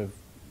sort of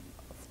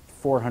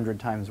 400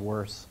 times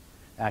worse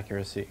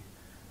accuracy.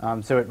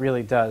 So it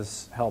really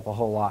does help a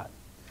whole lot.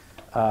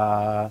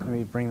 Let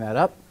me bring that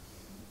up,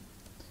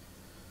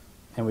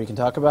 and we can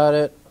talk about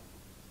it.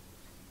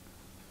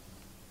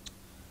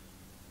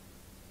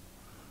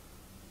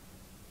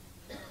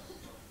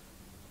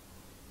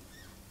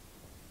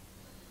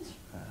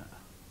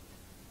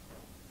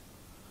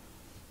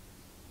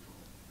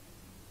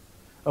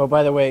 Oh,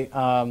 by the way,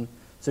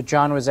 so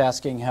John was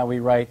asking how we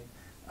write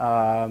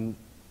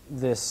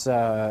this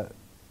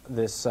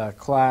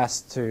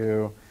class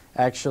to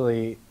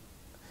actually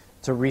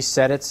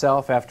reset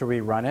itself after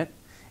we run it.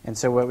 And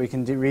so what we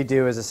can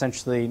redo is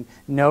essentially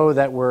know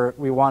that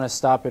we want to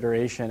stop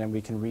iteration, and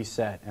we can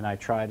reset. And I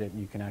tried it.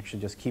 You can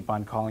actually just keep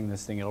on calling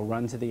this thing. It'll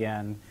run to the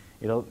end.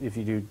 If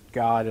you do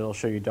God, it'll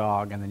show you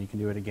dog, and then you can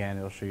do it again.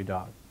 It'll show you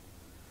dog.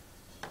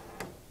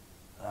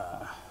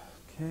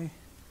 Okay.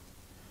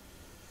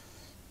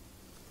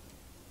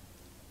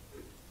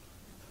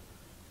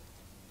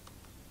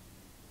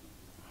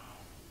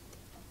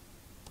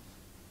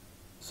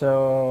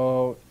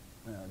 So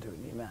I'll do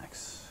it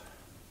Emacs.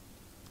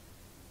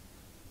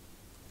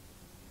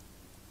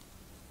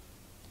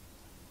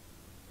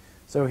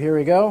 So here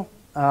we go.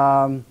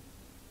 I'm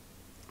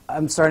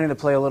starting to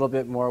play a little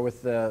bit more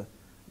with the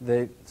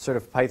sort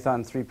of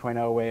Python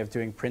 3.0 way of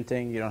doing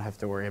printing. You don't have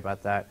to worry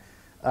about that.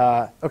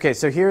 Okay,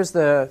 so here's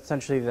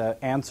essentially the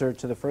answer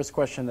to the first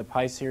question, the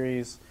pi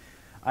series.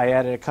 I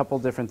added a couple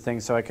different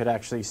things so I could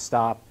actually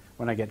stop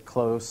when I get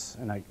close,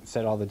 and I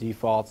set all the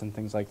defaults and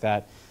things like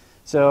that.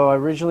 So I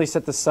originally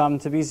set the sum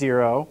to be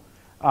 0.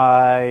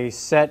 I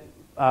set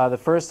the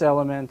first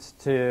element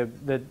to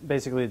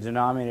basically the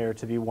denominator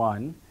to be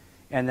 1,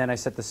 and then I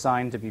set the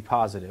sign to be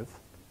positive.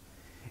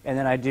 And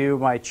then I do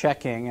my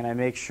checking, and I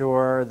make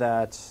sure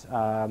that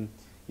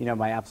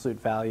my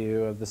absolute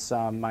value of the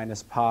sum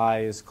minus pi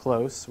is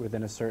close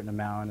within a certain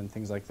amount and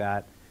things like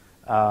that.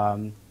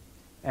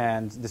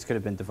 And this could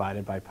have been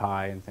divided by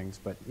pi and things,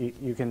 but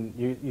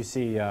you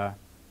see.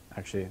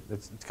 Actually,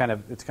 it's kind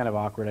of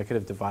awkward. I could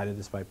have divided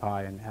this by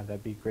pi and have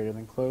that be greater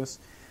than close.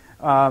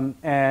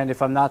 And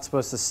if I'm not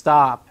supposed to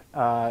stop,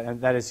 and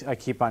that is, I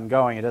keep on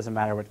going. It doesn't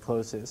matter what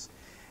close is.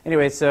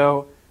 Anyway,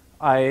 so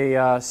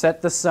I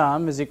set the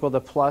sum is equal to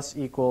plus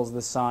equals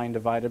the sign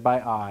divided by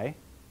I,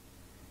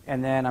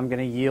 and then I'm going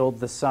to yield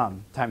the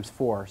sum times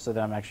 4, so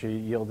that I'm actually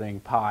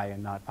yielding pi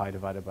and not pi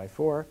divided by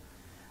 4.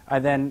 I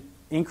then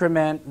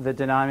increment the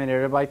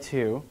denominator by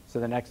 2, so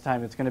the next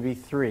time it's going to be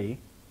 3.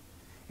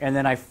 And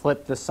then I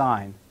flip the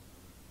sign.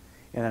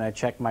 And then I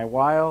check my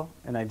while,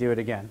 and I do it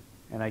again.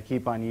 And I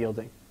keep on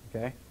yielding.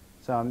 Okay?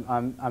 So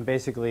I'm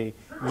basically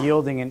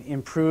yielding an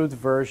improved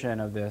version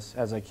of this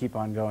as I keep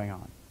on going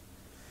on.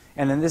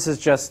 And then this is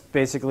just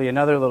basically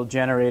another little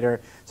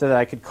generator so that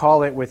I could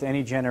call it with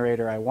any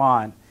generator I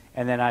want,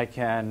 and then I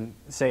can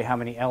say how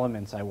many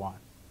elements I want.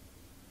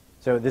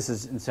 So this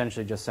is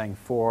essentially just saying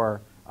for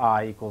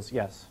I equals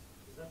yes.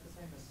 Is that the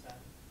same as send?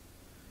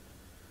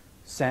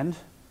 Send?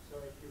 So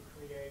if you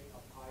create a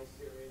pi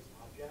series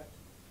object,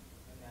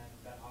 and then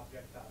that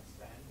object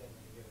 .send, and then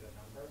you give it a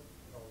number,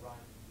 it'll run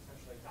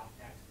essentially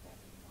 .next at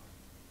any time.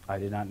 I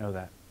did not know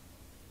that.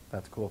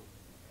 That's cool.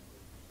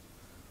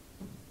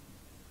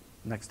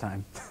 Next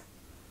time.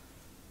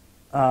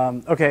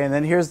 Okay, and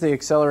then here's the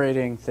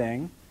accelerating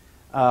thing.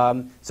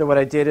 So what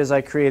I did is I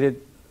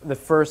created the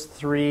first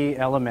 3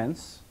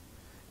 elements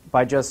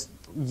by just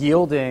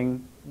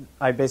yielding.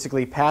 I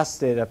basically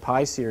passed it a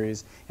pi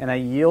series, and I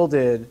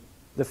yielded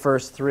the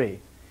first 3.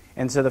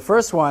 And so the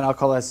first one I'll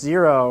call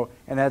S0,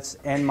 and that's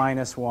n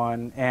minus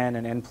 1, n,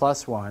 and n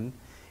plus 1.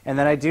 And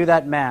then I do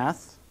that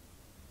math.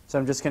 So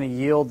I'm just going to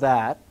yield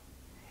that.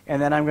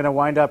 And then I'm going to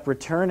wind up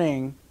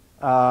returning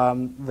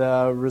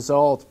the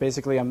result.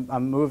 Basically,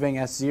 I'm moving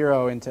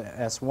S0 into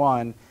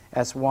S1,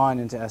 S1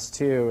 into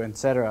S2,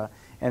 etc.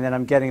 And then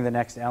I'm getting the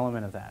next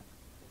element of that.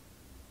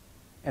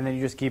 And then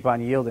you just keep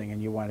on yielding,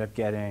 and you wind up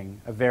getting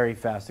a very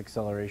fast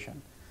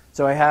acceleration.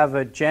 So I have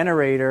a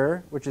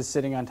generator, which is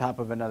sitting on top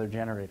of another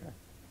generator.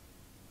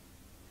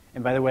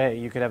 And by the way,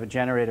 you could have a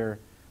generator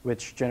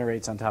which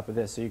generates on top of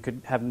this. So you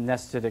could have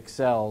nested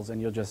excels,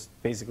 and you'll just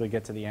basically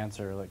get to the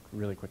answer like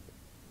really quickly.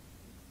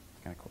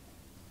 It's kind of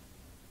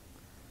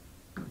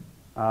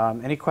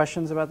cool. Any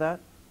questions about that?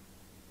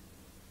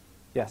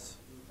 Yes.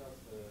 Can you tell us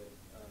the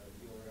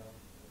URL?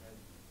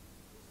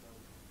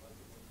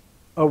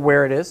 Oh,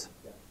 where it is?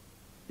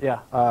 Yeah.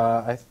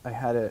 Yeah, I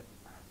had it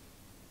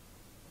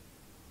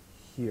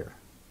here.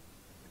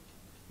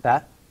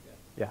 That?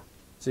 Yeah. Yeah.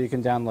 So you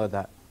can download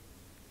that.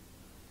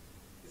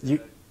 Is You-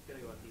 it going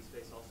to go on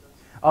DSpace also?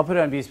 I'll put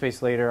it on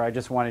BSpace later. I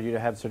just wanted you to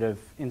have sort of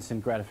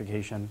instant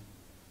gratification,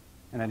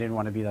 and I didn't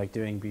want to be like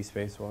doing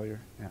BSpace while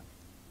you're, yeah.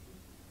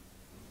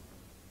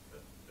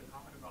 The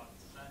comment about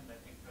send, I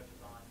think,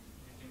 touches on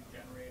using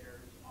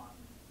generators on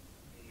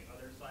the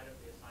other side of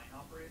the assign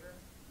operator.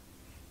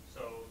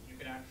 So you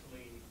can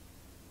actually,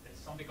 it's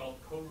something called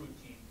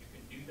coroutines. You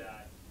can do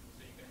that.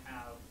 So you can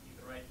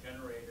write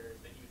generators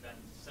that you then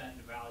send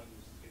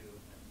values to.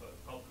 And so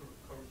it's called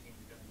coroutines.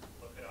 You can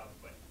look it up.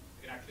 But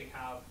you can actually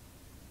have,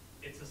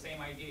 it's the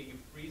same idea. You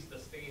freeze the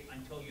state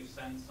until you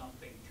send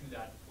something to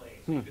that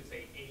place. You could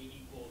say A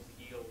equals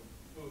yield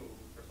foo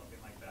or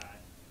something like that.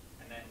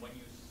 And then when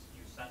you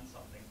send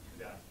something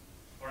to that,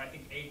 or I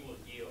think A equals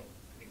yield.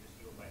 I think just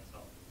yield by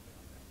itself.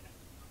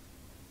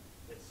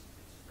 It's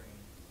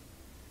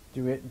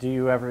strange. Do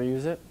you ever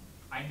use it?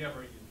 I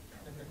never use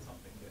it. It's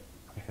something that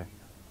Okay. can be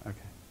done.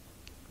 Okay.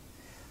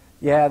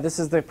 Yeah, this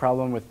is the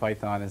problem with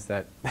Python is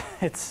that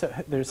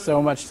there's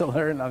so much to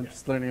learn. I'm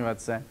just learning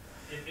about send.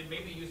 It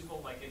may be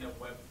useful like in a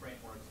web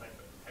framework type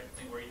of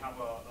thing where you have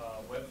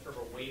a web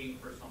server waiting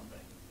for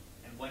something,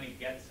 and when it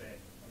gets it,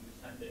 when you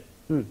send it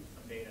some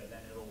data, then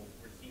it'll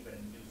receive it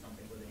and do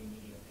something with it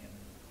immediately and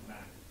then come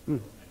back to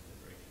the next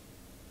iteration.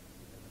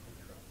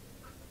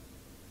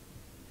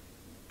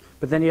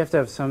 But then you have to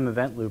have some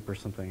event loop or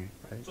something,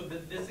 right? So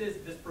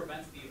this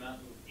prevents the event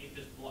loop. It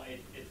just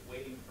it's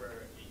waiting for,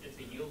 it's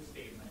a yield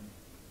statement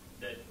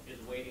that is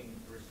waiting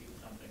to receive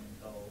something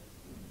until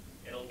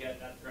it'll get,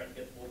 that thread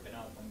gets woken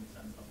up when you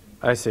send something.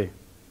 I see.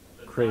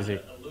 So it's Crazy.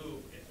 not a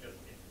loop, it's just,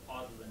 it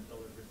pauses until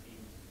it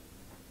receives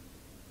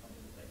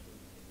something that's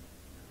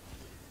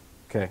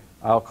actually. Okay,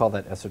 I'll call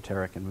that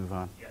esoteric and move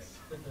on. Yes.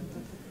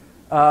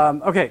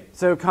 Okay,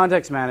 so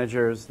context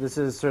managers. This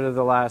is sort of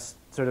the last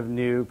sort of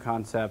new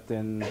concept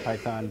in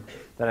Python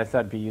that I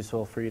thought would be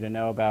useful for you to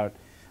know about.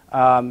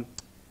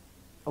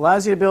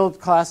 Allows you to build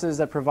classes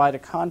that provide a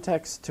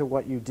context to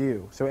what you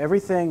do. So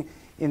everything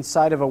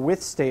inside of a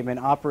with statement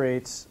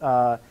operates,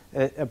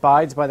 it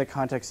abides by the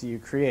context that you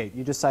create.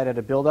 You decide how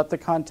to build up the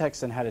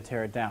context and how to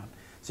tear it down.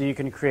 So you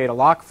can create a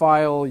lock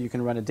file, you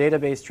can run a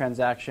database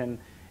transaction,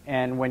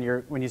 and when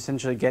you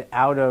essentially get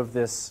out of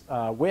this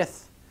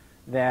with,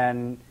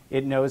 then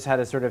it knows how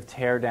to sort of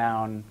tear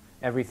down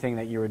everything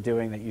that you were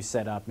doing that you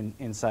set up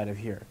inside of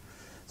here.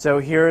 So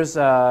here's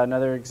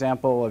another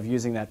example of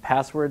using that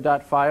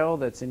password.file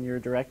that's in your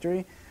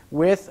directory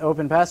with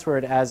open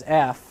password as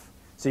f.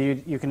 So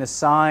you can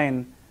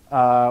assign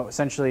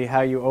essentially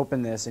how you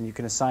open this, and you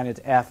can assign it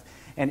to f.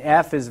 And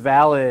f is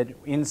valid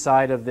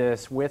inside of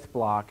this with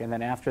block, and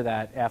then after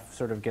that, f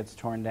sort of gets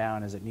torn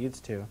down as it needs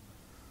to.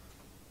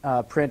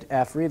 Print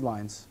f read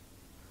lines.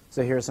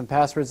 So here are some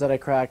passwords that I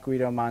cracked: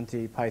 Guido,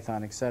 Monty,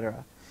 Python,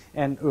 etc.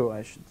 And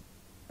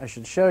I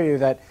should show you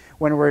that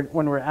when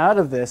we're out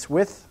of this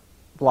with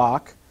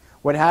block,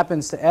 what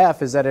happens to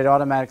f is that it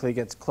automatically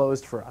gets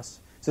closed for us.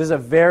 So this is a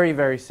very,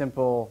 very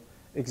simple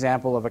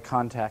example of a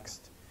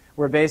context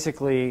where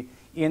basically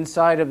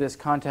inside of this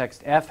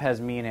context f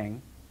has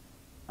meaning,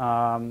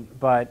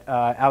 but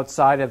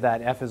outside of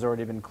that f has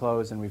already been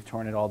closed and we've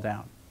torn it all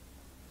down.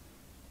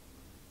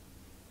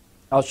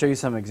 I'll show you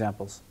some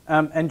examples.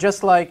 And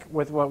just like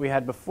with what we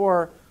had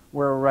before,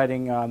 where we're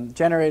writing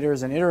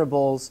generators and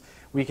iterables,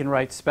 we can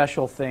write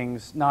special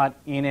things, not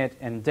init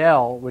and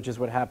del, which is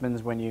what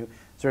happens when you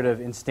sort of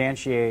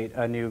instantiate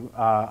a new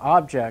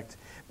object.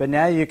 But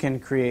now you can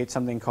create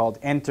something called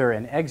enter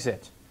and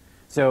exit.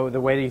 So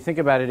the way that you think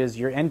about it is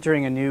you're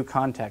entering a new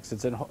context.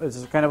 It's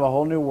kind of a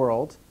whole new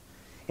world.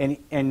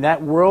 And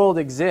that world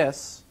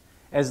exists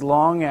as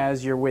long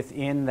as you're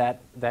within that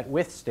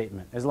with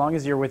statement. As long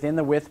as you're within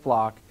the with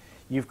block,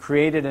 you've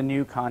created a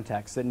new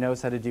context that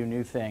knows how to do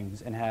new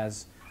things and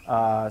has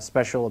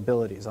special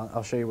abilities.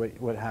 I'll show you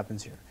what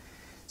happens here.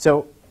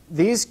 So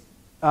these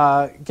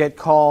get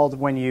called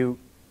when you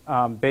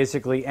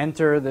basically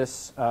enter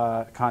this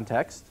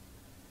context,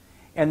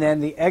 and then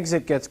the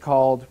exit gets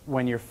called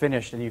when you're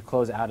finished and you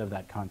close out of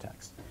that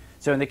context.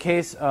 So in the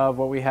case of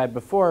what we had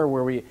before,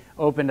 where we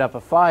opened up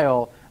a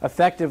file,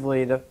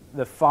 effectively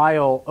the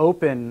file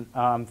open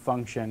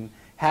function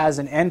has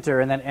an enter,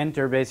 and that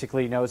enter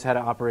basically knows how to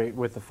operate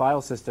with the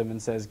file system and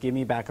says, give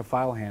me back a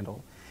file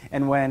handle.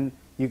 And when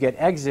you get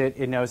exit,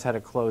 it knows how to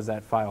close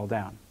that file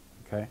down.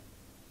 Okay.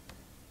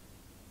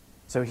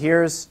 So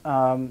here's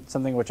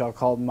something which I'll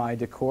call my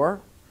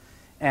decor,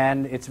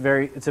 and it's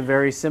a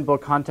very simple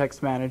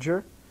context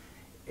manager.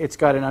 It's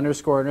got an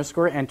underscore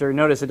enter.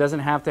 Notice it doesn't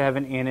have to have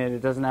an init.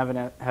 It doesn't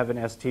have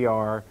an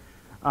str.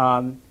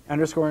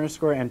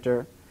 Underscore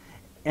enter.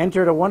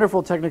 entered a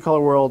wonderful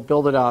Technicolor world,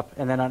 build it up,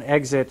 and then on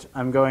exit,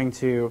 I'm going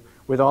to,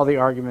 with all the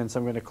arguments,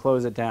 I'm going to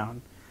close it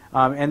down.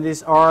 And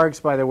this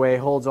args, by the way,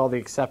 holds all the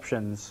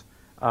exceptions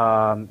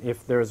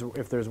if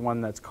there's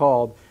one that's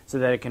called, so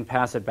that it can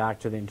pass it back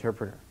to the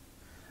interpreter.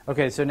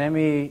 Okay, so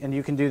and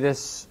you can do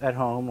this at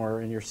home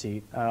or in your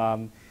seat.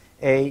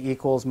 A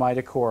equals my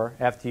decor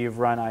after you've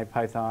run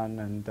IPython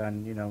and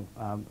done,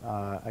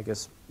 I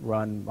guess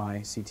run my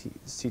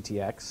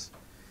CTX.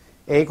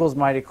 A equals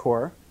my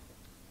decor.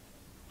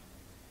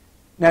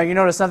 Now you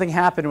notice nothing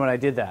happened when I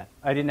did that.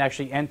 I didn't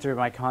actually enter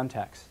my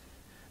context.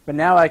 But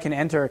now I can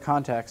enter a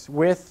context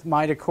with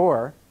my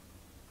decor,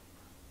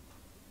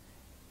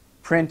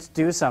 print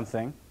do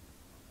something,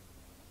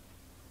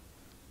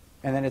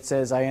 and then it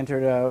says I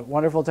entered a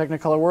wonderful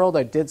Technicolor world,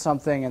 I did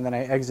something, and then I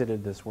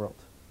exited this world.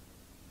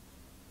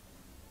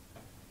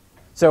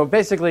 So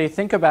basically,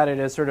 think about it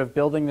as sort of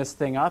building this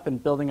thing up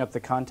and building up the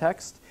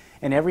context,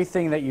 and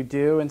everything that you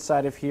do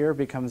inside of here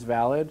becomes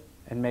valid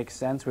and makes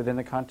sense within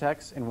the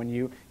context, and when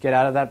you get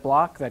out of that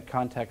block, that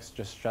context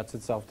just shuts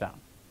itself down.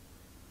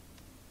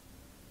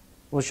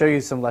 We'll show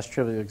you some less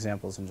trivial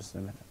examples in just a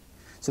minute.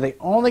 So they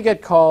only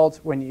get called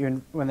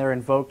when they're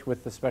invoked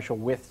with the special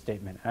with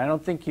statement. And I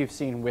don't think you've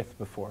seen with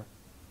before.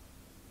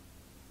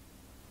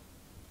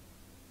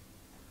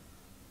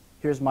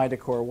 Here's my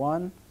decor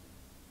 1.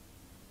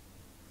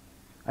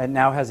 It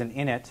now has an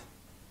init.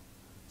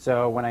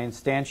 So when I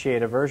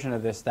instantiate a version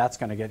of this, that's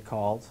going to get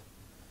called.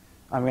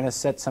 I'm going to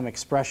set some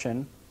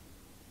expression.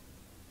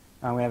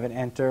 I'm going to have an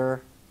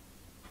enter.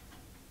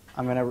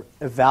 I'm going to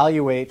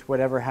evaluate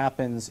whatever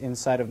happens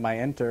inside of my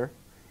enter,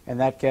 and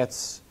that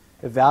gets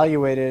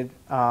evaluated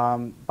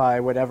by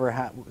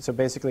whatever so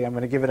basically I'm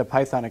going to give it a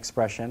Python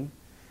expression,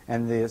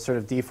 and the sort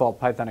of default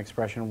Python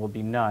expression will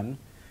be none.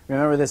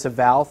 Remember this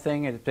eval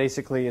thing? It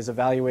basically is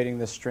evaluating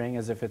the string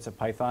as if it's a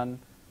Python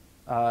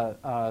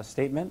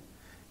statement,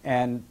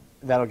 and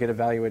that'll get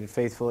evaluated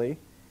faithfully,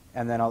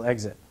 and then I'll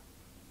exit.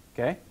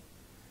 Okay?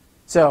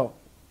 So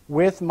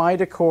with my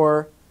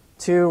decor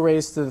 2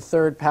 raised to the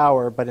 3rd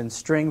power, but in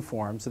string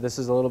form, so this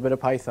is a little bit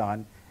of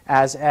Python,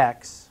 as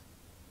x,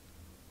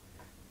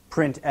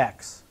 print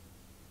x.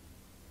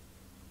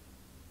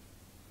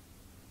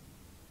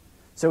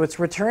 So it's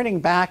returning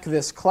back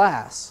this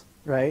class,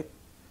 right?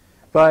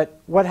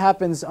 But what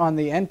happens on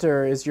the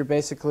enter is you're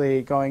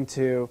basically going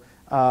to,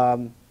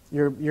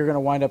 you're going to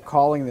wind up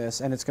calling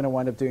this, and it's going to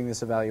wind up doing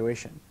this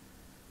evaluation.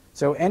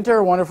 So enter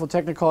a wonderful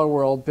Technicolor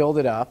world, build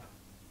it up.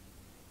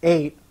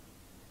 8,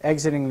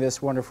 exiting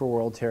this wonderful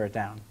world, tear it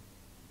down.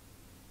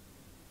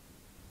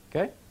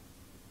 Okay?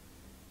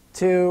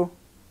 2,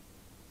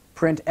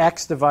 print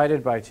x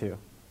divided by 2.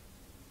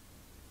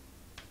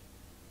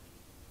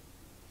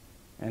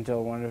 Enter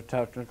a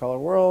wonderful Technicolor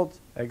world,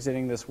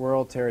 exiting this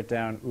world, tear it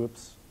down,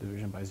 oops,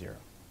 division by 0.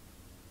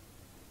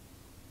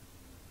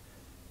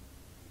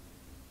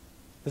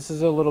 This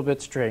is a little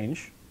bit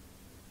strange,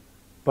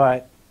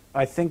 but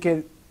I think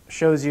it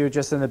shows you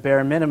just in the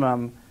bare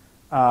minimum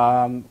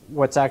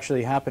what's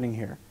actually happening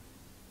here.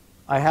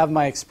 I have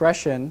my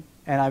expression,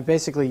 and I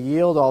basically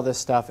yield all this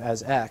stuff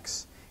as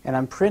x, and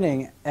I'm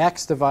printing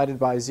x divided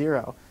by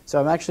 0.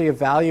 So I'm actually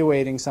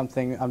evaluating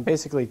something. I'm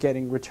basically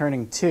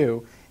returning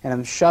 2, and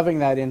I'm shoving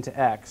that into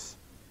x,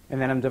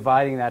 and then I'm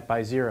dividing that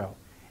by 0.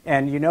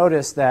 And you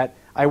notice that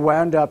I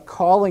wound up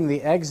calling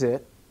the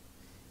exit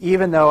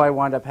even though I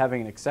wound up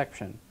having an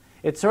exception.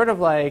 It's sort of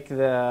like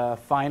the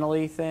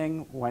finally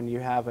thing when you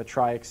have a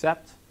try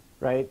except,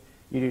 right?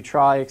 You do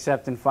try,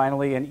 except, and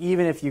finally, and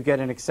even if you get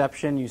an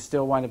exception, you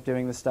still wind up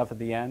doing the stuff at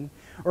the end.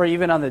 Or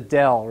even on the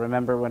del,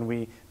 remember when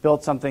we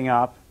built something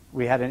up,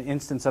 we had an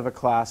instance of a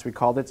class, we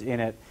called it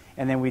init,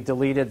 and then we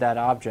deleted that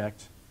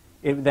object.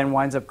 It then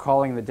winds up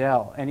calling the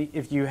del. And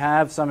if you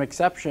have some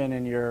exception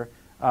in your,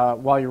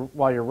 while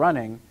you're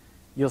running,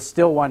 you'll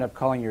still wind up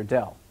calling your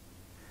del.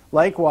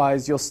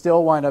 Likewise, you'll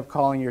still wind up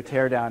calling your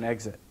teardown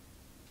exit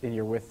in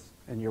your with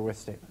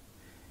statement.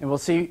 And we'll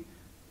see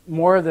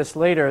more of this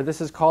later.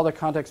 This is called a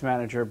context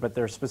manager, but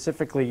they're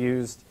specifically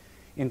used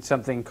in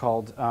something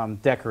called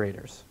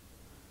decorators.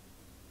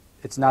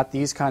 It's not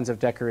these kinds of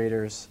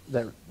decorators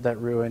that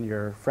ruin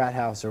your frat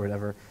house or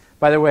whatever.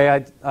 By the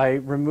way, I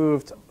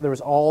removed, there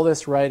was all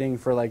this writing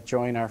for like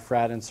join our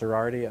frat and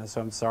sorority,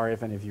 so I'm sorry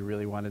if any of you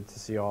really wanted to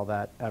see all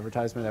that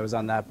advertisement that was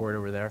on that board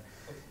over there.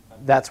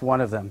 That's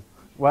one of them.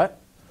 What?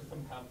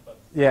 Some pamphlets.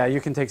 Yeah,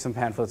 you can take some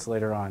pamphlets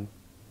later on.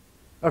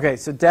 Okay,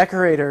 so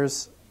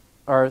decorators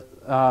are,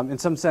 in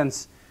some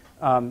sense,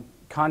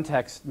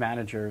 context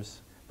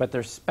managers, but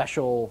they're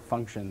special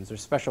functions. They're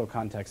special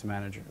context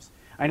managers.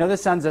 I know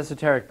this sounds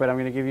esoteric, but I'm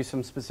going to give you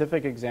some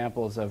specific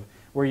examples of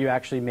where you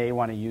actually may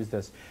want to use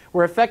this.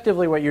 Where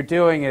effectively what you're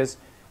doing is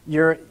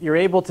you're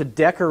able to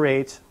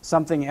decorate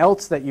something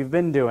else that you've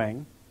been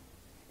doing,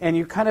 and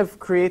you kind of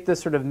create this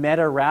sort of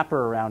meta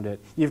wrapper around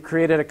it. You've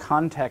created a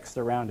context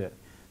around it.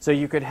 So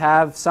you could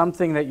have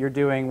something that you're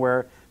doing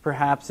where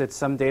perhaps it's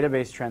some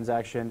database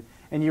transaction,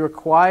 and you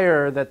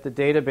require that the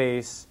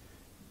database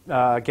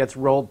gets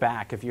rolled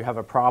back if you have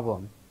a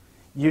problem.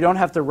 You don't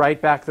have to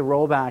write back the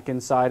rollback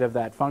inside of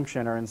that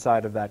function or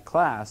inside of that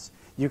class.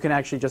 you can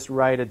actually just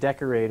write a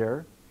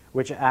decorator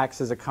which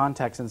acts as a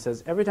context and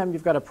says, every time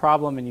you've got a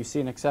problem and you see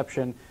an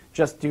exception,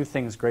 just do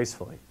things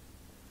gracefully.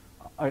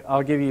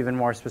 I'll give you even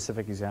more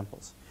specific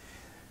examples.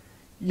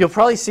 You'll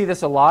probably see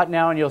this a lot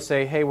now, and you'll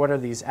say, hey, what are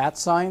these @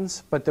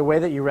 signs? But the way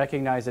that you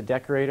recognize a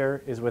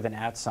decorator is with an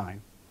 @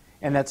 sign.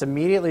 And that's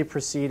immediately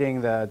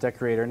preceding the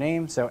decorator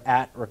name, so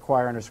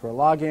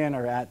 @require_login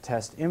or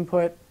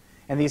 @test_input.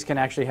 And these can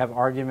actually have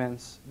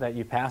arguments that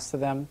you pass to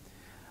them.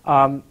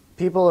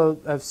 People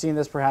have seen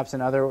this perhaps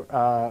in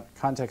other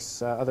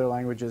contexts, other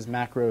languages,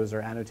 macros or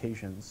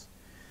annotations.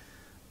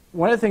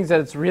 One of the things that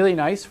it's really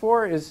nice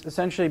for is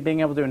essentially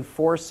being able to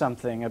enforce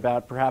something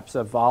about perhaps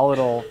a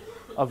volatile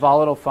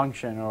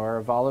function or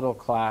a volatile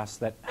class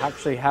that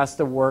actually has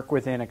to work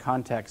within a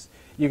context.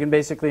 You can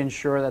basically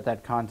ensure that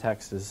that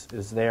context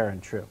is there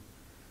and true.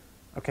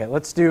 Okay,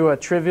 let's do a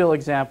trivial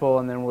example,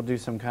 and then we'll do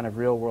some kind of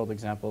real-world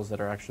examples that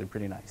are actually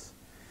pretty nice.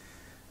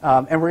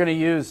 And we're going to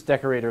use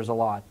decorators a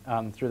lot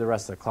through the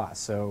rest of the class,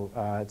 so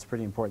it's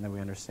pretty important that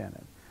we understand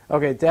it.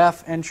 Okay,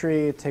 def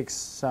entry, it takes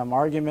some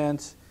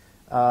argument.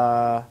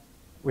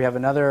 We have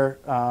another,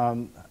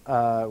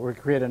 we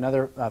create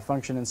another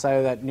function inside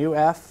of that, new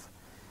f,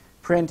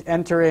 print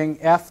entering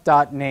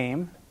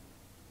f.name.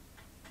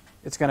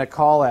 It's going to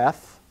call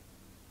f,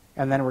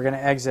 and then we're going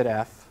to exit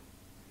f,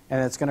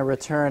 and it's going to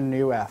return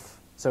new f.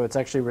 So it's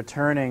actually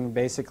returning,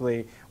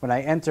 basically, when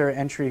I enter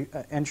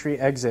entry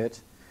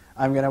exit,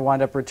 I'm going to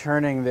wind up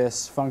returning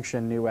this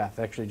function new f,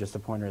 actually just a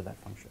pointer to that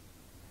function.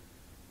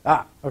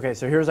 Okay,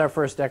 so here's our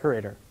first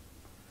decorator.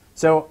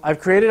 So I've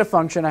created a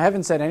function. I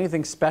haven't said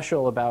anything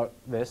special about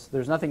this.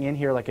 There's nothing in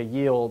here like a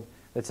yield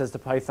that says to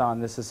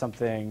Python this is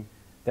something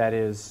that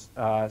is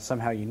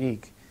somehow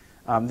unique.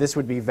 This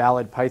would be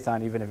valid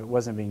Python even if it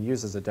wasn't being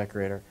used as a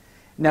decorator.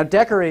 Now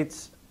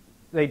decorators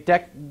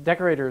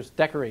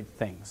decorate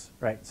things,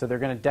 right? So they're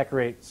going to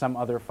decorate some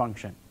other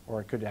function,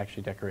 or it could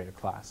actually decorate a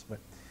class. But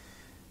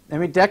let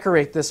me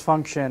decorate this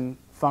function,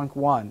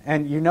 func1.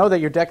 And you know that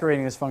you're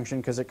decorating this function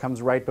because it comes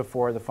right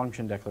before the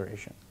function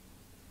declaration.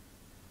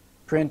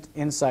 Print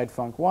inside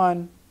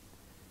func1.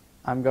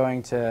 I'm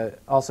going to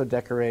also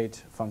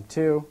decorate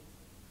func2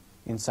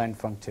 inside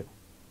func2.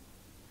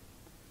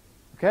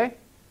 Okay?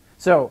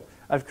 So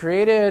I've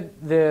created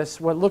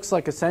this, what looks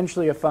like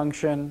essentially a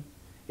function.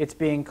 It's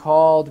being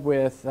called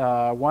with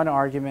one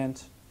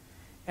argument.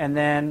 And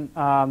then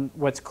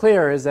what's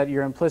clear is that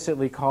you're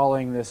implicitly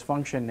calling this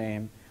function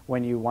name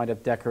when you wind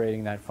up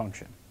decorating that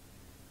function.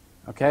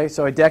 Okay?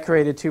 So I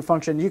decorated two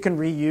functions. You can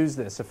reuse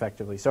this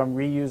effectively. So I'm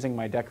reusing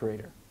my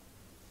decorator.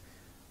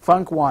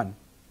 Func1.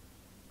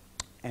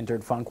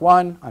 Entered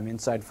func1. I'm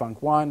inside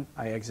func1.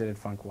 I exited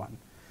func1.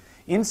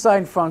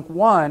 Inside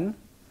func1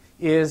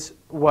 is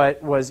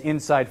what was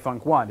inside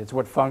func1. It's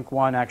what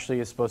func1 actually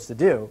is supposed to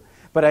do.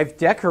 But I've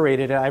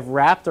decorated it. I've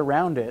wrapped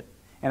around it.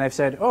 And I've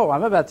said, oh,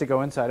 I'm about to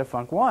go inside of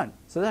func1.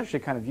 So that's actually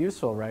kind of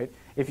useful, right?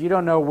 If you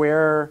don't know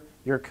where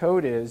your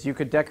code is, you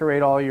could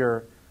decorate all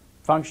your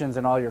functions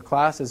and all your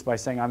classes by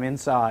saying I'm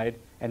inside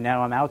and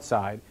now I'm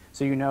outside.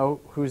 So you know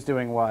who's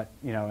doing what,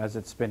 as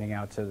it's spinning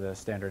out to the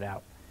standard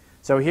out.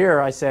 So here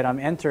I said I'm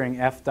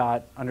entering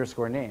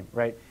f._name,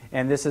 right?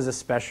 And this is a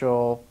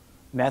special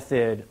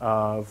method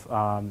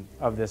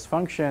of this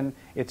function.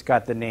 It's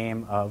got the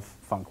name of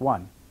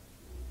func1.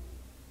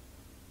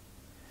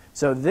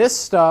 So this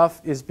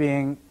stuff is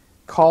being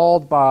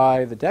called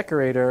by the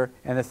decorator,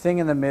 and the thing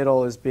in the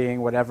middle is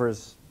being whatever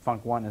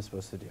func1 is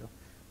supposed to do.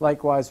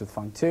 Likewise with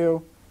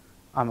func2,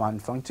 I'm on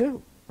func2,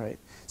 right?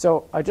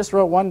 So I just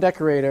wrote one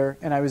decorator,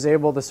 and I was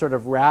able to sort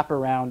of wrap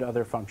around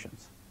other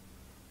functions.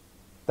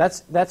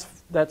 That's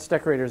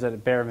decorators at a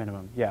bare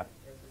minimum, yeah.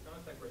 It's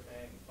almost like we're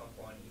saying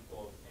func1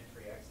 equals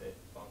entry exit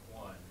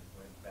func1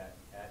 with that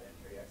at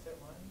entry exit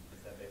line.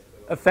 Is that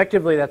basically what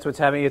Effectively, that's what's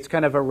happening. It's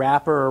kind of a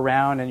wrapper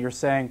around, and you're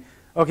saying,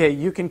 okay,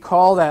 you can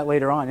call that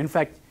later on. In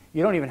fact,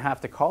 you don't even have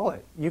to call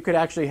it. You could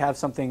actually have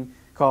something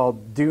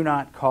called do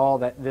not call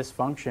this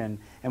function,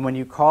 and when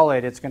you call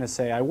it, it's going to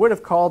say, I would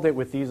have called it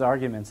with these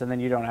arguments, and then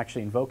you don't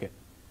actually invoke it.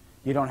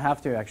 You don't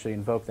have to actually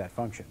invoke that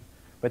function.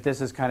 But this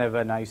is kind of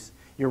a nice,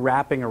 you're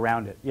wrapping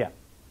around it. Yeah,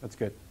 that's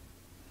good.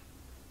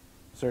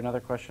 Is there another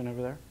question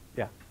over there?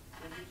 Yeah.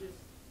 When you just,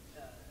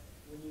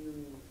 when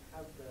you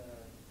have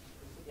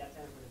the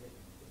at-time,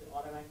 does it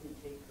automatically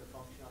take the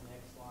function on the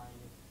next line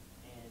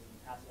and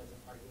pass it as an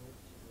argument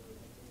to the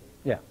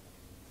next? Yeah.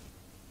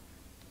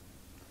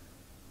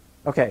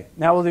 Okay,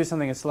 now we'll do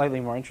something that's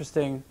slightly more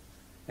interesting.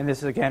 And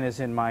this, again,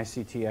 is in my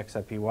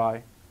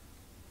ctx.py.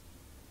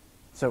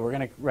 So we're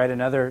going to write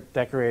another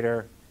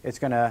decorator. It's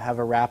going to have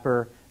a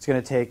wrapper. It's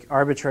going to take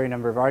arbitrary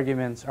number of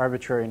arguments,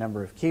 arbitrary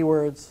number of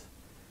keywords.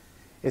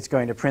 It's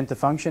going to print the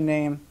function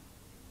name.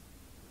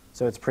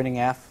 So it's printing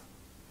f.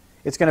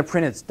 It's going to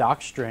print its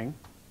docstring.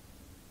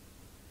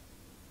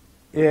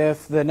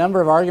 If the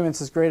number of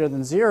arguments is greater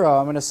than 0,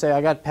 I'm going to say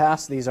I got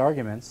past these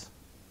arguments.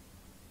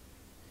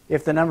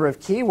 If the number of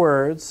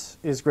keywords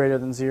is greater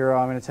than 0,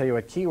 I'm going to tell you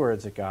what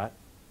keywords it got.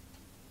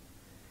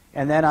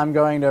 And then I'm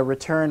going to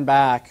return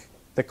back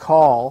the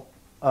call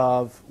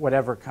of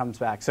whatever comes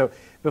back. So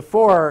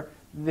before,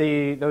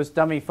 those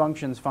dummy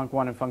functions,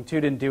 func1 and func2,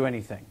 didn't do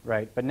anything,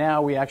 right? But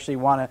now we actually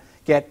want to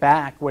get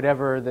back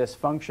whatever this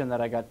function that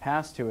I got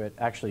passed to it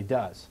actually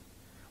does,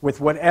 with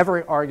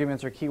whatever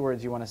arguments or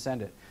keywords you want to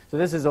send it. So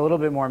this is a little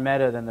bit more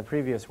meta than the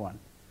previous one.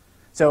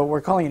 So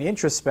we're calling it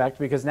introspect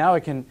because now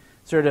it can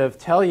sort of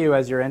tell you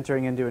as you're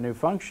entering into a new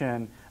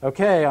function,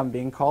 okay, I'm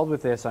being called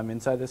with this, I'm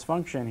inside this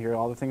function, here are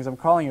all the things I'm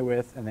calling it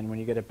with, and then when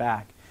you get it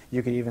back,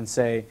 you could even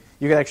say,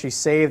 you could actually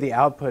save the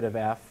output of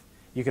f,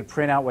 you could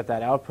print out what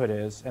that output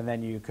is, and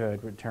then you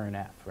could return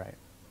f, right?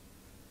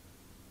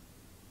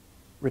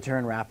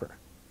 Return wrapper.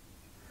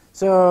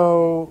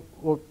 So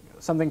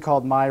something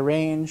called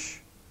myRange.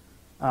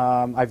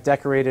 I've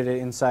decorated it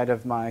inside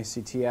of my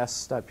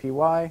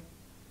cts.py,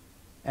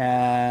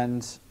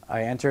 and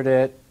I entered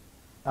it,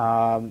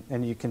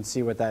 and you can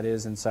see what that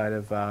is inside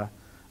of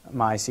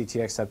my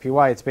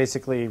ctx.py. It's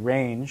basically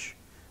range.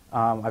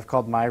 I've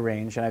called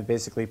myRange, and I've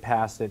basically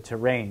passed it to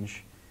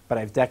range, but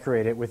I've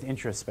decorated it with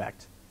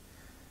introspect.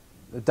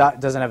 It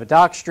doesn't have a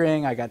doc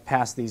string. I got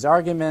past these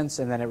arguments,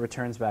 and then it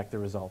returns back the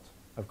result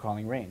of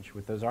calling range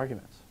with those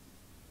arguments.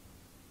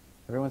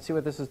 Everyone see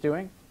what this is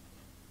doing?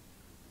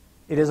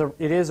 It is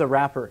a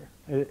wrapper.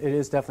 It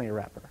is definitely a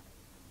wrapper.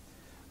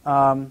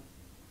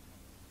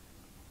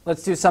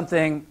 Let's do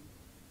something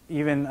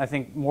even, I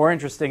think, more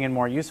interesting and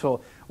more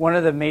useful. One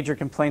of the major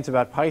complaints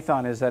about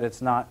Python is that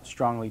it's not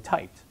strongly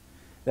typed.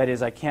 That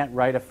is, I can't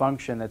write a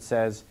function that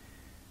says,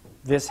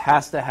 this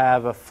has to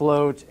have a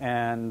float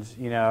and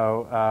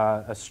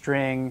a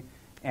string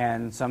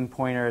and some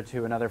pointer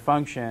to another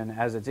function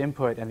as its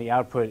input, and the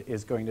output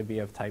is going to be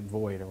of type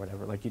void or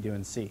whatever, like you do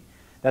in C.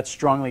 That's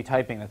strongly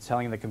typing. That's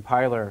telling the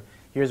compiler,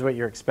 here's what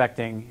you're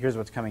expecting, here's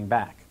what's coming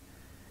back.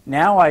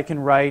 Now I can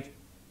write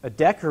a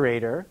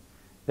decorator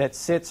that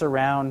sits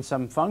around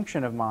some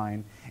function of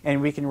mine,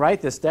 and we can write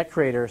this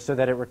decorator so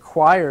that it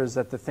requires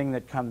that the thing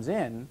that comes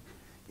in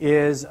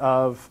is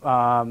of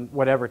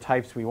whatever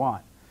types we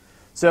want.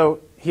 So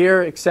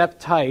here, accept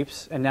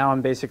types, and now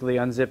I'm basically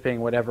unzipping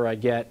whatever I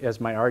get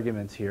as my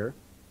arguments here.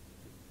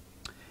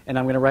 And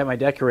I'm going to write my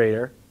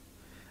decorator.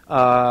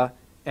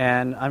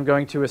 And I'm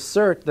going to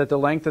assert that the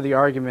length of the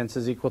arguments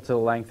is equal to the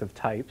length of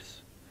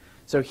types.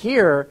 So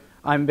here,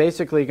 I'm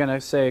basically going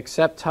to say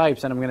accept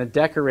types, and I'm going to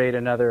decorate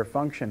another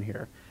function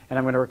here. And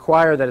I'm going to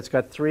require that it's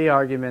got 3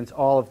 arguments,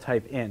 all of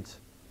type int.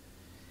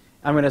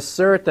 I'm going to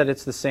assert that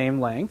it's the same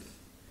length.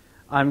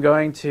 I'm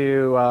going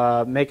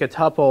to make a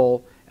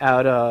tuple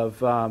out of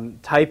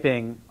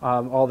typing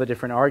all the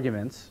different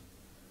arguments,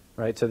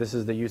 right? So this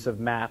is the use of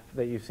map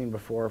that you've seen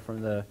before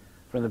from the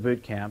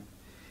boot camp.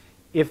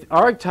 If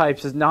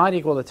argtypes is not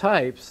equal to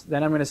types,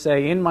 then I'm going to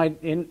say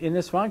in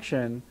this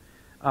function,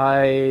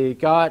 I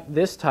got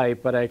this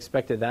type, but I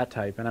expected that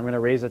type, and I'm going to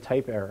raise a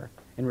type error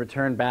and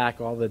return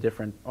back all the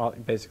different,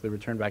 basically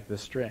return back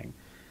this string.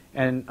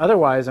 And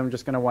otherwise, I'm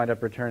just going to wind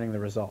up returning the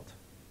result.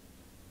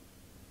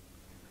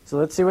 So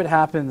let's see what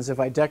happens if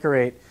I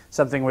decorate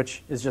something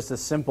which is just a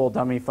simple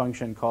dummy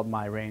function called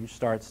myRange,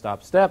 start,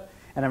 stop, step,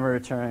 and I'm going to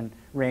return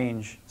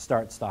range,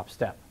 start, stop,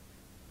 step.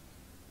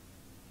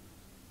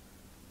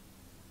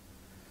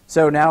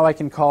 So now I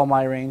can call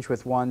myRange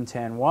with 1,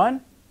 10,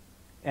 1.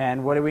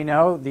 And what do we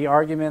know? The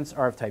arguments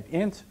are of type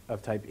int,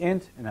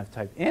 and of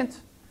type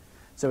int.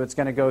 So it's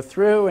going to go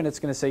through, and it's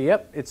going to say,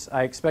 yep,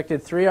 I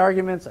expected 3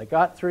 arguments. I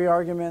got 3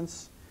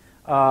 arguments.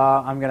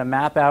 I'm going to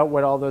map out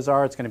what all those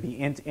are. It's going to be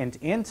int, int,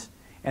 int.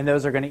 And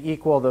those are going to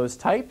equal those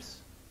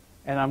types.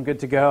 And I'm good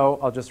to go.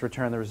 I'll just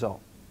return the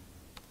result.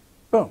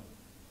 Boom.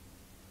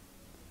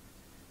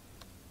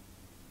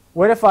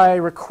 What if I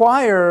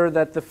require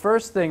that the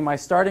first thing, my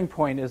starting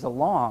point, is a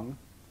long?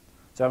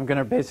 So I'm going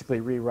to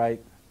basically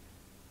rewrite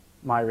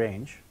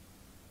myRange.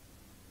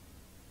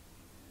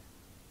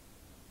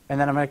 And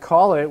then I'm going to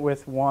call it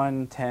with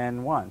 1,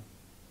 10, 1.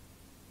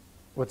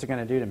 What's it going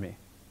to do to me?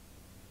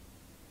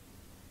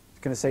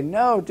 It's going to say,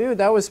 no, dude,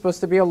 that was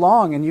supposed to be a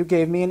long, and you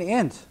gave me an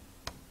int.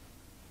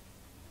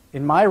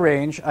 In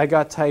myRange, I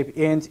got type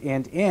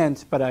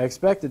int, but I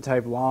expected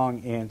type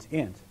long,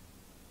 int.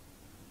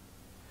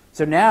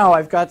 So now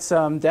I've got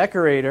some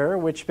decorator,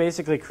 which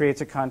basically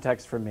creates a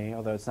context for me,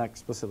 although it's not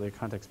explicitly a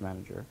context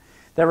manager,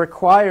 that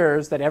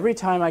requires that every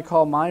time I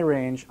call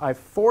myRange, I've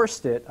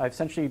forced it, I've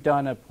essentially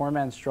done a poor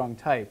man's strong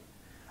type,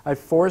 I've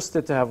forced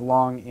it to have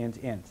long,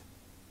 int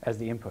as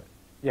the input.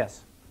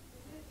 Yes?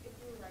 If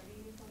you're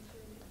writing a function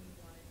and you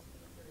want it to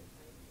be a certain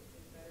type, is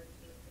it better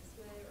to do it this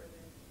way, or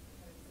then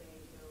kind of say,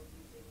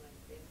 using like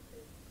if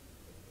this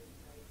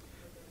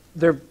type?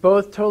 They're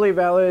both totally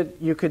valid.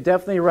 You could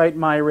definitely write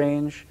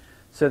myRange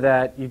so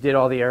that you did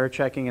all the error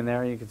checking in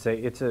there. You could say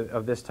it's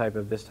of this type,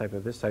 of this type,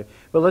 of this type.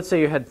 But let's say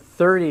you had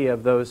 30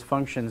 of those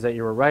functions that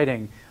you were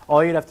writing.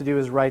 All you'd have to do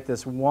is write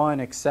this one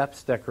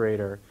accepts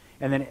decorator,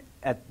 and then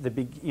at the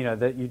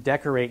that you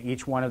decorate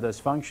each one of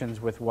those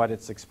functions with what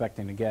it's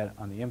expecting to get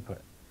on the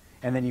input.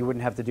 And then you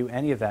wouldn't have to do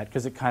any of that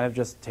because it kind of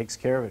just takes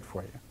care of it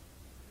for you.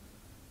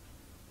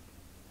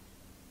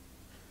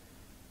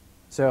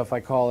 So if I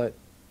call it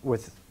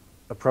with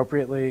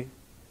appropriately,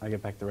 I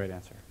get back the right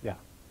answer. Yeah?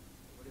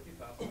 Would it be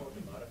possible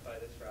to modify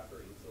this wrapper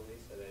easily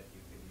so that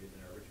you could use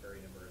an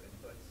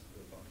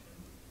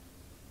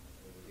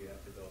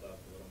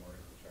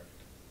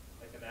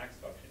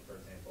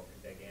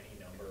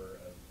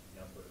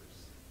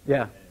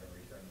Yeah. and it'll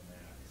return the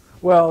max.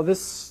 Well,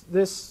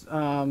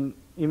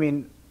 you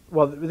mean,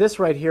 well, this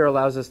right here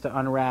allows us to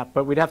unwrap,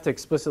 but we'd have to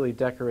explicitly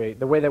decorate.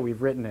 The way that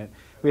we've written it,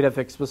 we'd have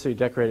to explicitly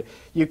decorate it.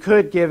 You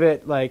could give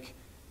it like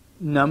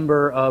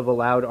number of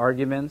allowed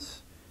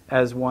arguments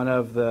as one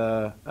of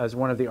the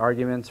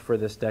arguments for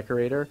this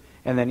decorator,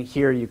 and then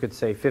here you could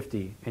say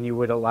 50, and you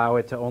would allow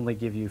it to only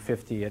give you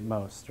 50 at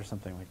most, or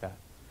something like that.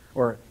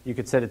 Or you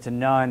could set it to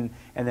none,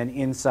 and then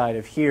inside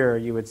of here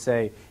you would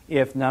say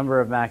if number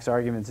of max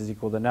arguments is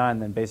equal to none,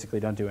 then basically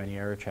don't do any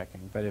error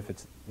checking. But if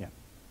it's, yeah.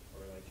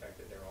 Or like check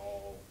that they're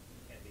all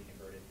can be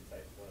converted to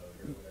type float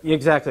or whatever.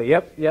 Exactly.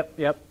 Yep. Multiple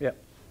decorators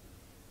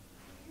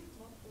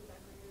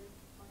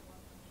on one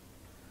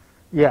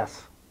function.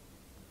 Yes.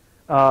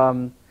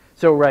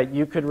 So right,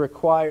 you could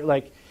require,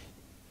 like,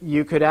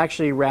 you could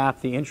actually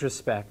wrap the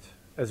introspect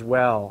as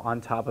well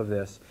on top of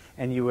this,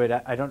 and you would.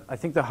 I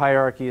think the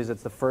hierarchy is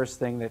it's the first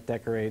thing that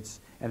decorates,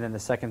 and then the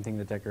second thing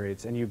that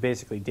decorates, and you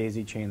basically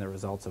daisy chain the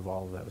results of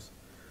all of those.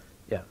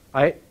 Yeah.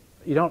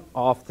 You don't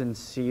often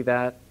see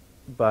that,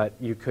 but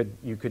you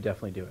could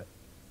definitely do it.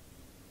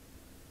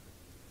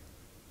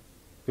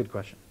 Good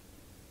question.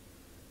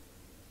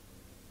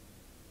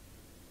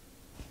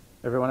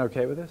 Everyone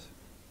okay with this?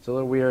 It's a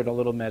little weird, a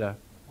little meta.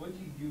 What do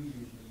you usually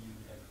use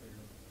decorator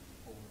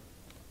for?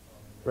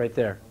 Right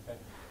there.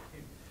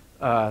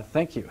 Okay.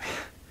 Thank you.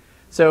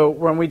 So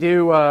when we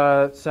do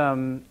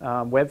some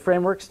web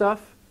framework stuff,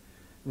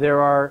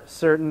 there are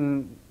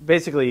certain,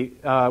 basically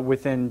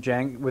within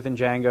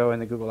Django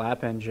and the Google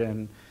App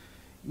Engine,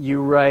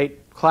 you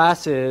write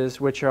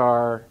classes which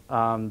are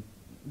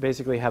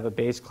basically have a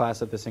base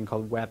class of this thing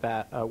called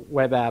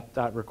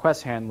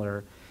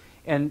webapp.requestHandler.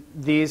 And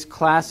these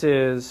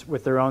classes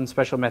with their own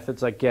special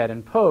methods like get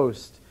and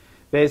post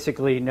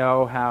basically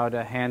know how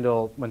to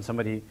handle when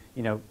somebody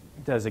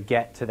does a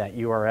get to that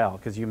URL,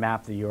 because you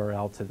map the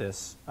URL to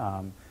this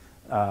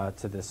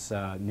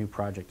new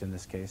project, in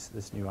this case,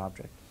 this new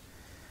object.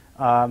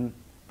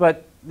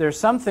 But there's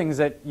some things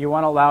that you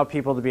want to allow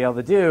people to be able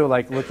to do,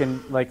 like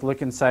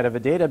look inside of a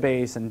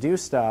database and do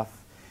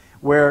stuff,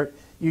 where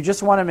you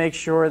just want to make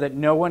sure that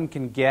no one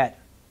can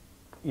get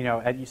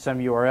at some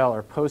URL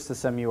or post to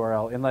some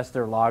URL unless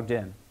they're logged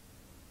in.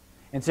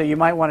 And so you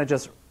might want to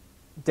just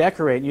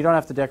decorate. You don't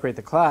have to decorate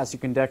the class. You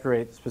can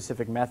decorate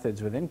specific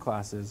methods within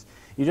classes.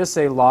 You just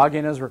say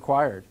login is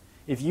required.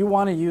 If you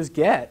want to use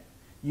get,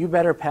 you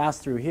better pass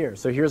through here.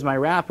 So here's my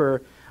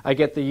wrapper. I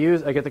get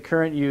the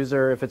current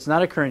user. If it's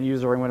not a current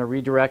user, I'm going to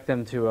redirect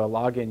them to a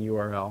login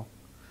URL.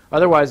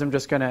 Otherwise, I'm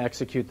just going to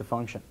execute the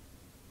function,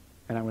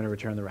 and I'm going to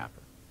return the wrapper.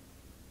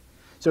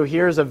 So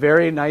here's a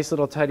very nice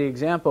little tidy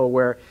example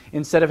where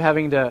instead of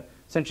having to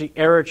essentially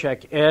error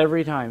check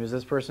every time, is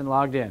this person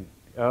logged in?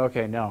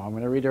 Okay, no, I'm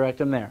going to redirect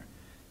them there.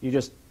 You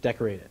just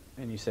decorate it,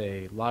 and you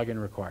say login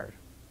required.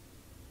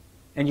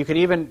 And you could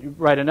even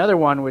write another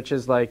one, which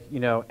is like,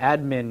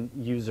 admin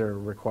user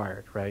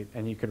required, right?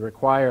 And you could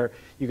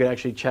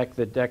actually check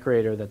the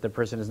decorator that the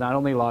person is not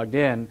only logged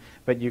in,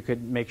 but you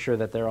could make sure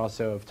that they're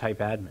also of type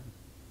admin.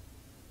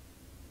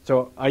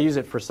 So I use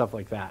it for stuff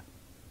like that.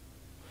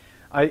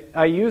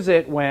 I use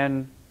it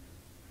when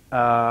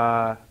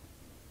code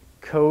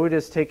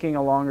is taking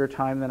a longer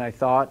time than I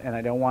thought, and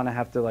I don't want to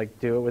have to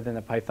do it within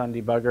a Python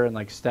debugger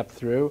and step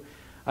through.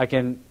 I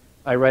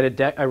wrote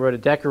a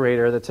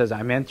decorator that says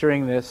I'm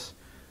entering this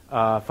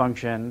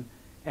function,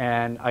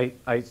 and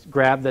I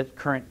grab the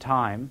current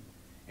time,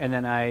 and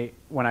then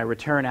when I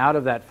return out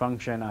of that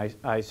function,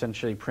 I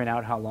essentially print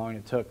out how long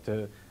it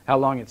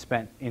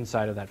spent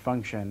inside of that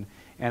function,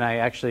 and I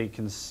actually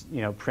can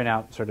print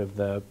out sort of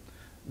the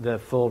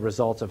full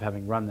results of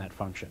having run that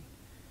function.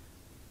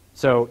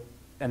 So,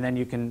 and then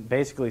you can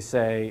basically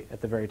say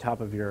at the very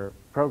top of your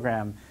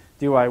program,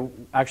 do I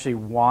actually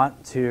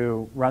want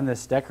to run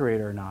this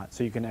decorator or not?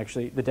 So you can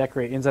actually,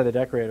 inside the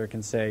decorator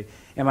can say,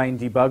 am I in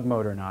debug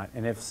mode or not?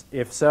 And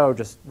if so,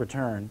 just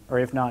return, or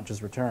if not,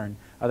 just return.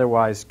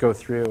 Otherwise, go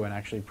through and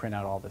actually print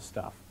out all this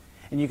stuff.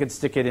 And you can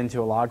stick it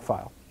into a log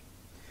file.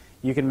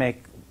 You can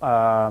make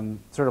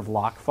sort of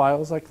lock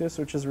files like this,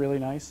 which is really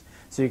nice.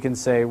 So you can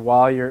say,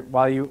 while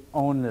you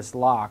own this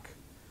lock,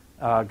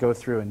 go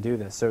through and do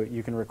this. So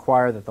you can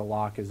require that the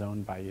lock is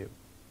owned by you.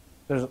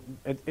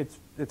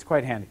 It's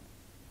quite handy.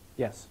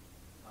 Yes?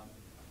 Can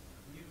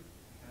you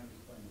kind of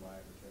explain why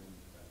returning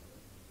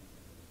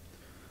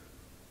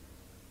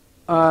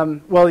that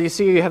way? Well, you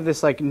see you have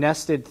this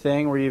nested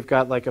thing where you've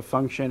got a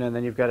function and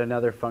then you've got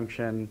another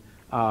function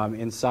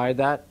inside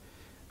that.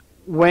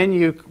 When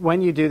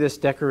you do this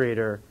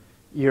decorator,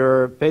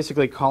 you're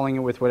basically calling it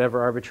with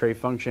whatever arbitrary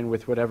function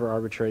with whatever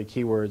arbitrary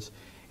keywords.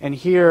 And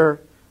here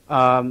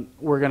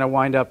we're going to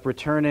wind up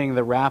returning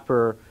the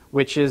wrapper,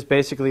 which is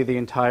basically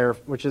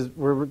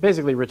we're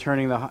basically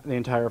returning the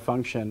entire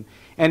function.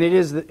 And it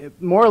is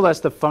more or less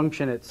the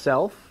function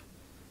itself.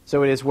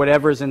 So it is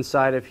whatever's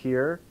inside of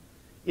here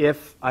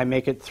if I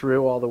make it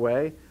through all the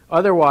way.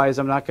 Otherwise,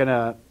 I'm not going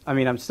to,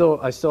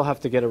 I still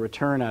have to get a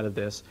return out of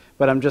this,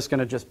 but I'm just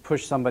going to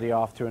push somebody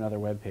off to another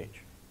web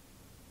page.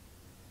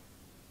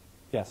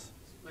 Yes?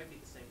 This might be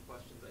the same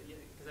question, but yeah,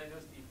 because I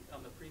noticed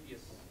on the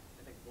previous,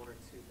 I think one or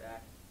two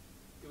back,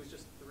 it was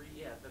just three.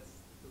 Yeah, that's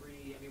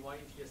three. I mean, why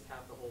didn't you just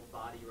have the whole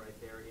body right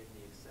there in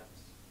the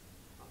accepts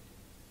function?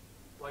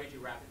 Why did you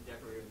wrap it in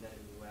decorator and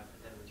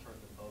then return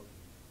them both?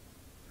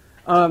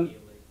 Immediately?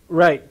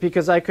 Right,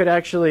 because I could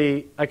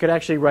actually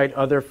write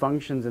other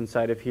functions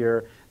inside of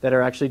here that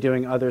are actually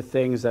doing other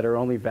things that are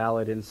only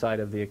valid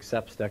inside of the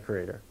accepts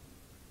decorator.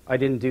 I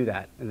didn't do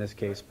that in this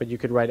case, but you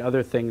could write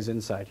other things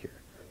inside here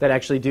that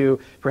actually do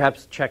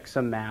perhaps check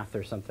some math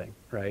or something,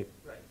 right?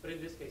 Right, but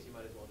in this case, you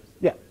might as well just.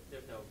 Yeah.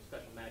 There's no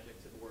special magic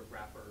to the word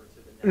wrapper or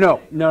to the.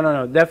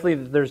 No. Definitely,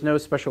 there's no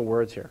special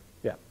words here.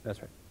 Yeah,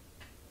 that's right.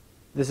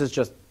 This is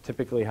just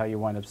typically how you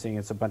wind up seeing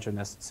it's a bunch of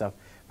nested stuff,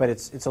 but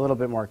it's a little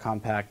bit more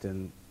compact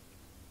in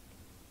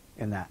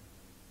that.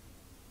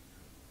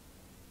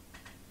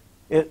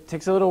 It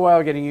takes a little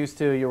while getting used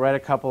to. You write a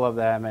couple of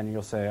them, and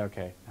you'll say,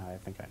 "Okay, I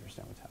think I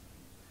understand what's happening."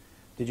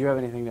 Did you have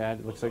anything to add?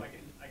 It looks like. I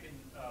can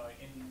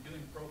in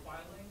doing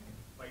profiling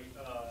by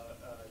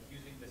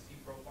using the C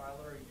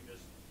profiler, you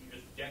just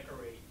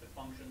decorate the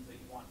functions that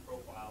you want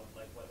profiled,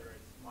 like whether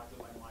it's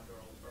module by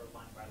module or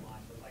line by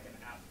line, but like an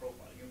at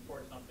profile. You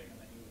import something and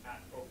then you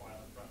at profile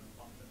in front of the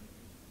function that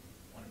you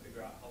want to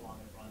figure out how long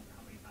it runs or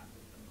how many times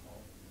it's been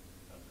called.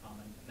 That's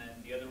common. And then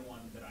the other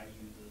one that I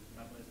use is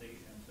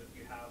memoization. So if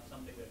you have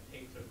something that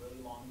takes a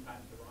really long time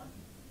to run,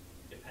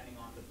 depending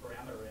on the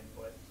parameter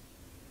input,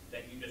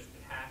 then you just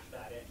cache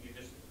that in.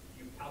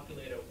 You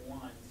calculate it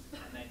once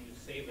and then you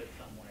save it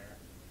somewhere.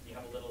 You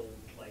have a little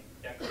like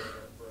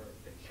decorator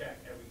to check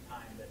every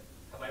time that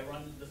have I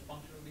run this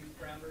function with these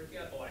parameters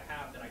yet? Oh, I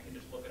have. Then I can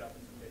just look it up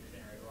in some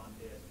dictionary or on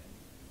disk and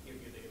give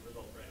you the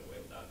result right away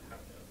without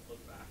having to look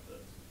back to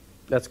this.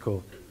 That's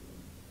cool.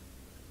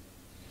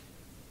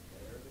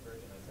 There was a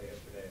version I saw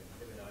yesterday of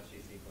Fibonacci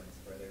sequence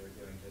where they were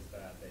doing just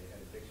that. They had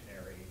a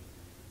dictionary,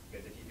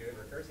 because if you do it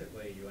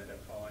recursively, you end up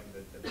calling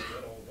the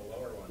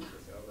lower ones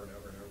just over and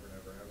over and over and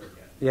over and over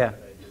again. Yeah.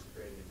 So they just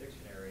created a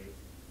dictionary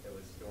that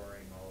was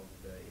storing all of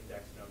the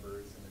index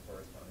numbers and the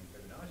corresponding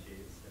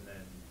Fibonacci's, and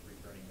then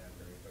returning them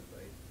very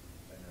quickly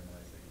by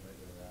memorizing what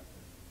they were after.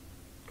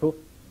 Cool.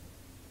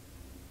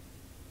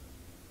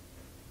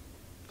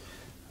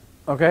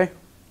 Okay.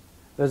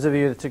 Those of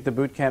you that took the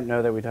boot camp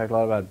know that we talked a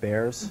lot about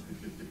bears.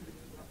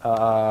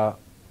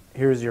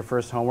 Here's your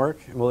first homework.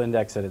 We'll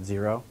index it at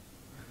 0.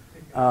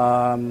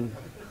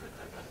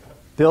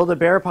 Build a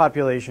bear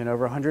population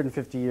over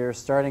 150 years,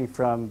 starting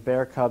from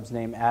bear cubs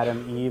named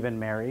Adam, Eve, and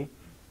Mary.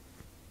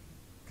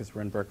 Because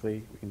we're in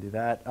Berkeley, we can do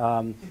that.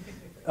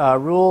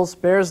 Rules: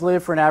 bears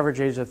live for an average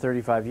age of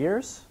 35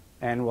 years,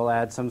 and we'll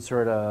add some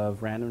sort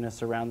of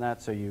randomness around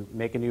that. So you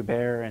make a new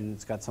bear, and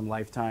it's got some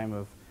lifetime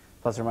of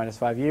plus or minus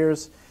 5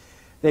 years.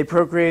 They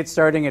procreate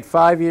starting at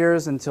 5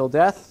 years until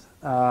death,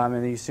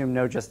 and they assume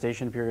no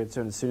gestation period.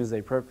 So as soon as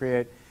they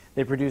procreate,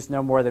 they produce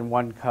no more than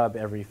 1 cub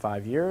every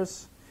 5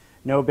 years.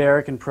 No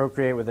bear can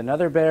procreate with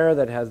another bear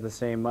that has the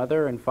same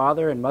mother and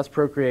father, and must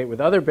procreate with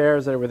other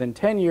bears that are within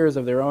 10 years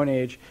of their own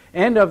age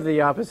and of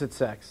the opposite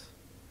sex.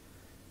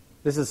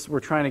 We're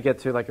trying to get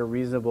to like a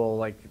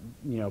reasonable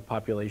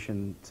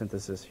population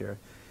synthesis here.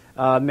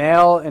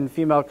 Male and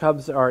female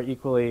cubs are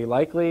equally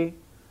likely,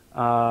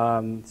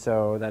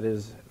 so that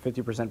is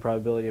 50%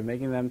 probability of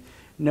making them.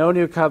 No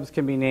new cubs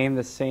can be named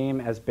the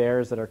same as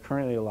bears that are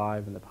currently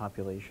alive in the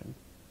population.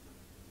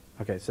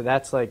 Okay, so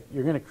that's like,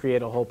 you're going to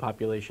create a whole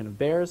population of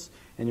bears,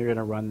 and you're going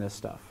to run this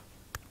stuff.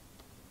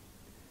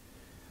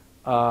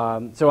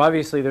 So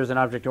obviously, there's an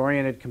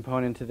object-oriented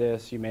component to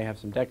this. You may have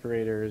some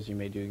decorators. You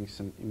may do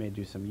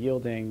some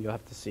yielding. You'll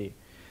have to see.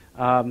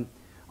 On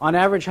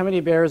average, how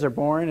many bears are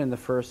born in the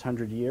first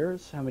 100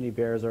 years? How many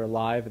bears are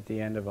alive at the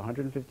end of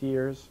 150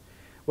 years?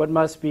 What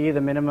must be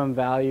the minimum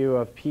value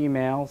of P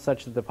male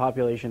such that the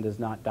population does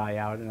not die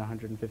out in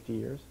 150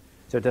 years?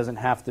 So it doesn't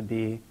have to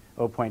be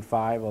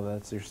 0.5, although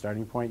that's your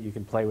starting point. You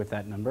can play with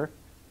that number.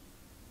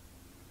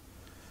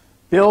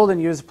 Build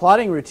and use a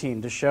plotting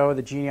routine to show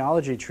the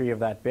genealogy tree of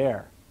that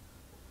bear.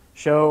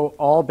 Show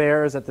all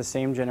bears at the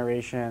same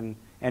generation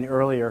and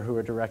earlier who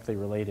are directly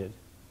related.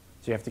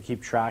 So you have to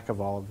keep track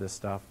of all of this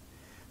stuff.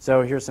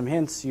 So here's some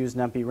hints. Use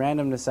NumPy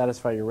random to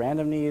satisfy your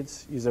random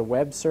needs. Use a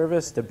web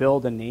service to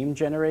build a name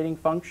generating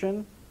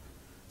function.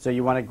 So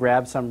you want to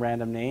grab some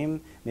random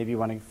name. Maybe you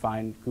want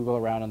to Google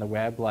around on the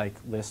web like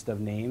list of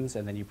names,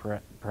 and then you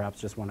perhaps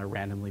just want to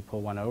randomly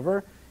pull one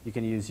over. You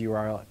can use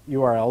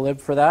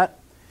URLlib for that.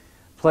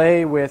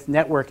 Play with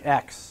Network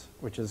X,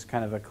 which is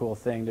kind of a cool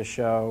thing to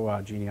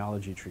show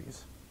genealogy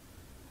trees.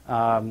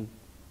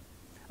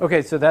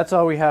 Okay, so that's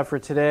all we have for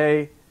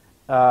today.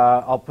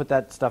 I'll put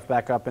that stuff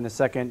back up in a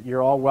second.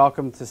 You're all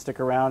welcome to stick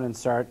around and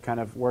start kind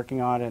of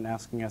working on it and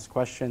asking us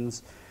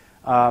questions.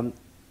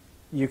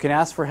 You can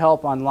ask for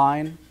help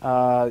online,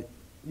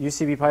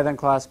 UCB Python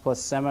class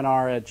plus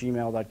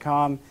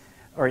seminar@gmail.com,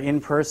 or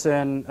in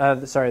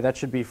person. Sorry, that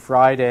should be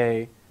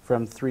Friday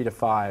from 3 to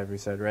 5, we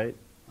said, right?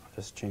 I'll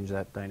just change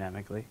that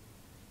dynamically.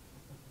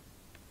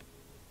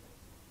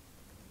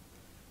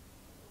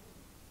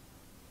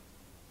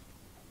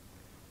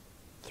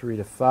 Three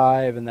to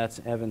 5, and that's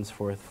Evan's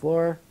 4th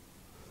floor.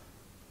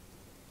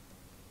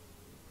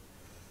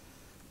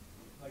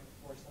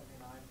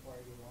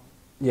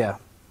 Yeah.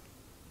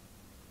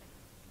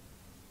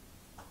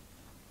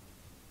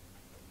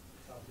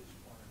 Southeast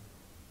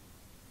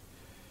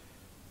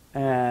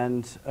corner.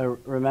 And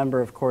remember,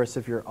 of course,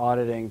 if you're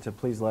auditing, to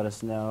please let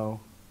us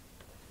know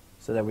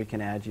so that we can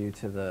add you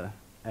to the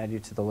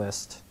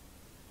list.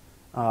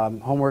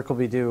 Homework will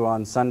be due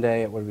on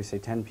Sunday at, what did we say,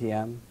 10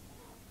 p.m.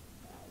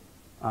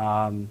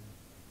 And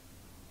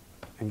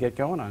get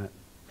going on it.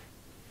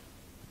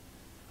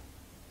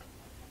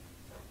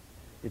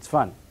 It's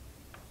fun.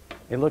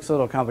 It looks a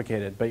little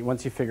complicated, but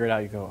once you figure it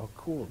out, you go, oh,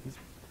 cool, this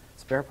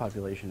spare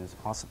population is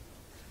awesome.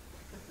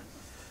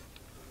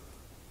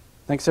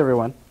 Thanks,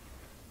 everyone.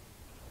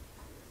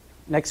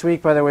 Next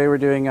week, by the way, we're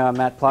doing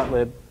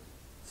Matplotlib.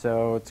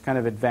 So it's kind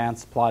of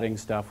advanced plotting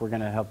stuff. We're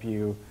going to help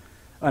you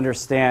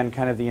understand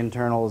kind of the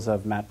internals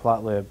of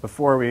Matplotlib.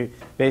 Before,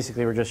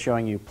 basically we're just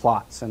showing you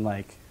plots and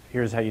like,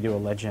 here's how you do a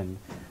legend.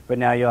 But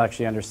now you'll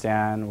actually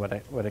understand what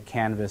a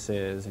canvas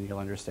is, and you'll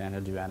understand how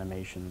to do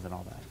animations and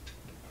all that.